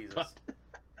list. Jesus.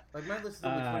 Like my list is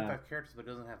only 25 characters, but it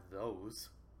doesn't have those.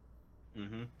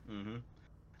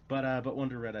 But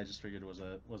Wonder Red, I just figured was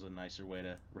a nicer way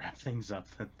to wrap things up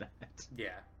than that.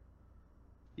 Yeah.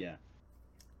 Yeah.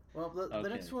 Well, the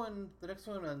next one,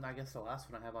 and I guess the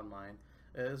last one I have on mine,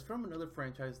 is from another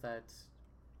franchise that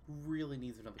really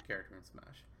needs another character in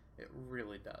Smash. It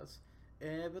really does.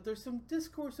 But there's some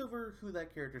discourse over who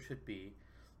that character should be.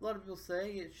 A lot of people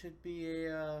say it should be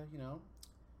a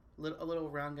little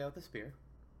round guy with a spear.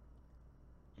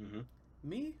 Mm-hmm.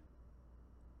 Me?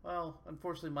 Well,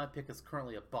 unfortunately, my pick is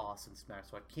currently a boss in Smash,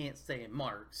 so I can't say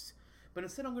Marks. But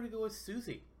instead, I'm going to go with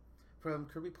Susie from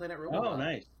Kirby Planet Robobot. Oh,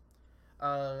 nice.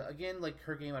 Again, like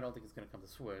her game, I don't think it's going to come to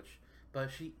Switch, but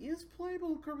she is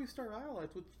playable in Kirby Star Allies,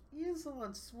 which is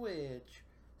on Switch.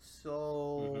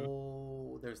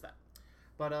 So there's that.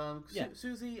 But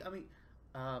Susie, I mean,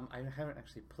 I haven't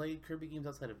actually played Kirby games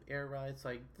outside of Air Ride, so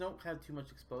I don't have too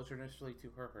much exposure initially to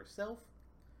her herself.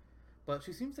 But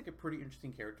she seems like a pretty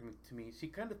interesting character to me. She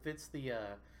kind of fits the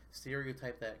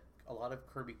stereotype that a lot of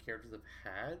Kirby characters have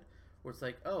had, where it's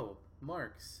like, oh,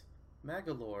 Marks,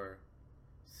 Magolor,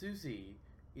 Susie,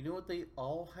 you know what they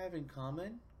all have in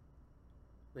common?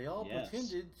 They all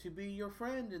pretended to be your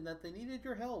friend and that they needed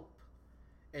your help.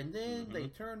 And then they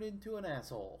turned into an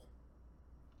asshole.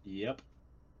 Yep.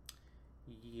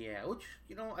 Yeah, which,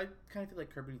 I kind of feel like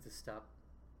Kirby needs to stop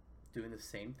doing the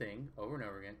same thing over and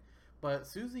over again. But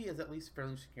Susie is at least a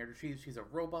fairly interesting character. She's a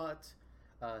robot.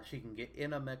 She can get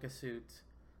in a mecha suit,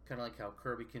 kind of like how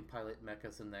Kirby can pilot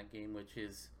mechas in that game, which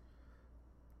is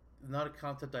not a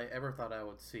concept I ever thought I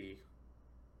would see.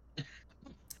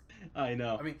 I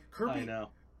know. I mean,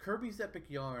 Kirby's Epic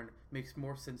Yarn makes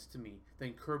more sense to me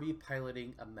than Kirby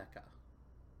piloting a mecha.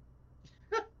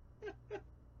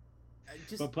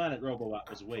 But Planet Robobot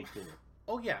was way cooler.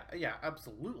 Oh yeah,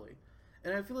 absolutely.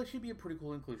 And I feel like she'd be a pretty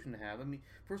cool inclusion to have. I mean,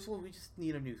 first of all, we just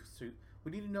need a new suit.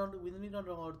 We need another.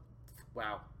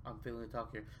 Wow, I'm feeling the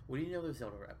talk here. We need another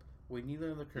Zelda rep. We need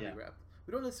another Kirby rep.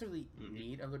 We don't necessarily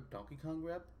need another Donkey Kong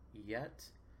rep yet,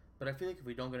 but I feel like if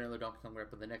we don't get another Donkey Kong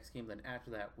rep in the next game, then after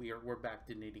that we're back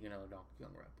to needing another Donkey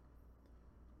Kong rep.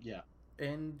 Yeah.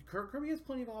 And Kirby has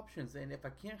plenty of options, and if I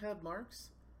can't have Marks,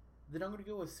 then I'm going to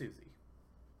go with Susie.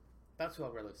 That's who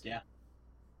I'd rather see. Yeah,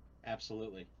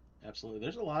 absolutely, absolutely.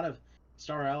 There's a lot of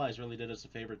Star Allies really did us a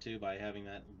favor too by having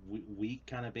that weak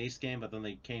kind of base game, but then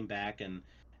they came back and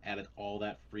added all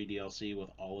that free DLC with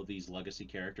all of these legacy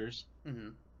characters. Mm-hmm.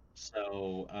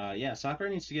 So yeah, Sakura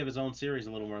needs to give his own series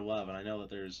a little more love, and I know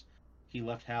that he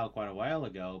left HAL quite a while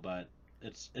ago, but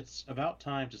it's about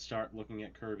time to start looking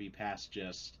at Kirby past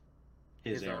just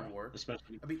his era, own work.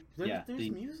 especially. I mean, Yeah, there's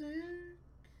music.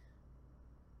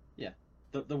 Yeah,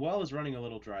 the well is running a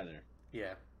little dry there.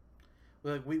 Yeah.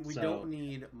 Like we So don't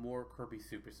need more Kirby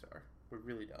Superstar. We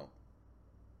really don't.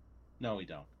 no, we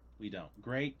don't. We don't.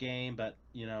 Great game, but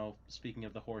speaking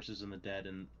of the horses and the dead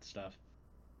and stuff.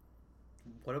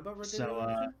 What about Red Dead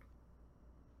So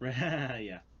Redemption?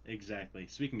 yeah, exactly.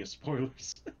 Speaking of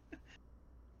spoilers.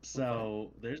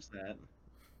 So there's that.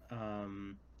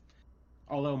 Um,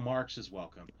 although Marks is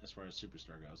welcome as far as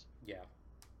Superstar goes. Yeah.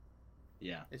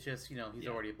 Yeah. It's just he's Yeah.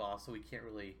 already a boss, so we can't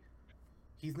really.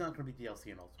 He's not going to be DLC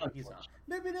in Ultimate. He's not. Unfortunately.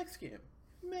 Maybe next game.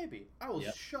 Maybe. I was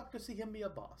Yep. shocked to see him be a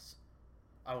boss.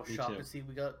 I was Me shocked too. to see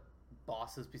we got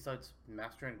bosses besides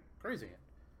Master and Crazy Hand.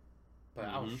 But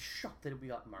I was Mhm. shocked that we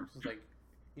got Marks. It's like,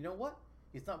 you know what?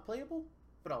 He's not playable,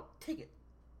 but I'll take it.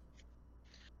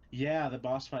 Yeah, the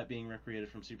boss fight being recreated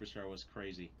from Superstar was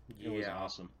crazy. It was Yeah.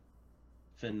 awesome.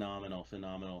 Phenomenal,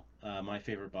 phenomenal. My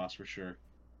favorite boss for sure.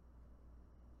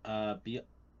 Be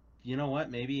You know what?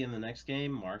 Maybe in the next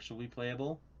game, Marks will be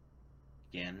playable,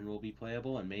 Ganon will be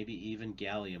playable, and maybe even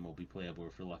Gallium will be playable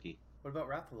if we're lucky. What about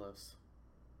Rathalos?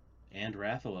 And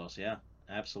Rathalos, yeah,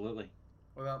 absolutely.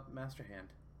 What about Master Hand?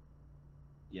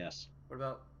 Yes, What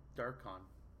about Darkon?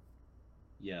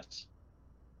 yes.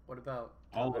 What about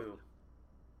All of Taboo?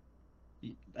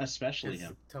 especially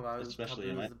him. Taboo Especially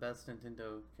him. is the best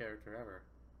Nintendo character ever.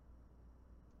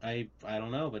 I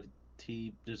don't know, but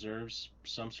he deserves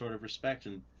some sort of respect,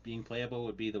 and being playable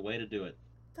would be the way to do it.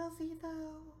 Does he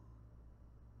though?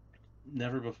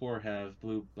 Never before have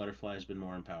blue butterflies been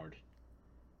more empowered.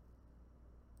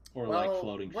 Or like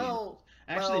floating fetuses.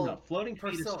 Actually, no. Floating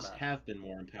fetuses Persona. have been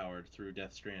more empowered through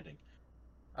Death Stranding.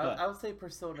 I would say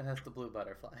Persona has the blue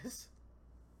butterflies.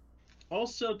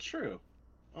 Also true.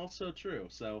 Also true.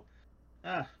 So,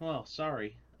 well,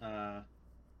 sorry. I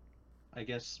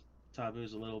guess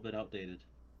Taboo's a little bit outdated.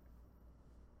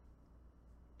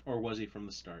 Or was he from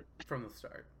the start? From the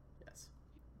start, yes.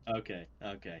 Okay,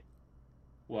 okay.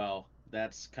 Well,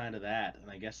 that's kind of that,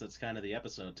 and I guess that's kind of the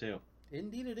episode, too.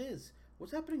 Indeed it is.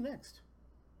 What's happening next?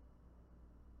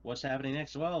 What's happening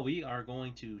next? Well, we are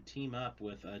going to team up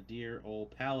with a dear old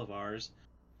pal of ours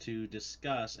to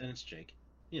discuss, and it's Jake,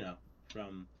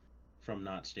 from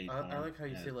Not State Farm. I like how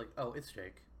you say like, oh, it's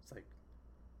Jake. It's like,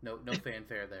 no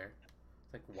fanfare there.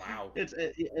 It's like, wow.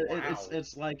 Wow.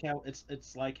 It's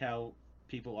like how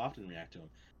people often react to him,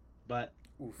 but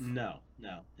Oof. no,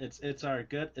 it's our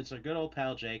good old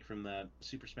pal Jake from the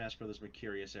Super Smash Bros.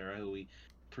 Mercurius era, who we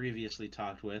previously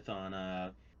talked with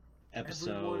on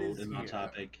episode and on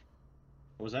topic.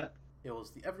 What was that? It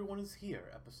was the Everyone is Here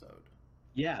episode.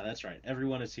 Yeah, that's right.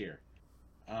 Everyone is here.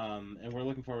 And we're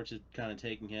looking forward to kind of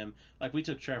taking him, like we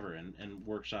took Trevor and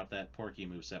workshop that Porky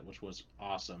moveset, which was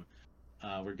awesome.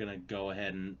 We're going to go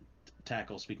ahead and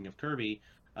tackle, speaking of Kirby,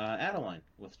 Adeline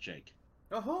with Jake.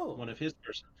 Oh! One of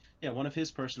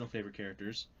his personal favorite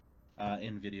characters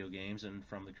in video games and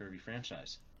from the Kirby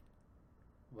franchise.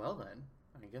 Well then,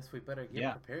 I guess we better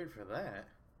get prepared for that.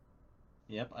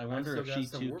 Yep, I wonder if she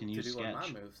too can use sketch. I still got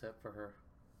some work to do on my moveset for her.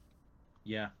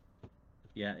 Yeah,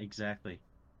 exactly.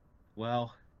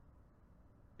 Well,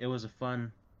 it was a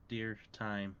fun, dear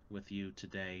time with you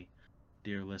today,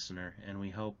 dear listener, and we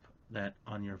hope that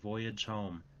on your voyage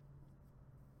home,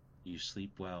 you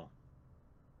sleep well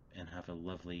and have a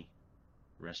lovely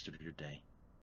rest of your day.